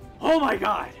sliding. Oh my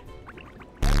god!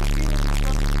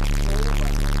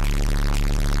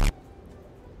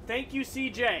 Thank you,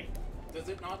 CJ. Does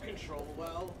it not control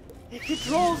well? It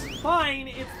controls fine,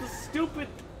 it's the stupid,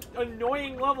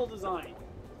 annoying level design.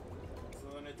 So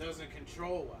then it doesn't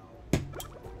control well.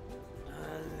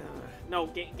 No,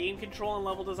 game control and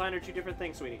level design are two different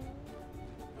things, sweetie.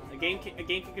 A game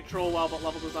can control well, but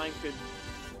level design could...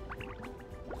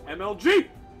 MLG!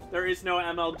 There is no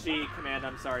MLG command,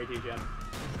 I'm sorry, DJ.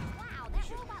 Wow, that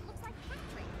robot looks like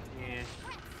Patrick. Yeah.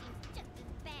 Crap seems just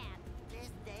as bad. This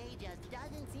day just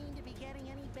doesn't seem to be getting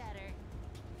any better.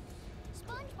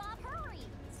 Spongebob, hurry!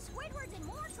 Squidward's in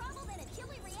more trouble than a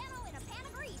chili relleno in a pan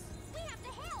of grease. We have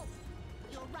to help.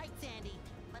 You're right, Sandy.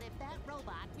 But if that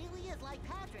robot really is like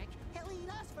Patrick, he'll eat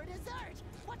us for dessert.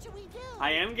 What should we do?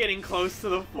 I am getting close to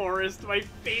the forest, my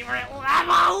favorite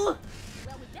level!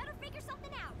 Well, we better figure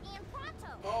something out, and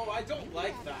pronto. Oh, I don't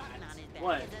like that.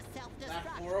 What? That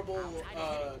horrible, Good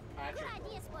Patrick.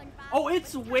 idea, Spongebob. Oh,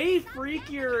 it's way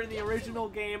freakier in the original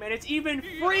game, and it's even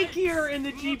freakier in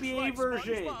the GBA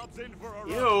version.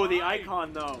 Ew, the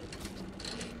icon though.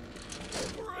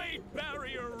 Great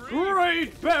Barrier Reef!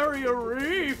 Great Barrier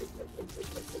Reef!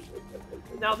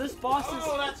 Now this boss is...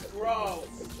 Oh, that's gross.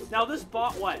 Now this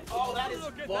bot what? Oh, that is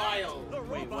Look at vile. that. The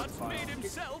Wait, what's robot's vile? made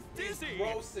himself dizzy.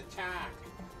 Gross attack.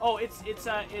 Oh, it's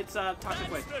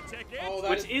Toxic Wave. That's the ticket. Oh, that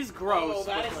Which is gross, Oh,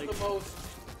 that but, is like- the most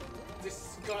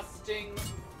disgusting,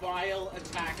 vile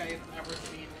attack I have ever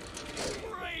seen.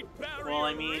 Great Barrier Well,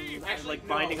 I mean, Reef. Actually, like no.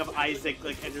 Binding of Isaac,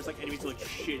 like, and there's like enemies who like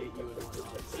shit at you and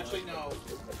whatnot. So. Actually, no.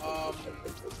 Oh,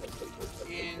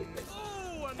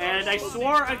 And I the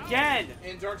swore robot's again!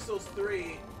 In Dark Souls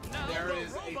 3, Now there the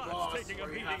is a robot's boss taking a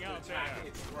where you have beating to out attack there.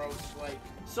 its gross, like,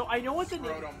 So I know what the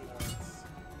scrotum warts.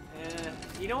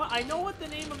 you know what? I know what the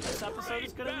name of this episode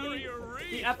is gonna be. Barrier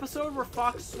Reef. The episode where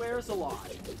Fox swears a lot.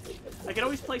 I could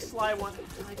always play Sly one.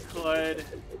 I could,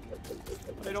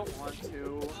 but I don't want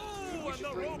to. Oh, and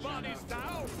the robot is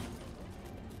down.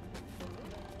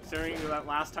 Considering that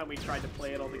last time we tried to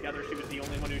play it all together, she was the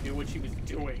only one who knew what she was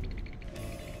doing.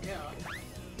 Yeah.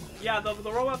 Yeah, the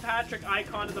Robot Patrick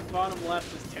icon at the bottom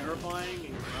left is terrifying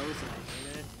and gross, and I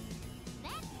hate it.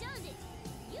 That does it.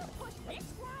 You pushed this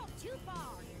squirrel too far.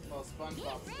 Well, Get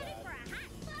SpongeBob's ready dead. for a hot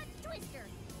fudge twister,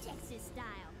 Texas style.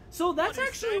 So that's What is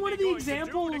actually one of the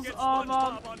Sandy going to do to examples get of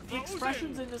SpongeBob unfrozen?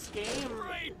 expressions in this game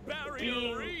Great Barrier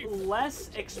being Reef. less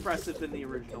expressive than the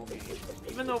original game.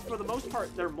 Even though for the most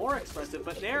part they're more expressive,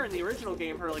 but there in the original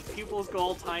game her like pupils go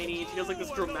all tiny, she has like this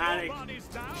Oh, and the dramatic, robot is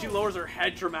down. she lowers her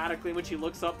head dramatically when she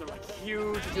looks up, they're like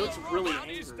huge, she looks really Robot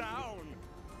is angry down.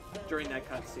 during that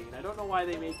cutscene. I don't know why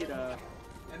they make it a...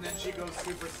 And then she goes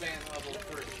Super Saiyan level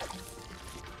 3.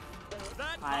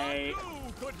 That I-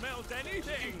 Magu could melt You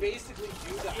anything. basically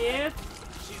do that.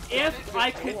 She's done If it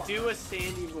I could before. do a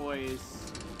Sandy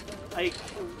voice,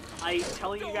 I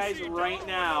telling you Don't guys you right know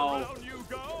now, where down you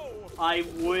go? I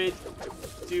would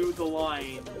do the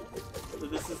line. So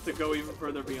this is to go even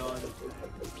further beyond.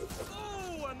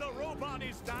 Oh, and the robot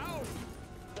is down.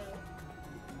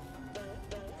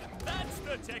 That's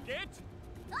the ticket.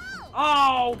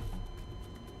 Oh!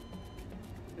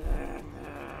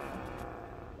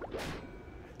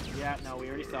 Yeah, no, we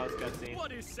already saw this cutscene.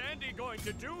 What is Sandy going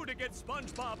to do to get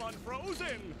SpongeBob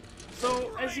unfrozen?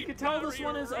 So, as you can tell, this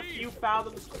one is a few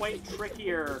fathoms quite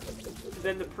trickier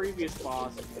than the previous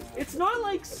boss. It's not,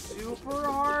 like, super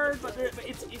hard, but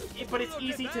it's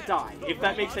easy to die, if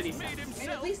that makes any sense. I mean,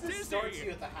 at least this starts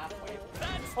you at the halfway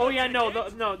point. Oh yeah,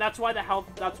 no, that's why the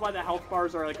health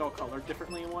bars are, like, all colored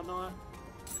differently and whatnot.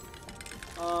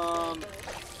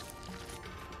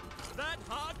 That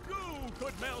hot goo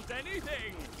could melt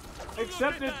anything.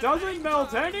 Except it doesn't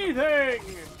melt anything!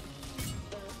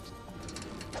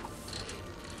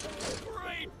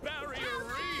 Great Barrier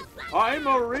Reef! I'm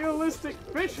a realistic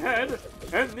fish head,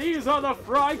 and these are the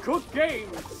fry cook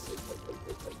games!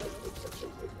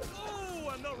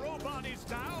 Oh, and the robot is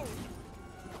down!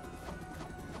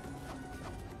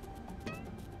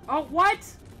 Oh, what?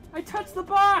 I touched the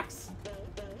box!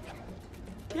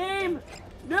 Game!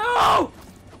 No!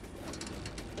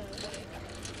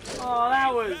 Oh,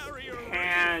 that was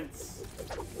pants.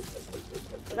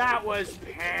 That was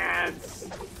pants.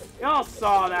 Y'all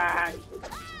saw that.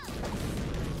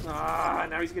 Ah,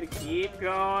 now he's gonna keep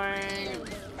going. Can't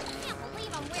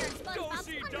believe I'm wearing SpongeBob's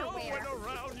Do-si-do underwear. and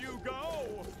around you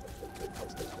go!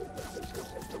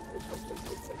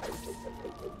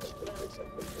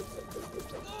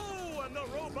 Oh, and the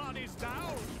robot is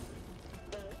down!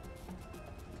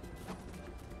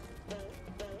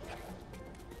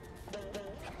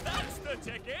 That's the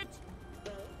ticket!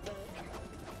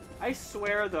 I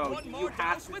swear, though, One you more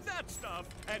have dose to. with that stuff,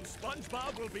 and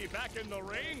SpongeBob will be back in the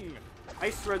ring!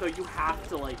 I swear, though, you have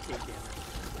to, like, take damage.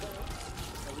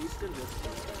 At least in this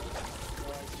one.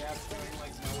 Doing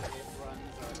like no hit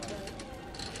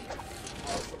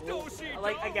runs or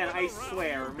Like, again, I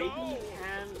swear, maybe you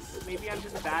can't. Maybe I'm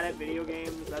just bad at video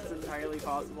games. That's entirely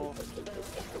possible.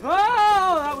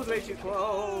 Oh, that was way too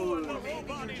close. Or maybe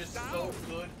you're just so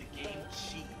good the game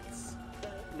cheats.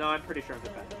 No, I'm pretty sure I'm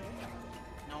just bad.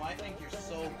 No, I think you're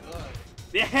so good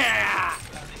Yeah! that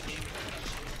the game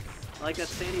cheats. I like that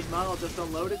Sandy's model just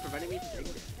unloaded, preventing me from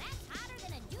taking it. That's hotter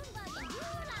than a June bug in July.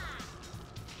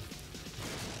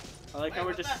 I like how we're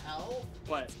What just. the hell?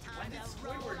 What? When did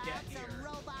Squidward get here?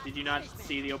 Did you not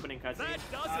see the opening cutscene? That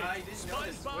does I it! didn't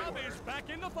notice SpongeBob Squidward. is back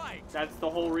in the fight! That's the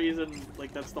whole reason.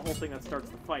 Like, that's the whole thing that starts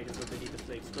the fight is that they need to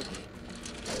save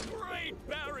Squidward. Great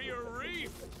Barrier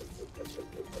Reef!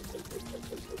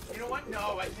 You know what?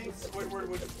 No, I think Squidward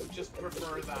would just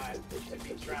prefer that to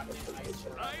be trapped in ice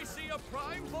forever. I see a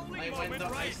prime bowling Like when moment the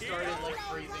right ice here! started like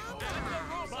freezing over. And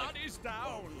the robot is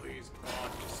down! Please,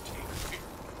 God, just take me.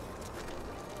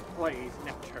 Please,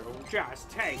 Neptune, just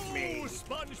take me. Ooh,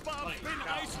 SpongeBob's been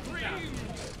ice cream!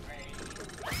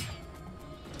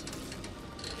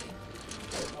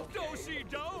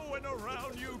 Do-si-do and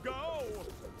around you go!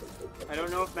 I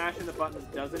don't know if mashing the buttons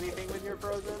does anything when you're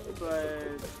frozen, but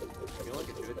I feel like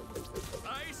it should.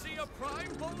 I see a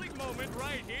prime bowling moment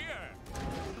right here!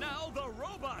 Now the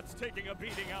robot's taking a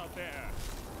beating out there!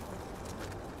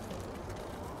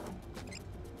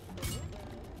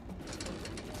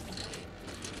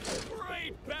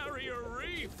 Great Barrier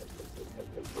Reef!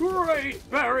 Great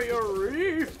Barrier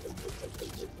Reef!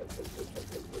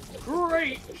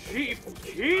 Great Chief!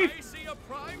 I see a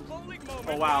prime bowling moment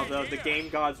Oh wow, right the here. game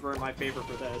gods were in my favor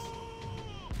for this.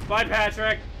 Bye,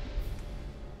 Patrick!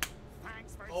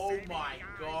 Thanks for Oh saving my me,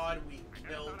 guys. god, we I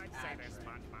never killed thought I'd say this, Patrick.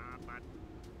 SpongeBob, but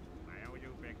I owe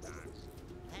you big time.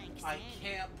 Thanks, I Sandy.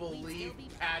 can't We'd believe still be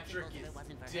Patrick popsicles if it is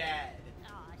wasn't for her. dead.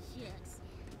 Aw, shucks.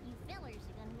 You fellers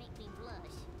are gonna make me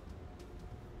blush.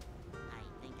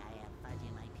 I think I have fudge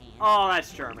in my pants. Oh,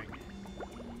 that's charming.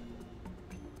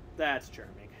 That's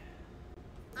charming.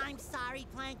 I'm sorry,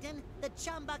 Plankton. The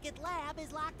Chum Bucket lab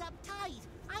is locked up tight.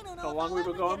 I don't know How if long I'll we were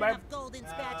ever going, get babe? enough golden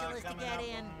spatulas to Coming get up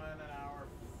in. on an hour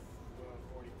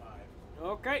 45.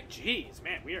 Okay, jeez,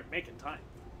 man, we are making time.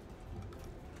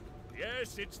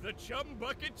 Yes, it's the Chum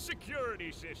Bucket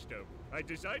security system. I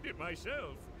designed it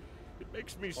myself. It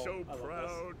makes me so I love this.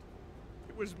 proud.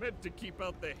 It was meant to keep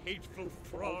out the hateful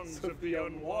throngs of the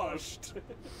unwashed.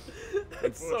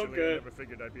 That's so Unfortunately, I good. never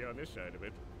figured I'd be on this side of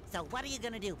it. So what are you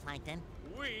gonna do, Plankton?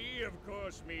 We, of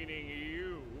course meaning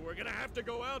you, are gonna have to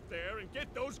go out there and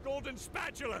get those golden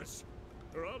spatulas!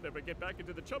 Or I'll never get back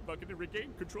into the Chum Bucket and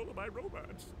regain control of my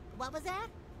robots. What was that?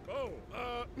 Oh,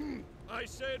 I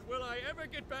said, will I ever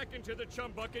get back into the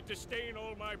Chum Bucket to stain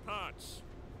all my pots?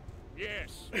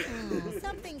 Yes.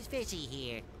 Something's fishy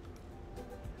here.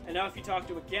 And now if you talk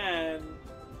to him again,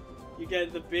 you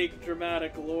get the big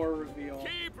dramatic lore reveal.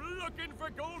 Keep looking for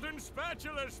golden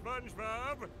spatulas,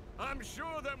 SpongeBob. I'm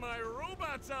sure that my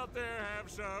robots out there have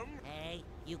some. Hey,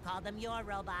 you call them your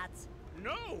robots.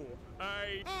 No,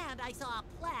 And I saw a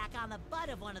plaque on the butt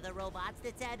of one of the robots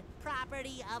that said,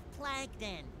 "Property of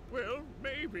Plankton." Well,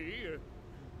 maybe,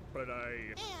 but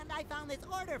And I found this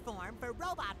order form for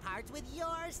robot parts with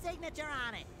your signature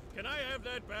on it. Can I have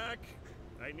that back?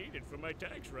 I need it for my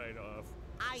tax write-off.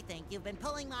 I think you've been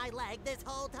pulling my leg this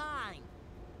whole time.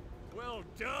 Well,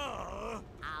 duh!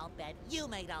 I'll bet you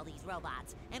made all these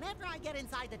robots. And after I get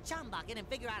inside the chum bucket and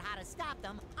figure out how to stop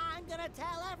them, I'm gonna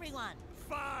tell everyone.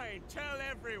 Fine, tell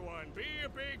everyone. Be a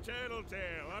big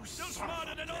tattletale. I'm still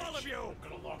smarter than all of you. I'm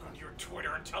gonna log onto your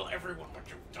Twitter and tell everyone what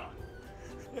you've done.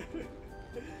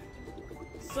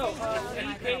 So,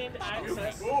 we gained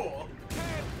access. Cool.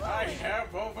 I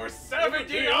have over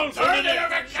 70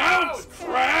 alternative accounts,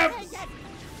 crabs!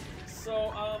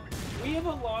 So, we have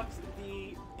unlocked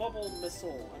the bubble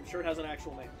missile. I'm sure it has an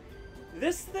actual name.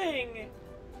 This thing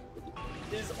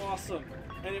is awesome,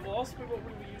 and it will also be what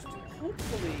we will use to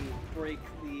hopefully break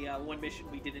the one mission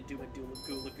we didn't do in Goo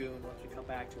Lagoon once we come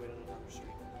back to it on another stream.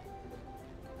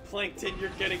 Plankton, you're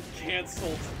getting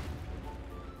cancelled.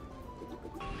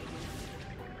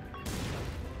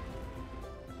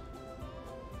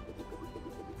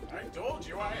 I told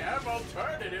you I have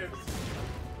alternatives.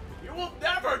 You will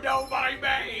never know my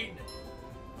main.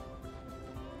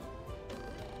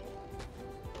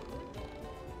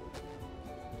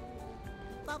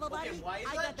 Bubble Buddy, Okay, why is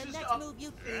I that got the just next a move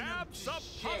you...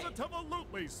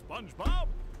 Abso-positively, SpongeBob.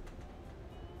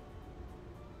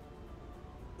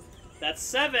 That's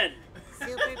 7.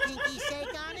 Super pinky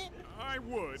shake on it? I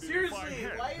would Seriously, if I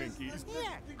had why is pinkies. this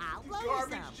Here, I'll blow you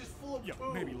garbage some. just full of Yeah,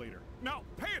 poo? maybe later. Now,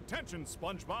 pay attention,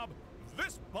 SpongeBob.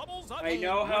 This bubble's I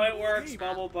know how it works,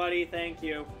 Bubble Buddy, thank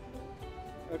you.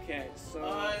 Okay, so...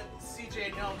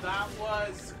 CJ, no, that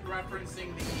was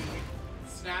referencing the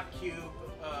Snap Cube,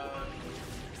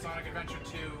 Sonic Adventure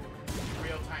 2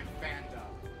 real-time fan dub,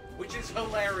 which is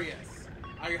hilarious.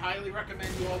 I highly recommend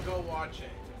you all go watch it.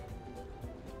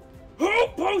 Who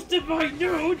posted my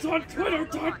nudes on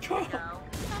Twitter.com?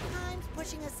 Sometimes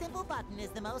pushing a simple button is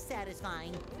the most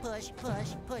satisfying. Push,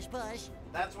 push, push, push.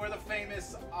 That's where the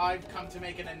famous "I've come to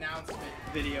make an announcement"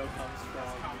 Video comes from.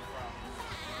 come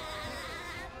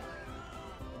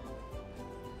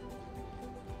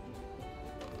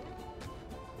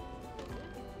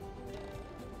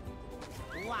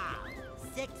from. Wow,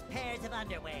 6 pairs of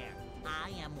underwear. I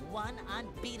am one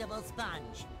unbeatable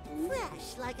sponge.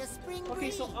 Fresh like a spring breeze.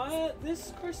 Okay, so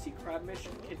this Krusty Krab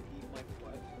mission can eat my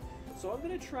butt. So what I'm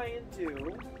gonna try and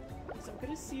do is I'm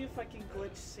gonna see if I can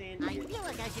glitch Sandy. I feel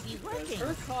like I should be Because working.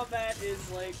 her combat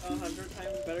is like 100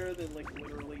 times better than like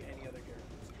literally any other character.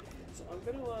 So I'm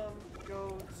gonna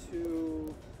go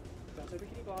to Bounce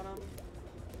Bikini Bottom.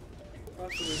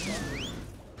 Cross the rooftop.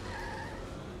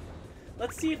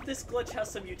 Let's see if this glitch has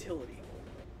some utility.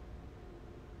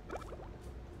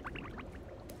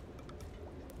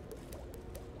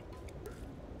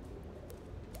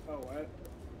 Oh, what?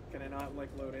 Can I not, like,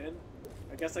 load in?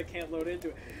 I guess I can't load into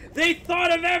it. They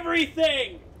thought of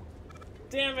everything!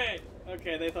 Damn it!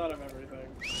 Okay, they thought of everything.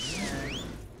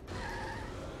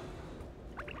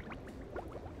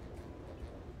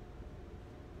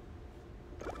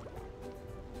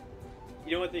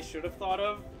 You know what they should have thought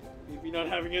of? Maybe not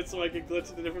having it so I could glitch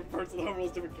into different parts of the world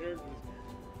as different characters.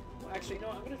 Well, actually, no,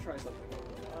 I'm gonna try something.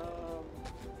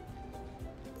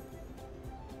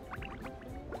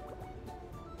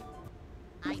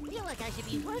 I feel like I should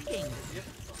be working.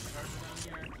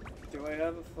 Do I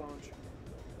have a phone charger?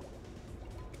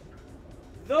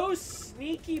 Those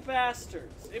sneaky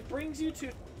bastards! It brings you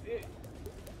to...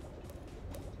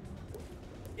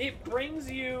 It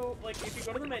brings you, like, if you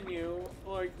go to the menu,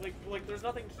 like there's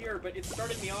nothing here, but it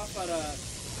started me off at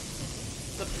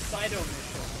the Poseidon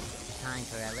mission. Time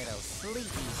for a little sleepy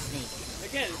sneak.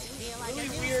 Again, it's really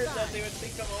weird that they would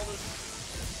think of all this.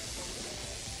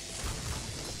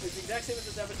 It's the exact same as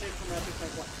this demonstration from Rapid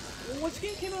Tank 1. Well, which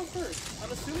game came out first? I'm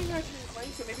assuming Ratchet and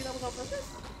Clank, so maybe that was on purpose?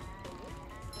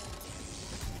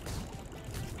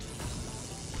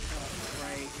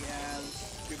 Right, yeah,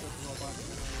 stupid robot.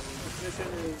 This mission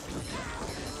is...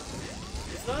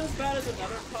 It's not as bad as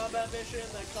another combat mission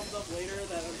that comes up later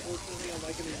that unfortunately,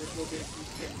 unlike in the original game,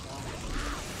 keeps getting on.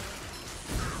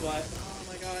 But, oh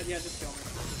my god, yeah, just kill me.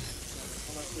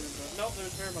 Unless there's nope,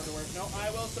 there's fair underwear. No, I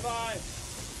will survive!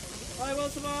 I will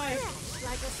survive! Fresh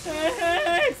like a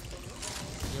Hey!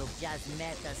 You've just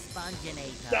met the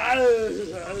Sponginator.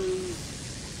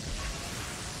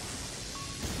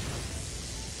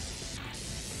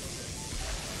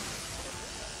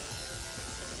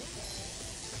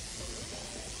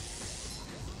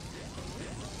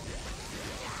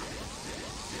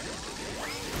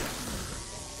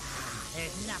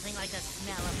 There's nothing like the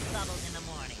smell of bubbles in the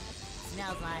morning.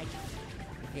 smells like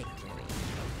victory.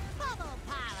 Bubble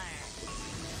parlor.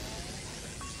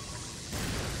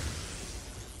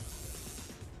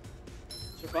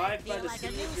 Survived by Feel the like a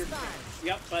skin new of your start.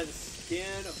 Yep, by the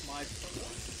skin of my.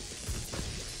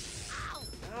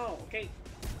 Oh, okay.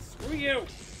 Screw you.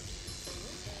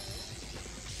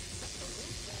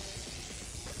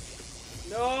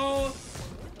 No.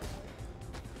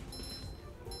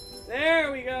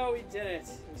 There we go. We did it.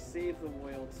 We saved the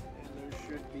world, and there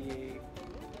should be a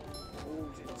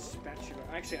golden spatula.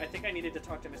 Actually, I think I needed to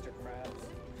talk to Mr. Krabs,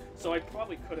 so I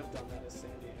probably could have done that as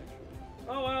Sandy. Actually.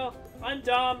 Oh well. I'm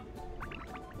dumb.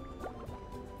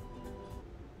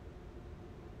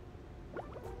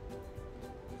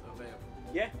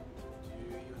 Yeah? Do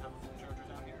you have a full charger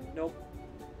down here? Nope.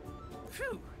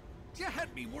 Phew! You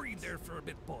had me worried there for a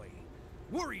bit, boy.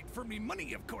 Worried for me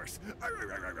money, of course.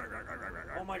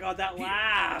 Oh my god, that Here,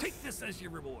 laugh! take this as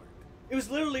your reward. It was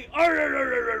literally.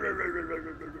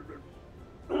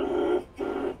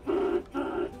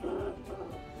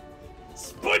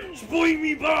 Sponge boy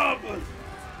me Bob!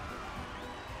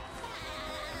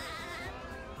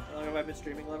 How long have I been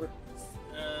streaming, Lover?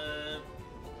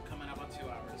 Coming up on 2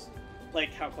 hours.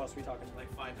 Like, how close are we talking?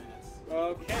 Like 5 minutes.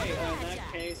 Okay, in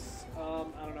that case, I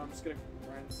don't know, I'm just gonna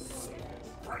grind some money, guys.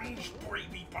 Sponge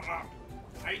baby Bob,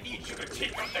 I need you to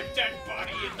take out the dead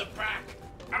body in the back.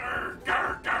 Arr,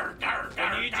 gar, gar, gar, gar,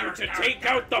 I need you gar, to gar, take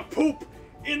gar. out the poop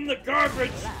in the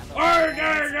garbage! Arr,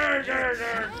 gar, gar, gar,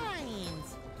 gar.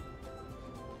 Minds.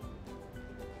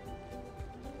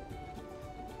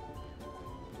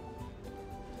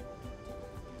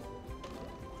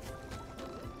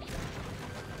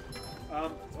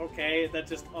 Okay, that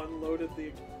just unloaded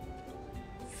the...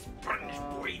 Sponge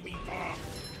baby Bob,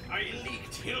 I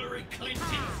leaked Hillary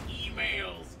Clinton's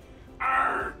emails.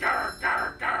 Arr, gar,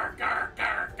 gar, gar, gar,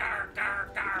 gar, gar, gar,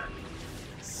 gar.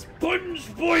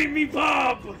 Sponge boy me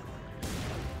Bob!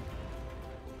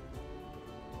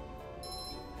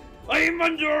 I'm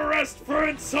under arrest for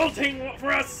assaulting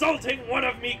one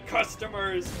of me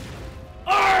customers.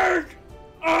 Arg!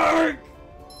 Arg!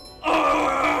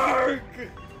 Arg!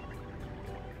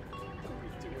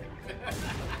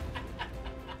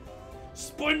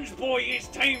 Sponge boy, it's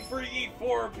time for ye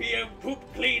 4 p.m. poop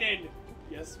cleaning.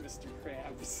 Yes, Mr.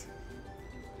 Krabs.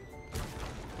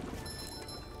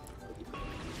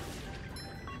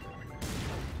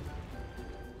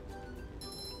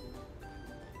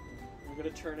 I'm gonna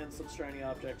turn in some shiny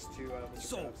objects to Mr.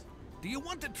 So, Krabs. do you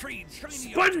want to trade shiny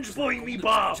Sponge objects boy for me golden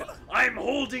Bob! spatula? I'm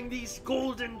holding these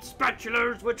golden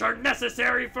spatulas which are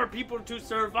necessary for people to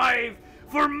survive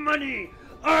for money!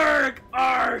 Arg!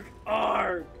 Arg!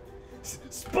 Arg!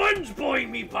 Sponge boy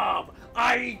me Bob!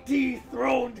 I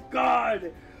dethroned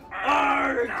God!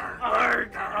 Arg!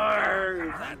 Arg!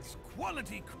 Arg! That's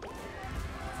quality.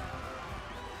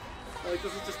 Like,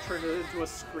 this has just turned it into a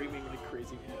screaming like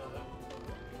crazy.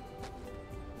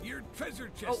 Your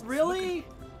treasure chest. Oh, really?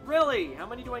 Really? How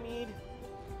many do I need?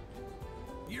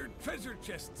 Your treasure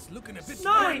chest's looking a bit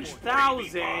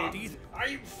 9,000!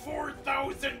 I'm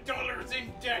 $4,000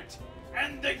 in debt,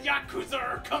 and the Yakuza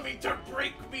are coming to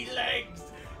break me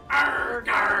legs. Arr,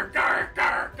 gar, gar,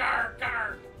 gar, gar,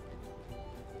 gar.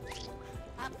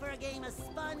 Up for a game of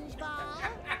SpongeBob?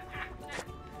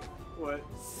 What?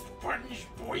 Sponge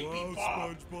baby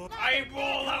Bob, I'm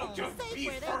all out of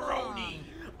beefaroni.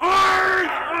 Arg!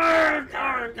 Arg!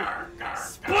 Arg!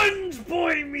 Sponge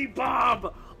boy me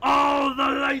Bob! All the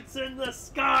lights in the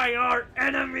sky are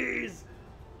enemies!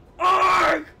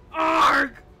 Arg!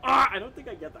 Arg! Arg! I don't think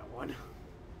I get that one.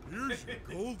 Here's your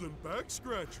golden back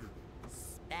scratcher.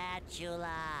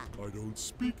 Spatula. I don't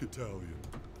speak Italian.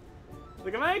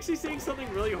 Like, am I actually saying something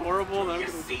really horrible? That I'm You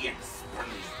gonna... see it,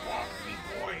 SpongeBob, me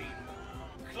boy.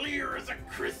 Clear as a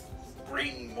crisp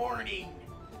spring morning.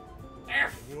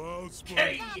 Wow,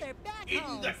 F.K. Now they're back in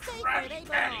home, the safe where they Krabby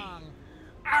Patty. belong.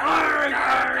 Arr,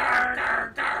 gar, gar,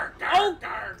 gar, gar, gar, Oh,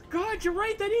 gar. God, you're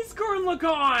right. That is Gurren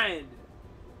Lagann.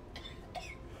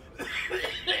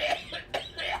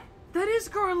 That is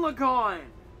Gurren Lagann.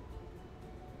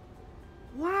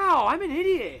 Wow, I'm an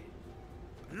idiot.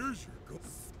 Here's your gold.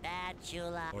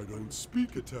 Spatula. I don't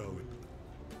speak Italian.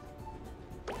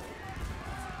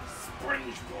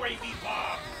 Sponge baby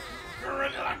Bob.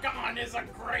 Gurren Lagann is a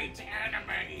great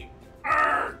anime.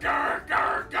 Arr, gar,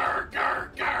 gar, gar,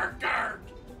 gar, gar, gar.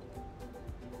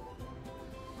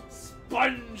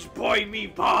 Sponge boy me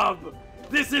Bob.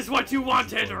 This is what you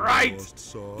wanted, right?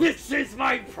 This is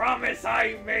my promise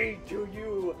I made to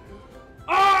you.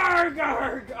 Arg,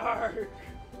 arg, arg.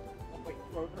 Oh, my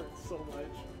throat hurts so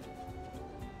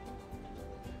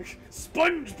much.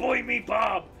 Sponge boy me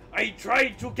Bob. I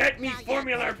tried to get me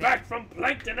formula back from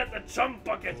Plankton at the chum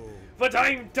bucket, but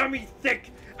I'm dummy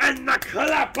thick, and the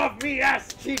clap of me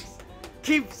ass cheeks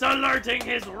keeps alerting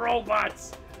his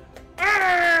robots.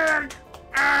 Arrgh!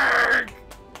 Arrgh!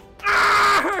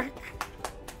 Arrgh!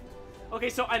 Okay,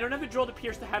 so I don't have a drill to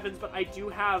pierce the heavens, but I do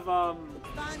have a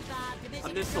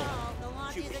missile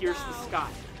to pierce the sky.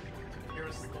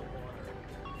 Pierce the water.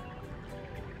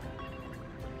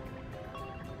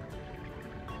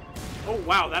 Oh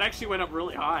wow, that actually went up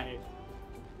really high.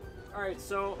 Alright,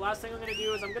 so last thing I'm gonna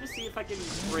do is I'm gonna see if I can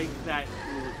break that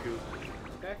hula hoop.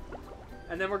 Okay?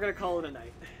 And then we're gonna call it a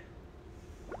night.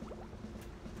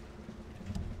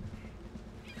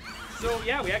 So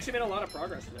yeah, we actually made a lot of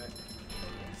progress today.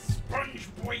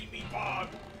 Spongebob,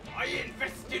 I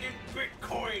invested in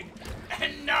Bitcoin,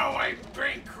 and now I'm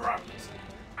bankrupt.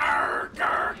 Arr,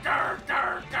 gar, gar,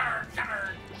 gar, gar,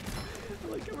 gar.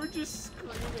 Like, we're just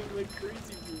screaming like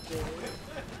crazy people.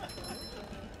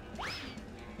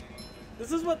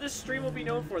 This is what this stream will be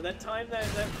known for. That time that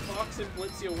Fox and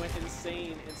Blitzio went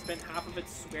insane and spent half of it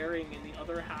swearing and the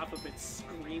other half of it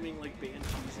screaming like banshees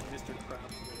and Mr.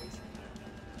 Krabs voice.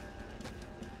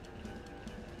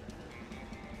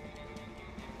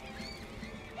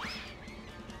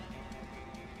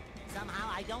 Somehow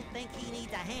I don't think he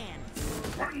needs a hand.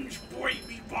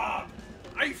 Spongebob,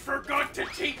 I forgot to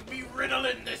take me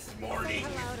Ritalin this morning.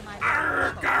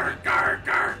 Arr, gar, gar,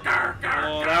 gar, gar, gar.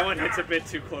 Oh, that one hits a bit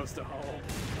too close to home.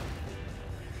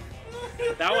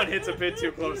 That one hits a bit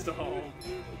too close to home.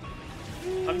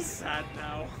 I'm sad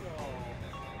now.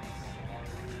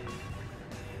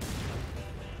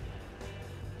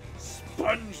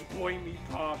 Spongebob me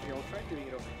pop. Here, I'll try doing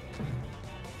it over here.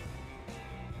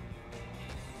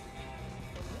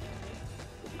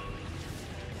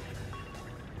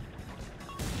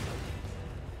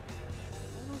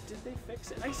 Did they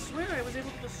fix it? I swear I was able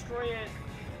to destroy it.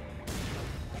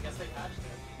 I guess they patched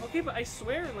it. Okay, but I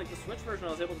swear in like the Switch version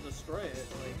I was able to destroy it,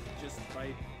 like just by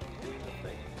doing the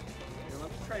thing. Here, let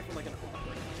me try from like an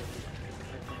awkward angle.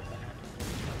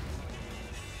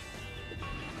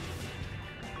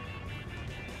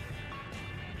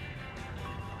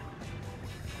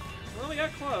 Well, we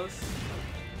got close.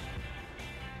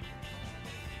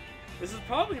 This is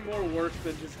probably more work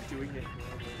than just doing it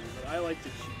normally, but I like to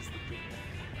cheese the game.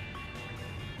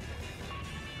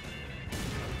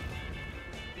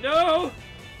 No!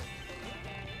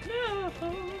 No!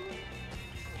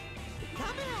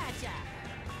 Coming at ya!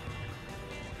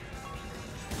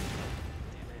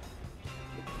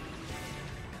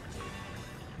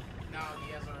 No,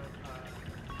 he has a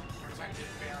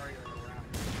protective barrier around.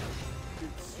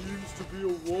 It seems to be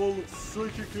a wall of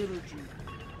psychic energy.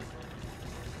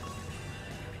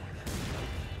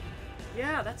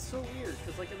 Yeah, that's so weird,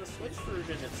 because like in the Switch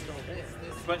version it's still there.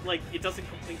 But like, it doesn't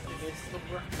completely miss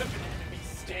the work of an enemy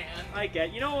stand. I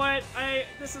get. You know what?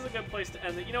 This is a good place to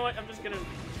end it. You know what? I'm just gonna.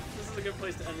 This is a good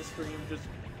place to end the stream. Just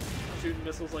shooting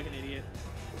missiles like an idiot.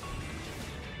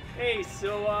 Hey,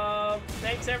 so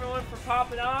thanks everyone for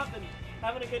popping up and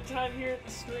having a good time here at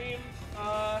the stream.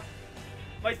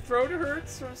 My throat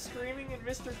hurts from screaming in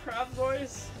Mr. Krabs'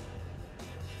 voice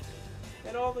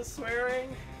and all the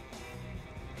swearing.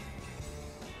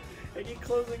 Any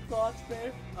closing thoughts,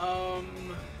 babe?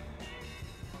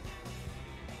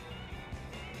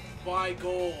 Buy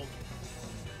gold.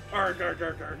 Arg, arg,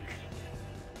 arg, arg.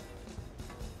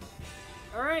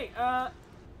 Alright,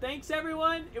 thanks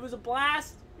everyone. It was a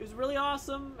blast. It was really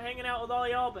awesome hanging out with all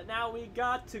y'all, but now we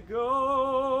got to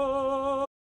go.